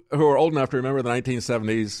you who are old enough to remember the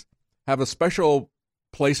 1970s have a special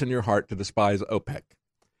place in your heart to despise OPEC.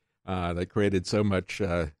 They created so much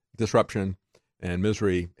disruption and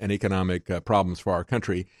misery and economic problems for our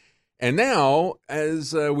country. And now,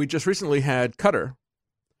 as we just recently had Qatar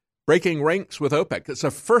breaking ranks with OPEC, it's the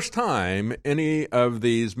first time any of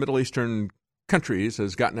these Middle Eastern countries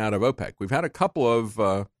has gotten out of OPEC. We've had a couple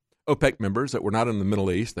of OPEC members that were not in the Middle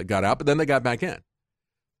East that got out, but then they got back in.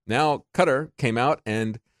 Now, Qatar came out,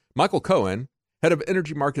 and Michael Cohen, head of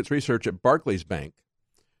energy markets research at Barclays Bank,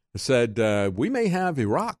 said we may have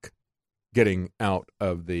Iraq getting out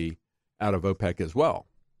of OPEC as well.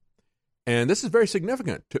 And this is very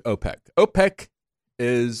significant to OPEC. OPEC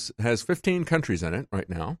has 15 countries in it right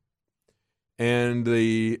now, and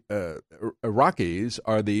the Iraqis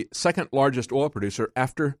are the second largest oil producer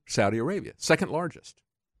after Saudi Arabia, second largest.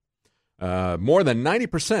 More than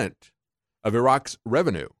 90% of Iraq's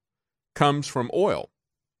revenue comes from oil,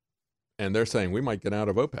 and they're saying we might get out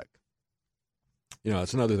of OPEC. You know,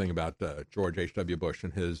 that's another thing about George H.W. Bush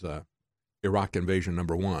and his Iraq invasion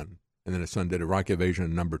 #1, and then his son did Iraq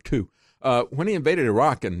invasion #2. When he invaded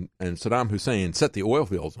Iraq and Saddam Hussein set the oil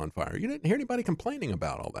fields on fire, you didn't hear anybody complaining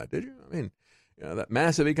about all that, did you? I mean, you know, that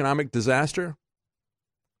massive economic disaster,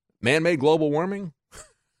 man-made global warming.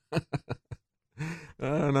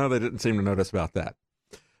 No, they didn't seem to notice about that.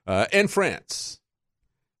 In France,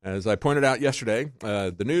 as I pointed out yesterday,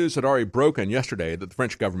 the news had already broken yesterday that the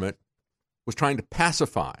French government was trying to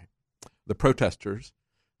pacify the protesters.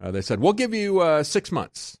 They said, we'll give you 6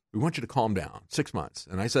 months. We want you to calm down, 6 months.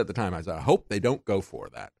 And I said at the time, I hope they don't go for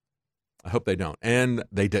that. I hope they don't. And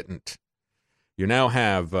they didn't. You now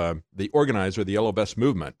have the organizer of the Yellow Vest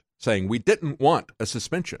movement saying, we didn't want a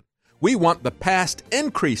suspension. We want the past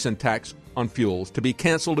increase in tax on fuels to be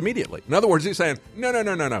canceled immediately. In other words, he's saying, no.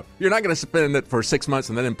 You're not going to suspend it for 6 months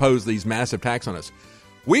and then impose these massive tax on us.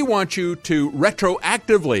 We want you to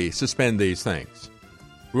retroactively suspend these things.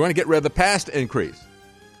 We want to get rid of the past increase.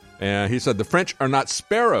 And he said, the French are not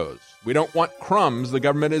sparrows. We don't want crumbs the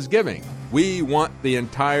government is giving. We want the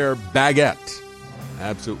entire baguette.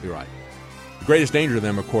 Absolutely right. The greatest danger to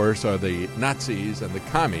them, of course, are the Nazis and the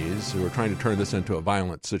commies who are trying to turn this into a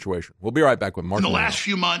violent situation. We'll be right back with Mark. In the last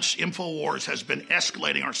few months, InfoWars has been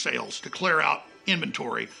escalating our sales to clear out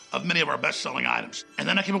inventory of many of our best-selling items. And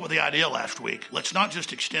then I came up with the idea last week. Let's not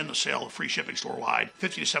just extend the sale of free shipping store-wide,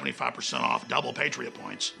 50 to 75% off, double Patriot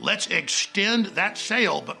points. Let's extend that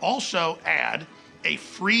sale, but also add a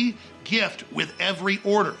free gift with every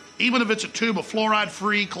order. Even if it's a tube of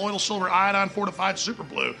fluoride-free colloidal silver iodine fortified super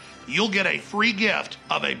blue, you'll get a free gift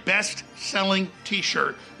of a best-selling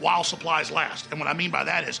t-shirt while supplies last. And what I mean by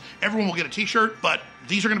that is everyone will get a t-shirt, but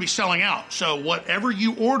these are going to be selling out. So whatever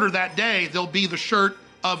you order that day, there'll be the shirt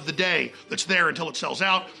of the day that's there until it sells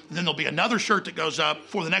out. And then there'll be another shirt that goes up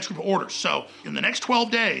for the next group of orders. So in the next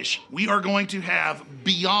 12 days, we are going to have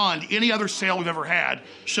beyond any other sale we've ever had.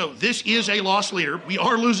 So this is a loss leader. We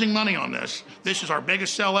are losing money on this. This is our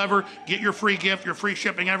biggest sale ever. Get your free gift, your free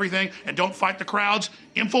shipping, everything, and don't fight the crowds.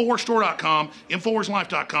 InfoWarsStore.com,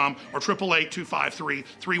 InfoWarsLife.com, or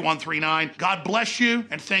 888-253-3139. God bless you,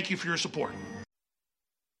 and thank you for your support.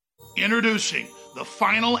 Introducing the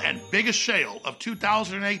final and biggest sale of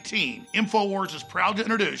 2018, InfoWars is proud to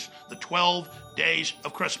introduce the 12 Days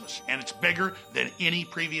of Christmas. And it's bigger than any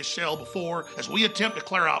previous sale before as we attempt to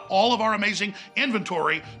clear out all of our amazing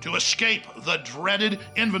inventory to escape the dreaded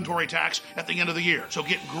inventory tax at the end of the year. So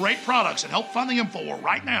get great products and help fund the InfoWar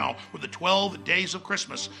right now with the 12 Days of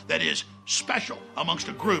Christmas that is special amongst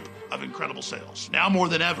a group of incredible sales. Now more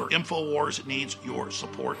than ever, InfoWars needs your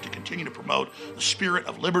support to continue to promote the spirit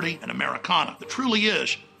of liberty and Americana that truly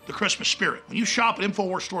is the Christmas spirit. When you shop at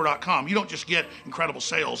InfoWarsStore.com, you don't just get incredible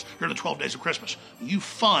sales during the 12 days of Christmas. You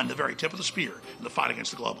fund the very tip of the spear in the fight against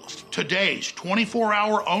the globalists. Today's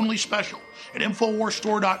 24-hour only special at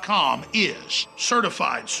InfoWarsStore.com is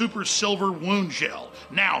Certified Super Silver Wound Gel,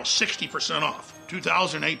 now 60% off.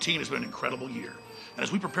 2018 has been an incredible year. And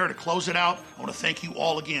as we prepare to close it out, I want to thank you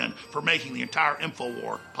all again for making the entire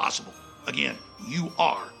InfoWar possible. Again, you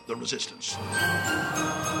are the resistance.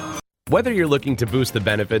 Whether you're looking to boost the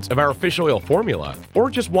benefits of our fish oil formula or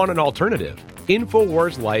just want an alternative,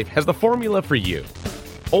 InfoWars Life has the formula for you.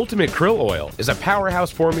 Ultimate Krill Oil is a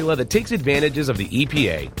powerhouse formula that takes advantages of the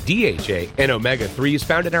EPA, DHA, and omega-3s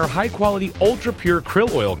found in our high-quality, ultra-pure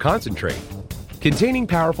krill oil concentrate. Containing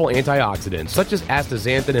powerful antioxidants such as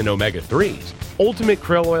astaxanthin and omega-3s, Ultimate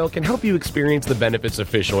Krill Oil can help you experience the benefits of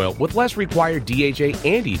fish oil with less required DHA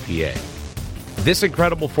and EPA. This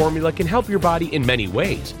incredible formula can help your body in many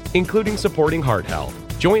ways, including supporting heart health,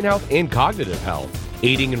 joint health, and cognitive health,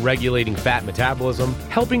 aiding and regulating fat metabolism,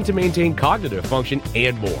 helping to maintain cognitive function,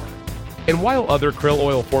 and more. And while other krill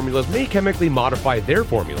oil formulas may chemically modify their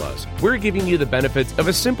formulas, we're giving you the benefits of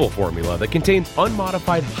a simple formula that contains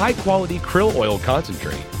unmodified, high-quality krill oil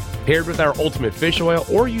concentrate, paired with our Ultimate Fish Oil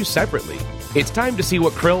or used separately. It's time to see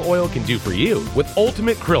what krill oil can do for you with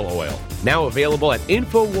Ultimate Krill Oil, now available at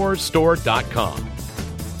InfoWarsStore.com.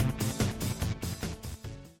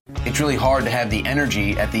 It's really hard to have the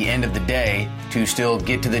energy at the end of the day to still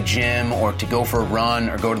get to the gym or to go for a run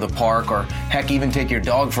or go to the park or heck, even take your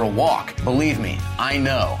dog for a walk. Believe me, I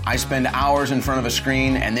know. I spend hours in front of a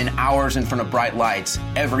screen and then hours in front of bright lights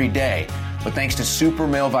every day. But thanks to Super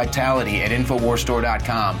Male Vitality at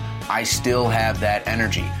InfoWarsStore.com, I still have that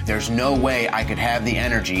energy. There's no way I could have the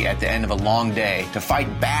energy at the end of a long day to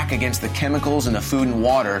fight back against the chemicals in the food and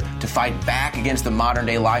water, to fight back against the modern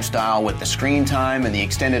day lifestyle with the screen time and the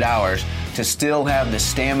extended hours, to still have the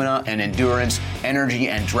stamina and endurance, energy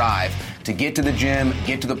and drive to get to the gym,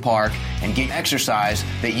 get to the park, and get exercise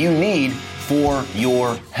that you need for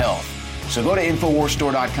your health. So go to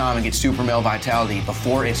InfoWarsStore.com and get Super Male Vitality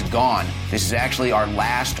before it's gone. This is actually our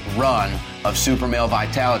last run of Super Male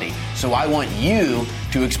Vitality. So I want you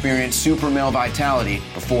to experience Super Male Vitality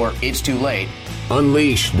before it's too late.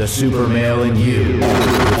 Unleash the super male in you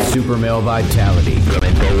with Super Male Vitality from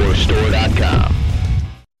InfoWarsStore.com.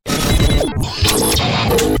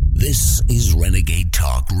 This is Renegade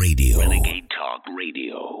Talk Radio. Renegade Talk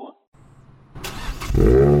Radio.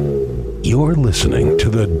 You're listening to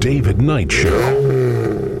The David Knight Show.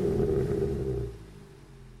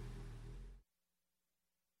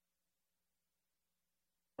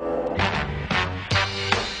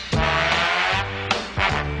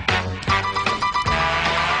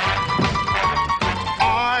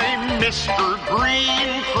 I'm Mr.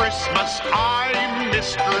 Green Christmas. I'm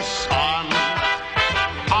Mr. Sun.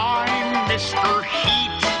 I'm Mr.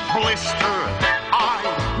 Heat Blister. I'm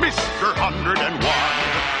Mr. 101.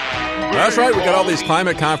 That's right. We got all these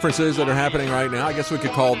climate conferences that are happening right now. I guess we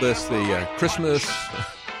could call this the Christmas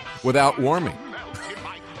without warming.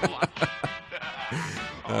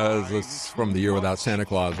 It's from the year without Santa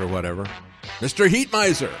Claus or whatever. Mr. Heat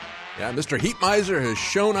Miser. Yeah, Mr. Heat Miser has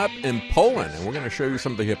shown up in Poland, and we're going to show you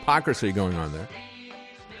some of the hypocrisy going on there.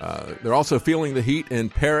 They're also feeling the heat in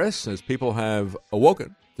Paris as people have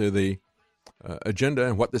awoken to the agenda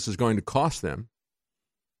and what this is going to cost them.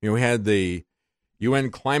 We had the UN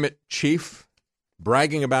climate chief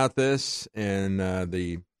bragging about this in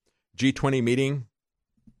the G20 meeting,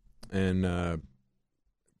 and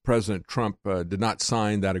President Trump did not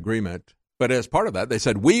sign that agreement. But as part of that, they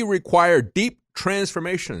said, we require deep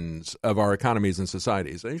transformations of our economies and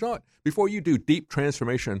societies. And you know what? Before you do deep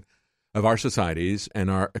transformation of our societies and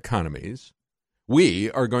our economies, we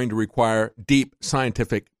are going to require deep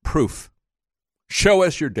scientific proof. Show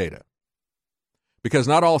us your data. Because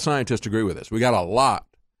not all scientists agree with this. We got a lot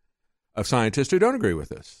of scientists who don't agree with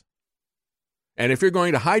this. And if you're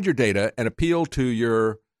going to hide your data and appeal to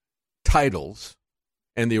your titles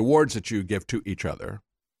and the awards that you give to each other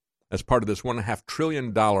as part of this $1.5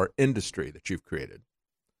 trillion industry that you've created,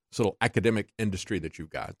 this little academic industry that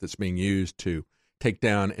you've got that's being used to take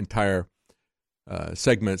down entire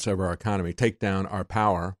segments of our economy, take down our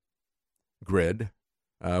power grid,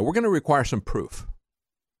 we're going to require some proof.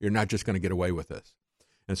 You're not just going to get away with this.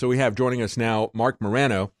 And so we have joining us now Marc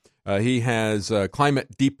Morano. He has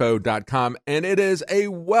ClimateDepot.com, and it is a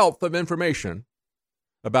wealth of information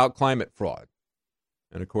about climate fraud.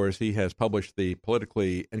 And, of course, he has published the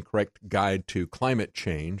Politically Incorrect Guide to Climate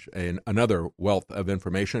Change, and another wealth of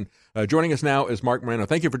information. Joining us now is Marc Morano.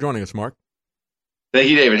 Thank you for joining us, Marc. Thank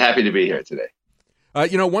you, David. Happy to be here today.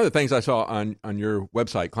 One of the things I saw on your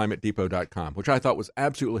website, ClimateDepot.com, which I thought was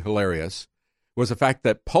absolutely hilarious, was the fact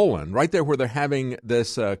that Poland, right there where they're having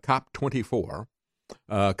this COP24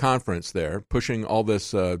 conference there, pushing all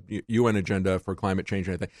this UN agenda for climate change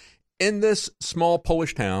and everything, in this small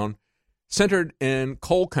Polish town centered in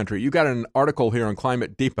coal country. You got an article here on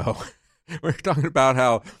Climate Depot. We're talking about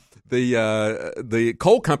how the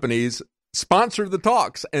coal companies sponsored the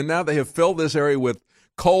talks, and now they have filled this area with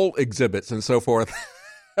coal exhibits and so forth.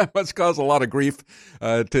 That must cause a lot of grief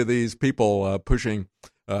to these people pushing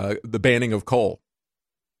the banning of coal.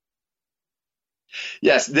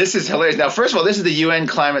 Yes, this is hilarious. Now, first of all, this is the UN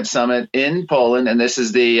Climate Summit in Poland, and this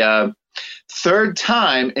is the third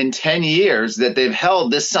time in 10 years that they've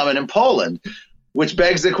held this summit in Poland, which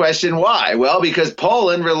begs the question, why? Well, because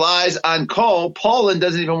Poland relies on coal. Poland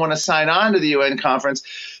doesn't even want to sign on to the UN conference.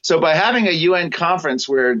 So by having a UN conference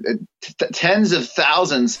where tens of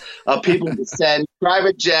thousands of people descend,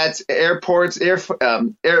 private jets, airports,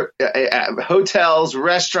 hotels,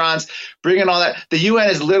 restaurants, bringing all that, the UN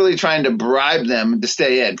is literally trying to bribe them to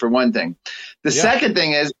stay in, for one thing. The second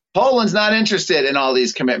thing is, Poland's not interested in all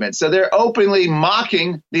these commitments. So they're openly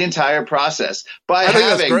mocking the entire process by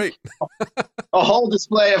having a whole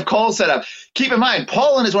display of coal set up. Keep in mind,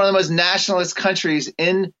 Poland is one of the most nationalist countries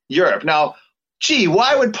in Europe. Now,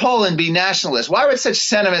 why would Poland be nationalist? Why would such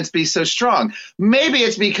sentiments be so strong? Maybe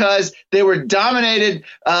it's because they were dominated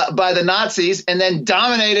by the Nazis and then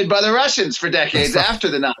dominated by the Russians for decades after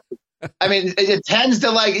the Nazis. I mean, you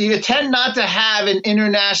tend not to have an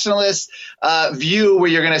internationalist view where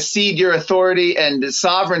you're going to cede your authority and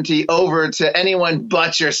sovereignty over to anyone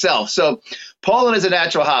but yourself. So Poland is a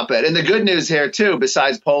natural hotbed. And the good news here, too,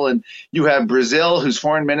 besides Poland, you have Brazil, whose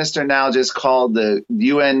foreign minister now just called the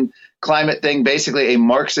UN climate thing basically a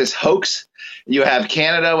Marxist hoax. You have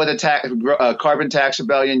Canada with a carbon tax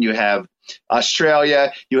rebellion. You have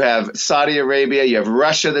Australia, you have Saudi Arabia, you have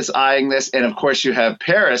Russia that's eyeing this, and of course you have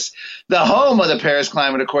Paris, the home of the Paris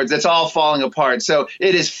Climate Accords, that's all falling apart. So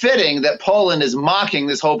it is fitting that Poland is mocking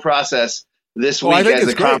this whole process this week. I think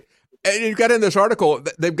it's great. And you've got in this article,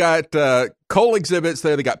 they've got coal exhibits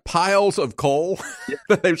there. They got piles of coal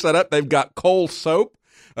that they've set up. They've got coal soap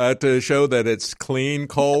to show that it's clean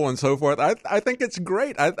coal and so forth. I think it's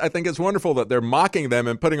great. I think it's wonderful that they're mocking them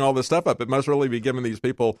and putting all this stuff up. It must really be giving these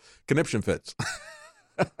people conniption fits.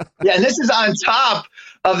 Yeah, and this is on top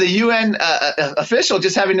of the UN official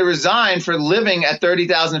just having to resign for living at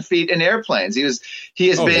 30,000 feet in airplanes.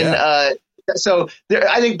 So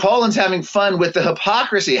I think Poland's having fun with the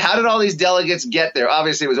hypocrisy. How did all these delegates get there?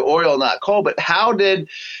 Obviously, it was oil, not coal. But how did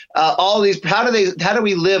how do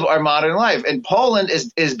we live our modern life? And Poland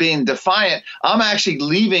is being defiant. I'm actually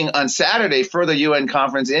leaving on Saturday for the UN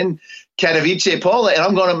conference in Katowice, Poland, and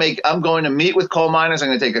I'm going to meet with coal miners. I'm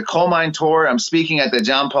going to take a coal mine tour. I'm speaking at the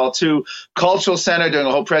John Paul II Cultural Center, doing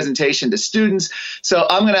a whole presentation to students. So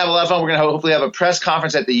I'm going to have a lot of fun. We're going to hopefully have a press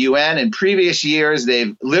conference at the UN. In previous years,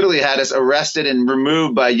 they've literally had us arrested and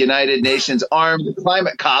removed by United Nations armed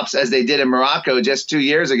climate cops, as they did in Morocco just 2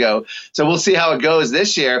 years ago. So we'll see how it goes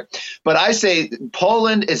this year. But I say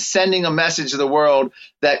Poland is sending a message to the world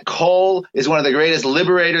that coal is one of the greatest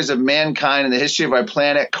liberators of mankind in the history of our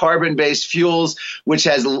planet, carbon-based fuels, which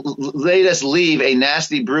has made us leave a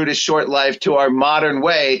nasty, brutish, short life to our modern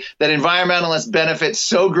way that environmentalists benefit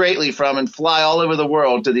so greatly from and fly all over the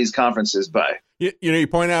world to these conferences by. You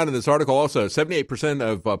point out in this article also 78%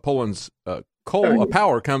 of Poland's coal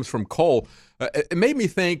power comes from coal. It made me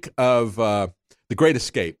think of The Great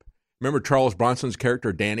Escape. Remember Charles Bronson's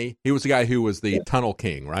character, Danny? He was the guy who was the tunnel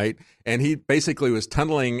king, right? And he basically was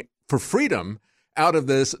tunneling for freedom out of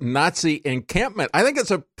this Nazi encampment. I think it's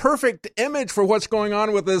a perfect image for what's going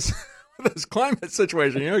on with this this climate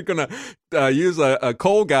situation. You're going to use a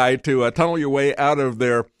coal guy to tunnel your way out of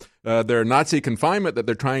their Nazi confinement that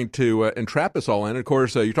they're trying to entrap us all in. And of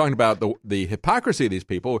course, you're talking about the hypocrisy of these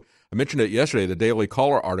people. I mentioned it yesterday, the Daily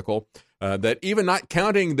Caller article, that even not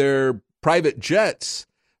counting their private jets,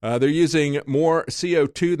 they're using more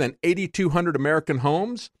CO2 than 8,200 American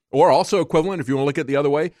homes, or also equivalent, if you want to look at it the other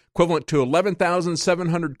way, equivalent to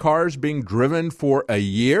 11,700 cars being driven for a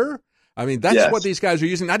year. I mean, that's what these guys are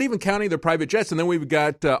using, not even counting their private jets. And then we've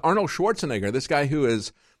got Arnold Schwarzenegger, this guy who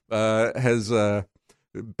has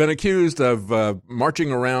been accused of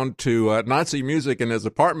marching around to Nazi music in his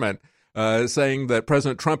apartment, saying that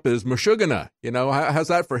President Trump is Meshuggah. You know, how's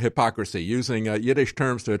that for hypocrisy, using Yiddish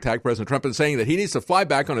terms to attack President Trump and saying that he needs to fly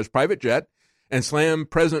back on his private jet and slam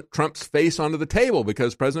President Trump's face onto the table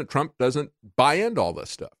because President Trump doesn't buy into all this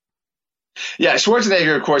stuff. Yeah,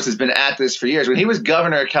 Schwarzenegger, of course, has been at this for years. When he was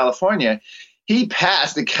governor of California, he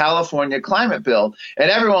passed the California climate bill, and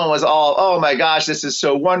everyone was all, oh, my gosh, this is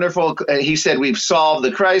so wonderful. He said we've solved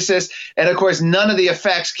the crisis. And, of course, none of the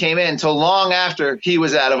effects came in until long after he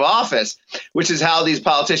was out of office, which is how these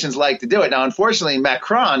politicians like to do it. Now, unfortunately,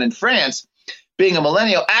 Macron in France, being a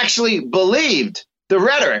millennial, actually believed the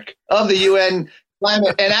rhetoric of the UN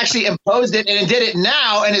climate and actually imposed it and did it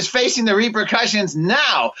now and is facing the repercussions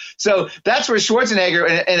now. So that's where Schwarzenegger,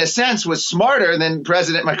 in a sense, was smarter than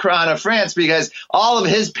President Macron of France, because all of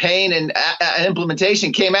his pain and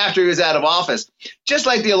implementation came after he was out of office. Just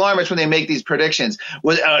like the alarmists when they make these predictions.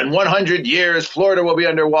 In 100 years, Florida will be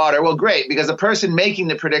underwater. Well, great, because the person making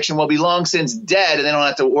the prediction will be long since dead and they don't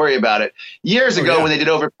have to worry about it. Years ago, when they did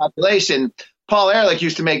overpopulation, Paul Ehrlich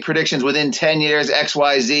used to make predictions within 10 years,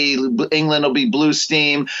 XYZ, England will be blue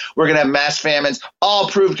steam, we're going to have mass famines, all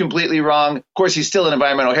proved completely wrong. Of course, he's still an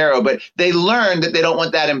environmental hero, but they learned that they don't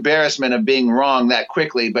want that embarrassment of being wrong that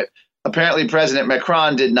quickly. But apparently President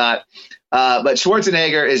Macron did not. But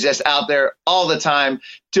Schwarzenegger is just out there all the time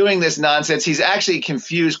doing this nonsense. He's actually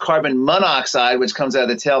confused carbon monoxide, which comes out of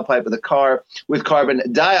the tailpipe of the car, with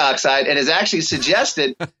carbon dioxide, and has actually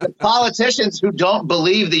suggested that politicians who don't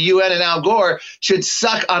believe the UN and Al Gore should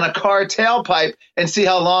suck on a car tailpipe and see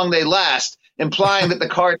how long they last, implying that the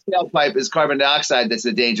car tailpipe is carbon dioxide that's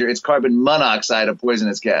the danger. It's carbon monoxide, a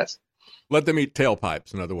poisonous gas. Let them eat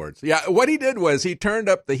tailpipes, in other words. Yeah, what he did was he turned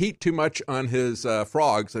up the heat too much on his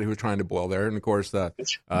frogs that he was trying to boil there. And, of course,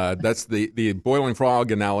 that's the boiling frog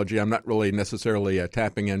analogy. I'm not really necessarily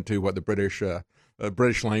tapping into what the British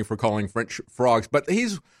slang for calling French frogs. But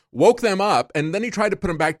he's woke them up, and then he tried to put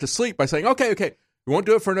them back to sleep by saying, okay, we won't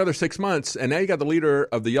do it for another 6 months. And now you got the leader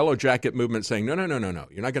of the Yellow Jacket movement saying, no,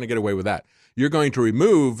 you're not going to get away with that. You're going to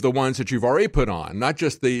remove the ones that you've already put on,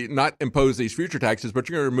 not impose these future taxes, but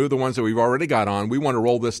you're going to remove the ones that we've already got on. We want to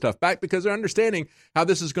roll this stuff back because they're understanding how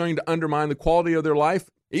this is going to undermine the quality of their life,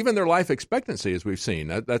 even their life expectancy, as we've seen.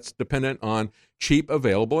 That's dependent on cheap,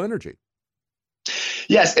 available energy.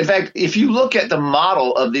 Yes. In fact, if you look at the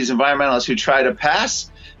model of these environmentalists who try to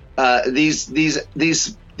pass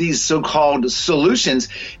these so-called solutions,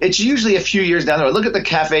 it's usually a few years down the road. Look at the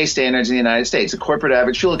CAFE standards in the United States, a corporate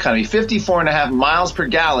average fuel economy, 54.5 miles per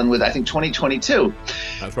gallon with, I think, 2022.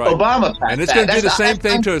 That's right. Obama passed and it's going to do the same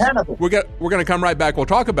thing to us. We're going to come right back. We'll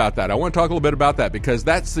talk about that. I want to talk a little bit about that because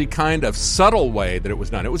that's the kind of subtle way that it was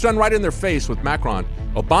done. It was done right in their face with Macron.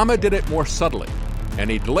 Obama did it more subtly, and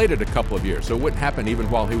he delayed it a couple of years, so it wouldn't happen even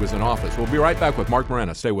while he was in office. We'll be right back with Mark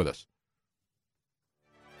Morena. Stay with us.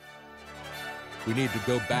 We need to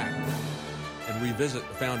go back and revisit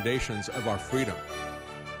the foundations of our freedom.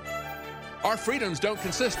 Our freedoms don't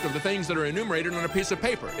consist of the things that are enumerated on a piece of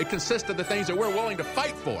paper. It consists of the things that we're willing to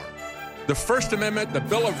fight for. The First Amendment, the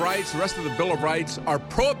Bill of Rights, the rest of the Bill of Rights are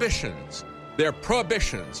prohibitions. They're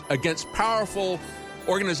prohibitions against powerful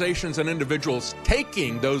organizations and individuals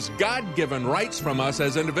taking those God-given rights from us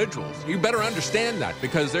as individuals. You better understand that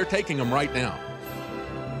because they're taking them right now.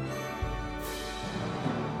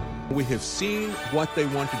 We have seen what they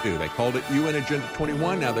want to do. They called it UN Agenda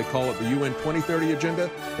 21. Now they call it the UN 2030 Agenda.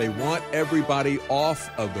 They want everybody off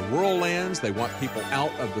of the rural lands. They want people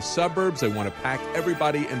out of the suburbs. They want to pack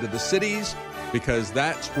everybody into the cities. because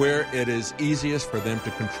that's where it is easiest for them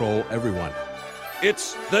to control everyone.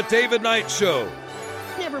 It's the David Knight Show.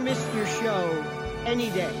 Never miss your show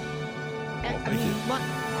any day.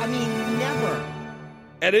 I mean, never.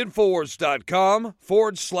 At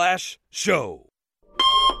Infowars.com/show.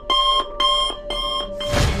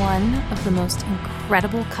 One of the most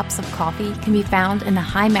incredible cups of coffee can be found in the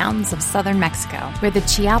high mountains of southern Mexico, where the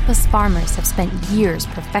Chiapas farmers have spent years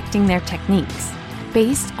perfecting their techniques.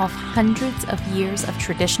 Based off hundreds of years of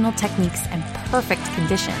traditional techniques and perfect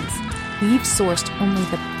conditions, we've sourced only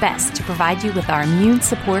the best to provide you with our immune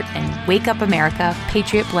support and Wake Up America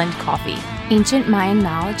Patriot Blend coffee. Ancient Mayan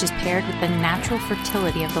knowledge is paired with the natural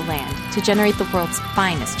fertility of the land to generate the world's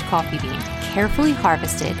finest coffee bean, carefully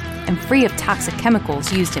harvested and free of toxic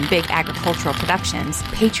chemicals used in big agricultural productions.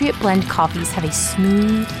 Patriot Blend coffees have a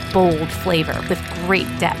smooth, bold flavor with great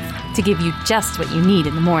depth to give you just what you need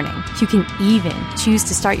in the morning. You can even choose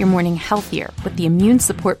to start your morning healthier with the Immune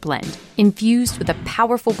Support Blend, infused with a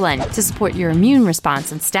powerful blend to support your immune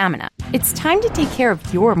response and stamina. It's time to take care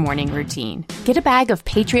of your morning routine. Get a bag of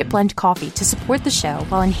Patriot Blend coffee to support the show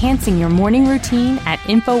while enhancing your morning routine at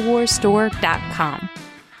InfoWarsStore.com.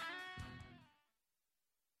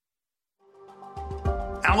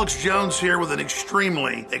 Alex Jones here with an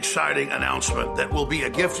extremely exciting announcement that will be a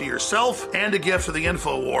gift to yourself and a gift to the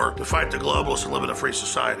InfoWar to fight the globalists and live in a free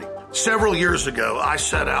society. Several years ago, I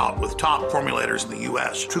set out with top formulators in the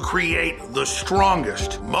U.S. to create the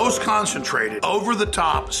strongest, most concentrated,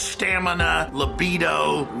 over-the-top stamina,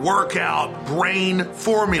 libido, workout, brain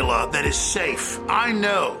formula that is safe. I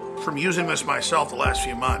know from using this myself the last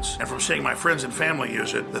few months and from seeing my friends and family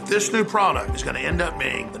use it, that this new product is going to end up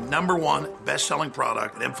being the #1 best-selling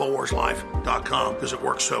product at InfoWarsLife.com because it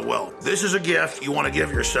works so well. This is a gift you want to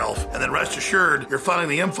give yourself, and then rest assured you're funding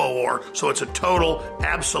the InfoWar, so it's a total,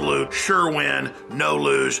 absolute, sure win,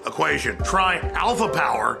 no-lose equation. Try Alpha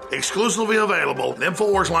Power, exclusively available at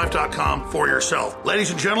InfoWarsLife.com for yourself.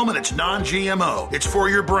 Ladies and gentlemen, it's non-GMO. It's for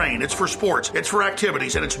your brain. It's for sports. It's for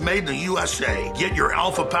activities, and it's made in the USA. Get your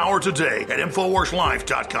Alpha Power today at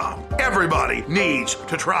InfoWarsLife.com. Everybody needs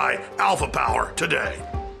to try Alpha Power today.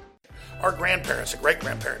 Our grandparents and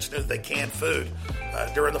great-grandparents knew that they canned food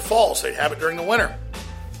during the fall, so they'd have it during the winter.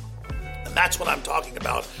 And that's what I'm talking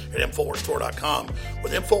about at InfoWarsStore.com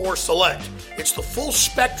with InfoWars Select. It's the full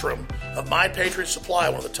spectrum of My Patriot Supply,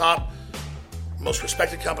 one of the top, most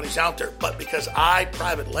respected companies out there. But because I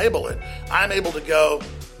private label it, I'm able to go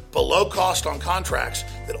below cost on contracts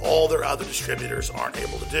that all their other distributors aren't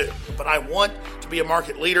able to do. But I want to be a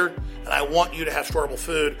market leader, and I want you to have storable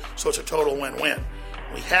food, so it's a total win-win.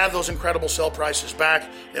 We have those incredible sale prices back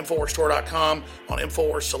at InfoWarsStore.com on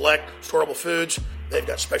InfoWars Select storable foods. They've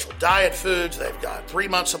got special diet foods. They've got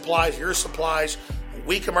 3-month supplies, year supplies,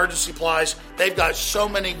 week emergency supplies. They've got so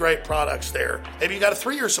many great products there. Maybe you got a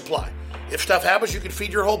 3-year supply. If stuff happens, you can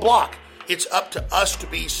feed your whole block. It's up to us to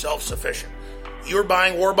be self-sufficient. You're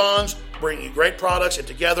buying war bonds, bringing you great products, and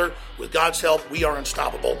together, with God's help, we are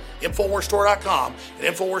unstoppable. InfoWarsStore.com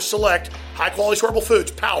and InfoWars Select, high-quality storable foods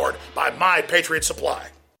powered by My Patriot Supply.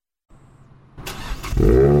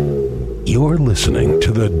 You're listening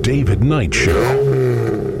to The David Knight Show.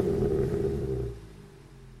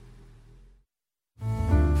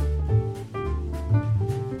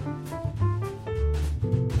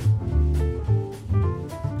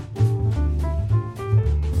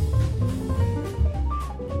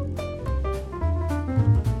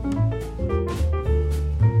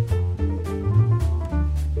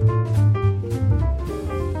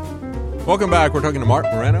 Welcome back. We're talking to Mark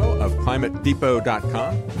Moreno of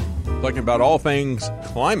ClimateDepot.com, talking about all things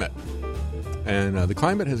climate. And the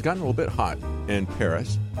climate has gotten a little bit hot in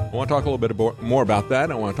Paris. I want to talk a little bit more about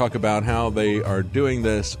that. I want to talk about how they are doing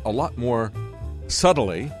this a lot more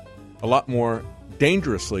subtly, a lot more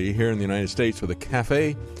dangerously here in the United States with the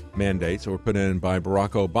CAFE mandates that were put in by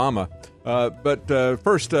Barack Obama. But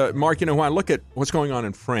first, Mark, when I look at what's going on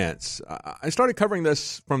in France, I started covering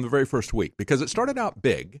this from the very first week because it started out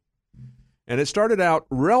big. And it started out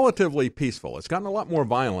relatively peaceful. It's gotten a lot more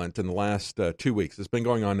violent in the last 2 weeks. It's been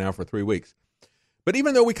going on now for 3 weeks. But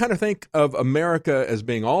even though we kind of think of America as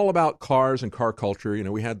being all about cars and car culture,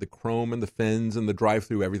 we had the chrome and the fins and the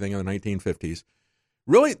drive-through everything in the 1950s.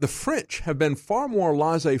 Really, the French have been far more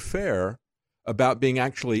laissez-faire about being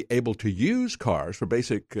actually able to use cars for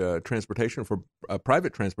basic transportation, for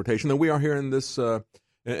private transportation, than we are here in this in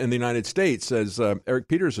the United States. As Eric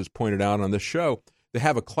Peters has pointed out on this show, they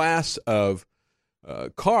have a class of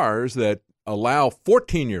cars that allow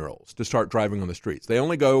 14-year-olds to start driving on the streets. They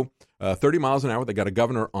only go 30 miles an hour. They got a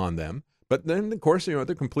governor on them. But then, of course, they're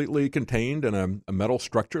completely contained in a metal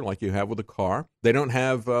structure like you have with a car. They don't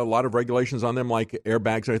have a lot of regulations on them like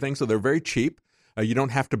airbags or anything, so they're very cheap. You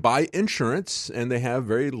don't have to buy insurance, and they have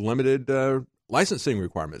very limited licensing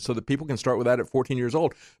requirements so that people can start with that at 14 years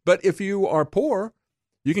old. But if you are poor,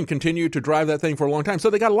 you can continue to drive that thing for a long time. So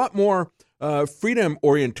they got a lot more freedom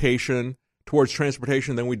orientation towards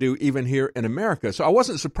transportation than we do even here in America. So I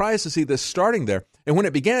wasn't surprised to see this starting there. And when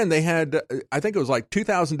it began, they had, I think it was like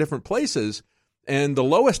 2,000 different places, and the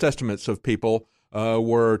lowest estimates of people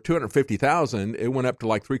were 250,000. It went up to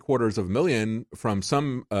like 750,000 from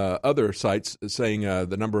some other sites saying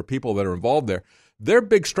the number of people that are involved there. Their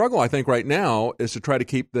big struggle, I think, right now is to try to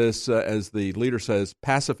keep this, as the leader says,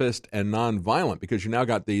 pacifist and nonviolent, because you now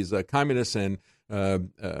got these communists and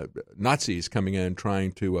Nazis coming in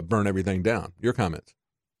trying to burn everything down. Your comments?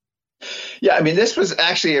 Yeah, I mean, this was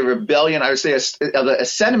actually a rebellion, I would say, a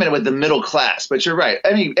sentiment with the middle class. But you're right.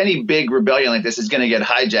 Any big rebellion like this is going to get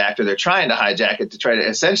hijacked, or they're trying to hijack it to try to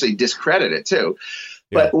essentially discredit it, too.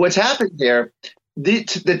 Yeah. But what's happened here, the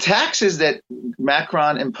taxes that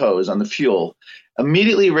Macron imposed on the fuel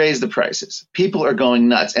immediately raised the prices. People are going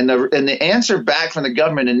nuts. And the answer back from the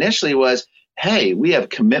government initially was, hey, we have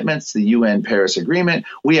commitments to the UN Paris Agreement.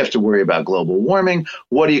 We have to worry about global warming.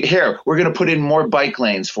 Here, we're going to put in more bike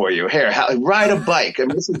lanes for you. Here, ride a bike. I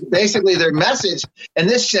mean, this is basically their message. And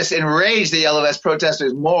this just enraged the Yellow Vest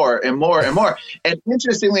protesters more and more and more. And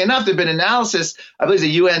interestingly enough, there've been analysis, I believe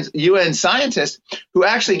a UN scientist who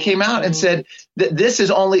actually came out and said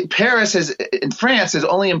that Paris in France has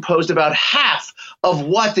only imposed about half of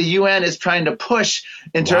what the UN is trying to push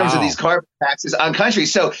in terms of these carbon taxes on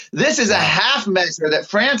countries. So this is a half measure that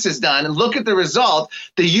France has done. And look at the result.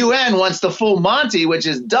 The UN wants the full Monty, which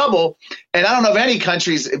is double. And I don't know if any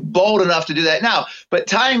country's bold enough to do that now. But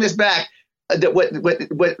tying this back, what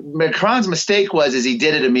Macron's mistake was is he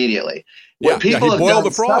did it immediately. What people have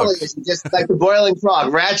done is just like the boiling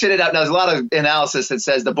frog, ratchet it up. Now, there's a lot of analysis that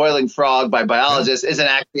says the boiling frog by biologists isn't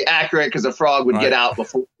actually accurate because the frog would get out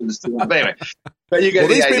before it was too long. But anyway,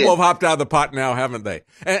 these people have hopped out of the pot now, haven't they?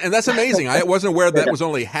 And that's amazing. I wasn't aware that was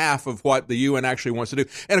only half of what the UN actually wants to do.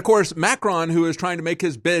 And, of course, Macron, who is trying to make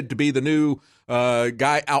his bid to be the new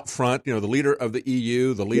guy out front, the leader of the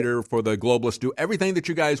EU, the leader for the globalists, do everything that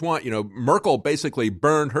you guys want. Merkel basically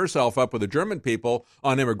burned herself up with the German people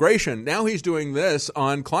on immigration. Now he's doing this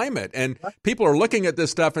on climate. And people are looking at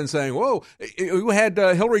this stuff and saying, whoa, you had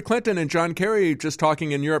Hillary Clinton and John Kerry just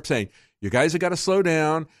talking in Europe saying, you guys have got to slow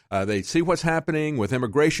down. They see what's happening with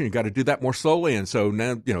immigration. You got to do that more slowly. And so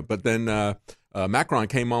now, but then Macron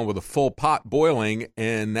came on with a full pot boiling,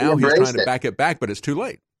 and now he's trying to back it back, but it's too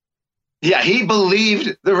late. Yeah, he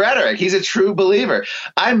believed the rhetoric. He's a true believer.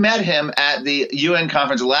 I met him at the UN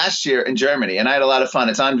conference last year in Germany, and I had a lot of fun.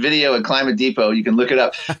 It's on video at Climate Depot. You can look it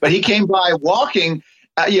up. But he came by walking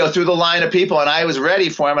through the line of people, and I was ready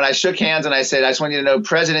for him, and I shook hands, and I said, I just want you to know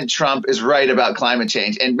President Trump is right about climate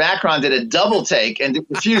change. And Macron did a double take and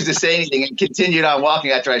refused to say anything and continued on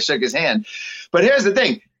walking after I shook his hand. But here's the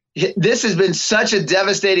thing. This has been such a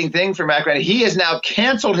devastating thing for Macron. He has now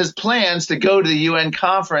canceled his plans to go to the UN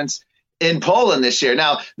conference in Poland this year.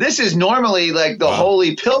 Now, this is normally like the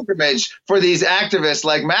holy pilgrimage for these activists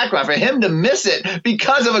like Macron. For him to miss it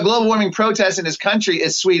because of a global warming protest in his country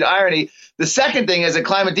is sweet irony. The second thing is at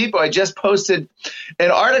Climate Depot, I just posted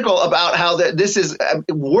an article about how this is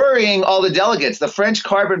worrying all the delegates. The French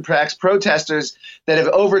carbon tax protesters that have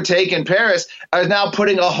overtaken Paris are now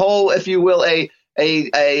putting a whole, if you will, a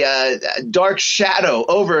dark shadow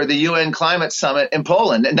over the UN climate summit in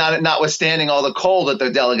Poland, notwithstanding all the coal that the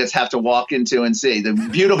delegates have to walk into and see, the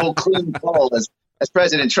beautiful clean coal, as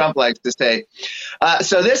President Trump likes to say.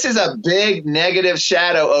 So this is a big negative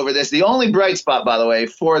shadow over this. The only bright spot, by the way,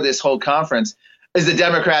 for this whole conference is the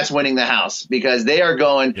Democrats winning the House, because they are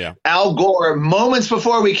going. Al Gore, moments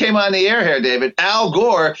before we came on the air here, David, Al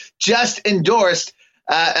Gore just endorsed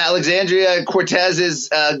Alexandria Cortez's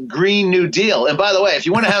Green New Deal. And by the way, if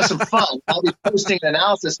you want to have some fun, I'll be posting an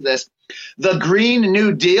analysis of this. The Green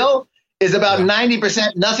New Deal is about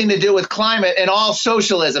 90% nothing to do with climate and all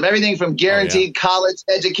socialism. Everything from guaranteed college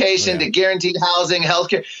education to guaranteed housing,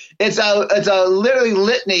 healthcare. It's a literally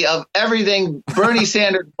litany of everything Bernie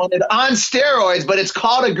Sanders wanted on steroids, but it's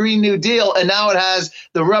called a Green New Deal, and now it has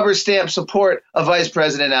the rubber stamp support of Vice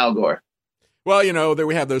President Al Gore. Well, there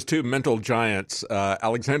we have those two mental giants,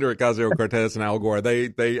 Alexandria Ocasio-Cortez and Al Gore.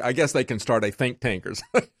 They I guess they can start a think tank or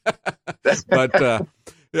something. But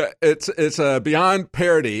it's beyond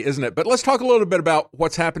parody, isn't it? But let's talk a little bit about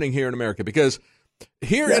what's happening here in America, because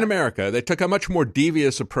here in America, they took a much more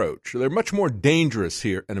devious approach. They're much more dangerous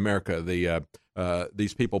here in America,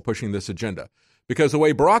 these people pushing this agenda, because the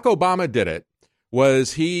way Barack Obama did it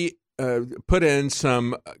was he put in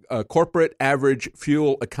some corporate average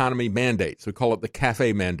fuel economy mandates. We call it the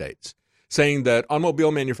CAFE mandates, saying that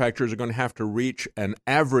automobile manufacturers are going to have to reach an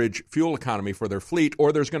average fuel economy for their fleet,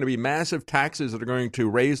 or there's going to be massive taxes that are going to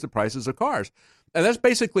raise the prices of cars. And that's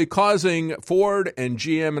basically causing Ford and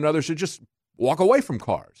GM and others to just walk away from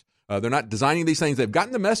cars. They're not designing these things. They've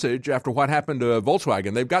gotten the message after what happened to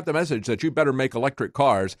Volkswagen. They've got the message that you better make electric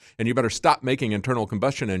cars and you better stop making internal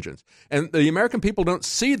combustion engines. And the American people don't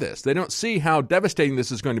see this. They don't see how devastating this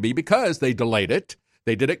is going to be because they delayed it.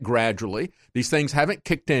 They did it gradually. These things haven't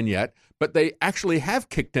kicked in yet, but they actually have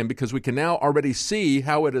kicked in because we can now already see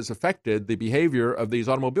how it has affected the behavior of these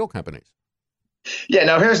automobile companies. Yeah,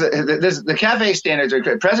 now here's the CAFE standards are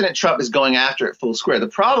good. President Trump is going after it full square. The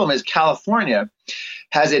problem is California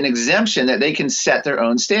has an exemption that they can set their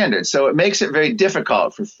own standards. So it makes it very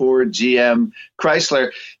difficult for Ford, GM,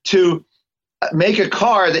 Chrysler to make a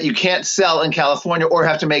car that you can't sell in California or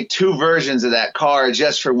have to make two versions of that car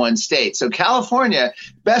just for one state. So California,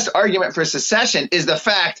 best argument for secession is the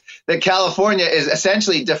fact that California is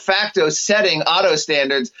essentially de facto setting auto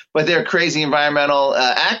standards, but they're crazy environmental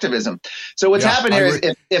activism. So what's happened here is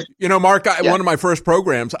if you know, Mark, one of my first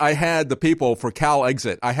programs, I had the people for Cal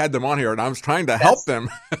Exit. I had them on here and I was trying to help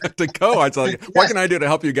them to go. I was like, what can I do to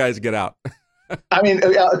help you guys get out? I mean,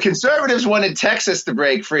 conservatives wanted Texas to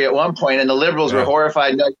break free at one point, and the liberals were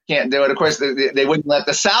horrified. No, you can't do it. Of course, they wouldn't let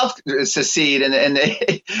the South secede during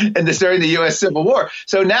the U.S. Civil War.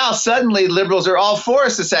 So now suddenly liberals are all for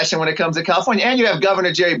secession when it comes to California. And you have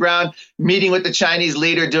Governor Jerry Brown meeting with the Chinese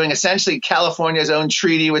leader, doing essentially California's own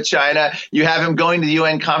treaty with China. You have him going to the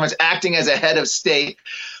UN conference, acting as a head of state.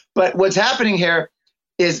 But what's happening here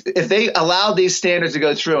is if they allow these standards to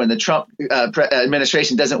go through and the Trump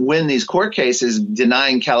administration doesn't win these court cases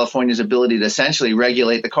denying California's ability to essentially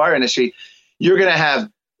regulate the car industry, you're going to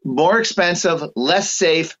have more expensive, less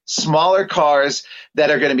safe, smaller cars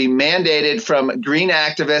that are going to be mandated from green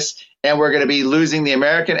activists, and we're going to be losing the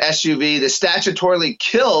American SUV. The statutorily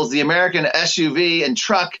kills the American SUV and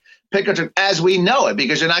truck pickup truck as we know it,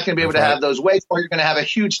 because you're not going to be able to have those weights, or you're going to have a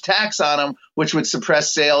huge tax on them, which would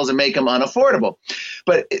suppress sales and make them unaffordable.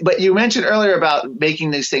 But you mentioned earlier about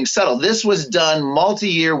making these things subtle. This was done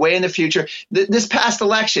multi-year, way in the future. This past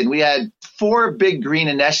election, we had 4 big green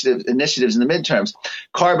initiatives in the midterms,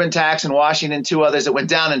 carbon tax in Washington, 2 others that went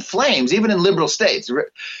down in flames, even in liberal states.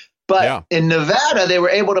 But in Nevada, they were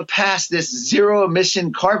able to pass this zero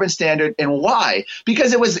emission carbon standard. And why?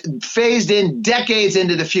 Because it was phased in decades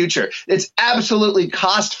into the future. It's absolutely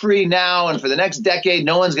cost free now. And for the next decade,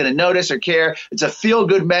 no one's going to notice or care. It's a feel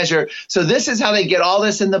good measure. So this is how they get all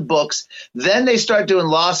this in the books. Then they start doing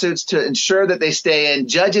lawsuits to ensure that they stay in.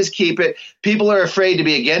 Judges keep it. People are afraid to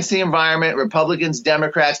be against the environment, Republicans,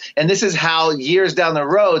 Democrats. And this is how years down the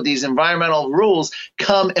road, these environmental rules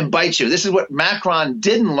come and bite you. This is what Macron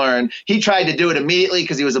didn't learn. He tried to do it immediately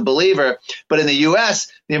because he was a believer. But in the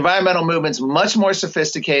U.S., the environmental movement's much more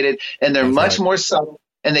sophisticated and they're much more subtle,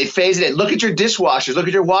 and they phase it in. Look at your dishwashers. Look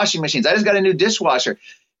at your washing machines. I just got a new dishwasher.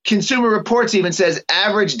 Consumer Reports even says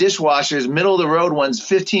average dishwashers, middle of the road ones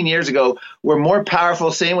 15 years ago, were more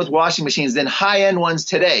powerful, same with washing machines, than high-end ones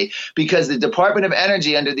today, because the Department of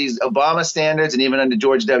Energy under these Obama standards and even under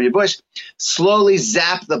George W. Bush slowly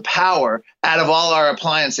zapped the power out of all our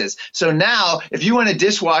appliances. So now if you want a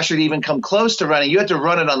dishwasher to even come close to running, you have to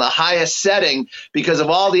run it on the highest setting because of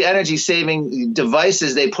all the energy-saving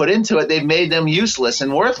devices they put into it. They've made them useless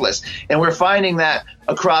and worthless. And we're finding that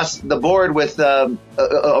across the board with a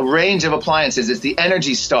range of appliances. It's the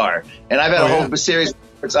Energy Star. And I've had a whole series of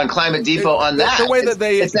on Climate Depot on that. The way that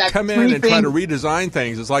they come in and try to redesign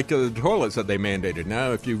things is like the toilets that they mandated.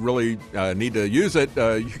 Now, if you really need to use it,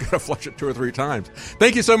 you got to flush it 2 or 3 times.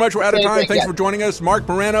 Thank you so much. We're out of time. Thanks for joining us. Mark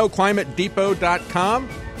Morano, ClimateDepot.com.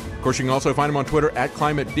 Of course, you can also find him on Twitter at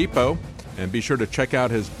Climate Depot. And be sure to check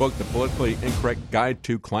out his book, The Politically Incorrect Guide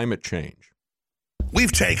to Climate Change.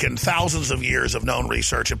 We've taken thousands of years of known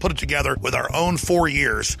research and put it together with our own 4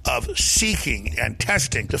 years of seeking and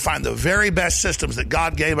testing to find the very best systems that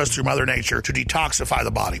God gave us through Mother Nature to detoxify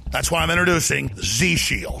the body. That's why I'm introducing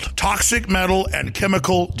Z-Shield, toxic metal and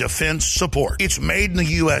chemical defense support. It's made in the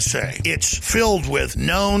USA. It's filled with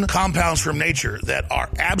known compounds from nature that are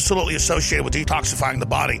absolutely associated with detoxifying the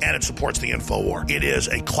body, and it supports the InfoWar. It is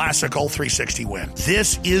a classical 360 win.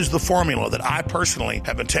 This is the formula that I personally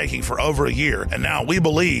have been taking for over a year, and now Now, we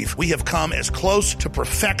believe we have come as close to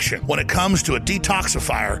perfection when it comes to a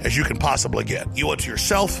detoxifier as you can possibly get. You owe it to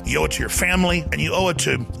yourself, you owe it to your family, and you owe it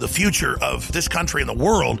to the future of this country and the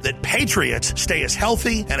world that patriots stay as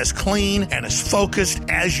healthy and as clean and as focused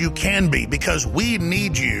as you can be, because we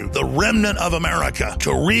need you, the remnant of America,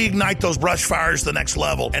 to reignite those brush fires to the next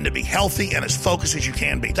level and to be healthy and as focused as you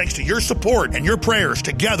can be. Thanks to your support and your prayers,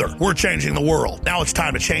 together, we're changing the world. Now it's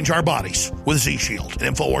time to change our bodies with Z-Shield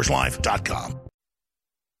at InfoWarsLife.com.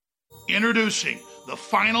 Introducing the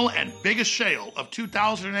final and biggest sale of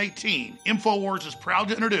 2018, InfoWars is proud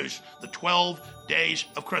to introduce the 12 Days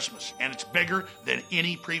of Christmas, and it's bigger than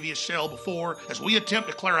any previous sale before as we attempt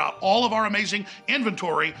to clear out all of our amazing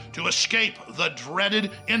inventory to escape the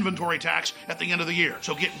dreaded inventory tax at the end of the year.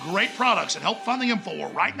 So get great products and help fund the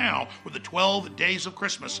InfoWar right now with the 12 Days of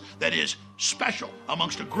Christmas that is special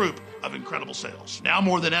amongst a group of incredible sales. Now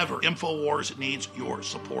more than ever, InfoWars needs your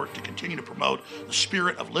support to continue to promote the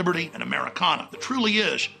spirit of liberty and Americana that truly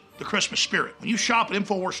is the Christmas spirit. When you shop at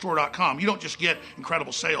InfoWarsStore.com, you don't just get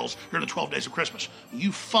incredible sales during the 12 days of Christmas.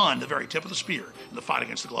 You fund the very tip of the spear in the fight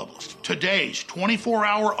against the globalists. Today's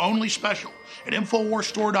 24-hour only special at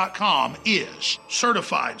InfoWarsStore.com is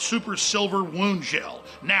Certified Super Silver Wound Gel,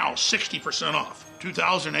 now 60% off.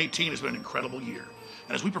 2018 has been an incredible year.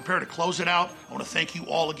 And as we prepare to close it out, I want to thank you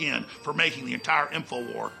all again for making the entire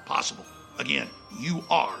InfoWar possible. Again, you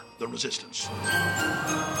are the resistance.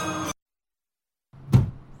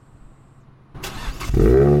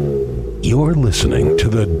 You're listening to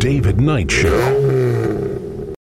The David Knight Show.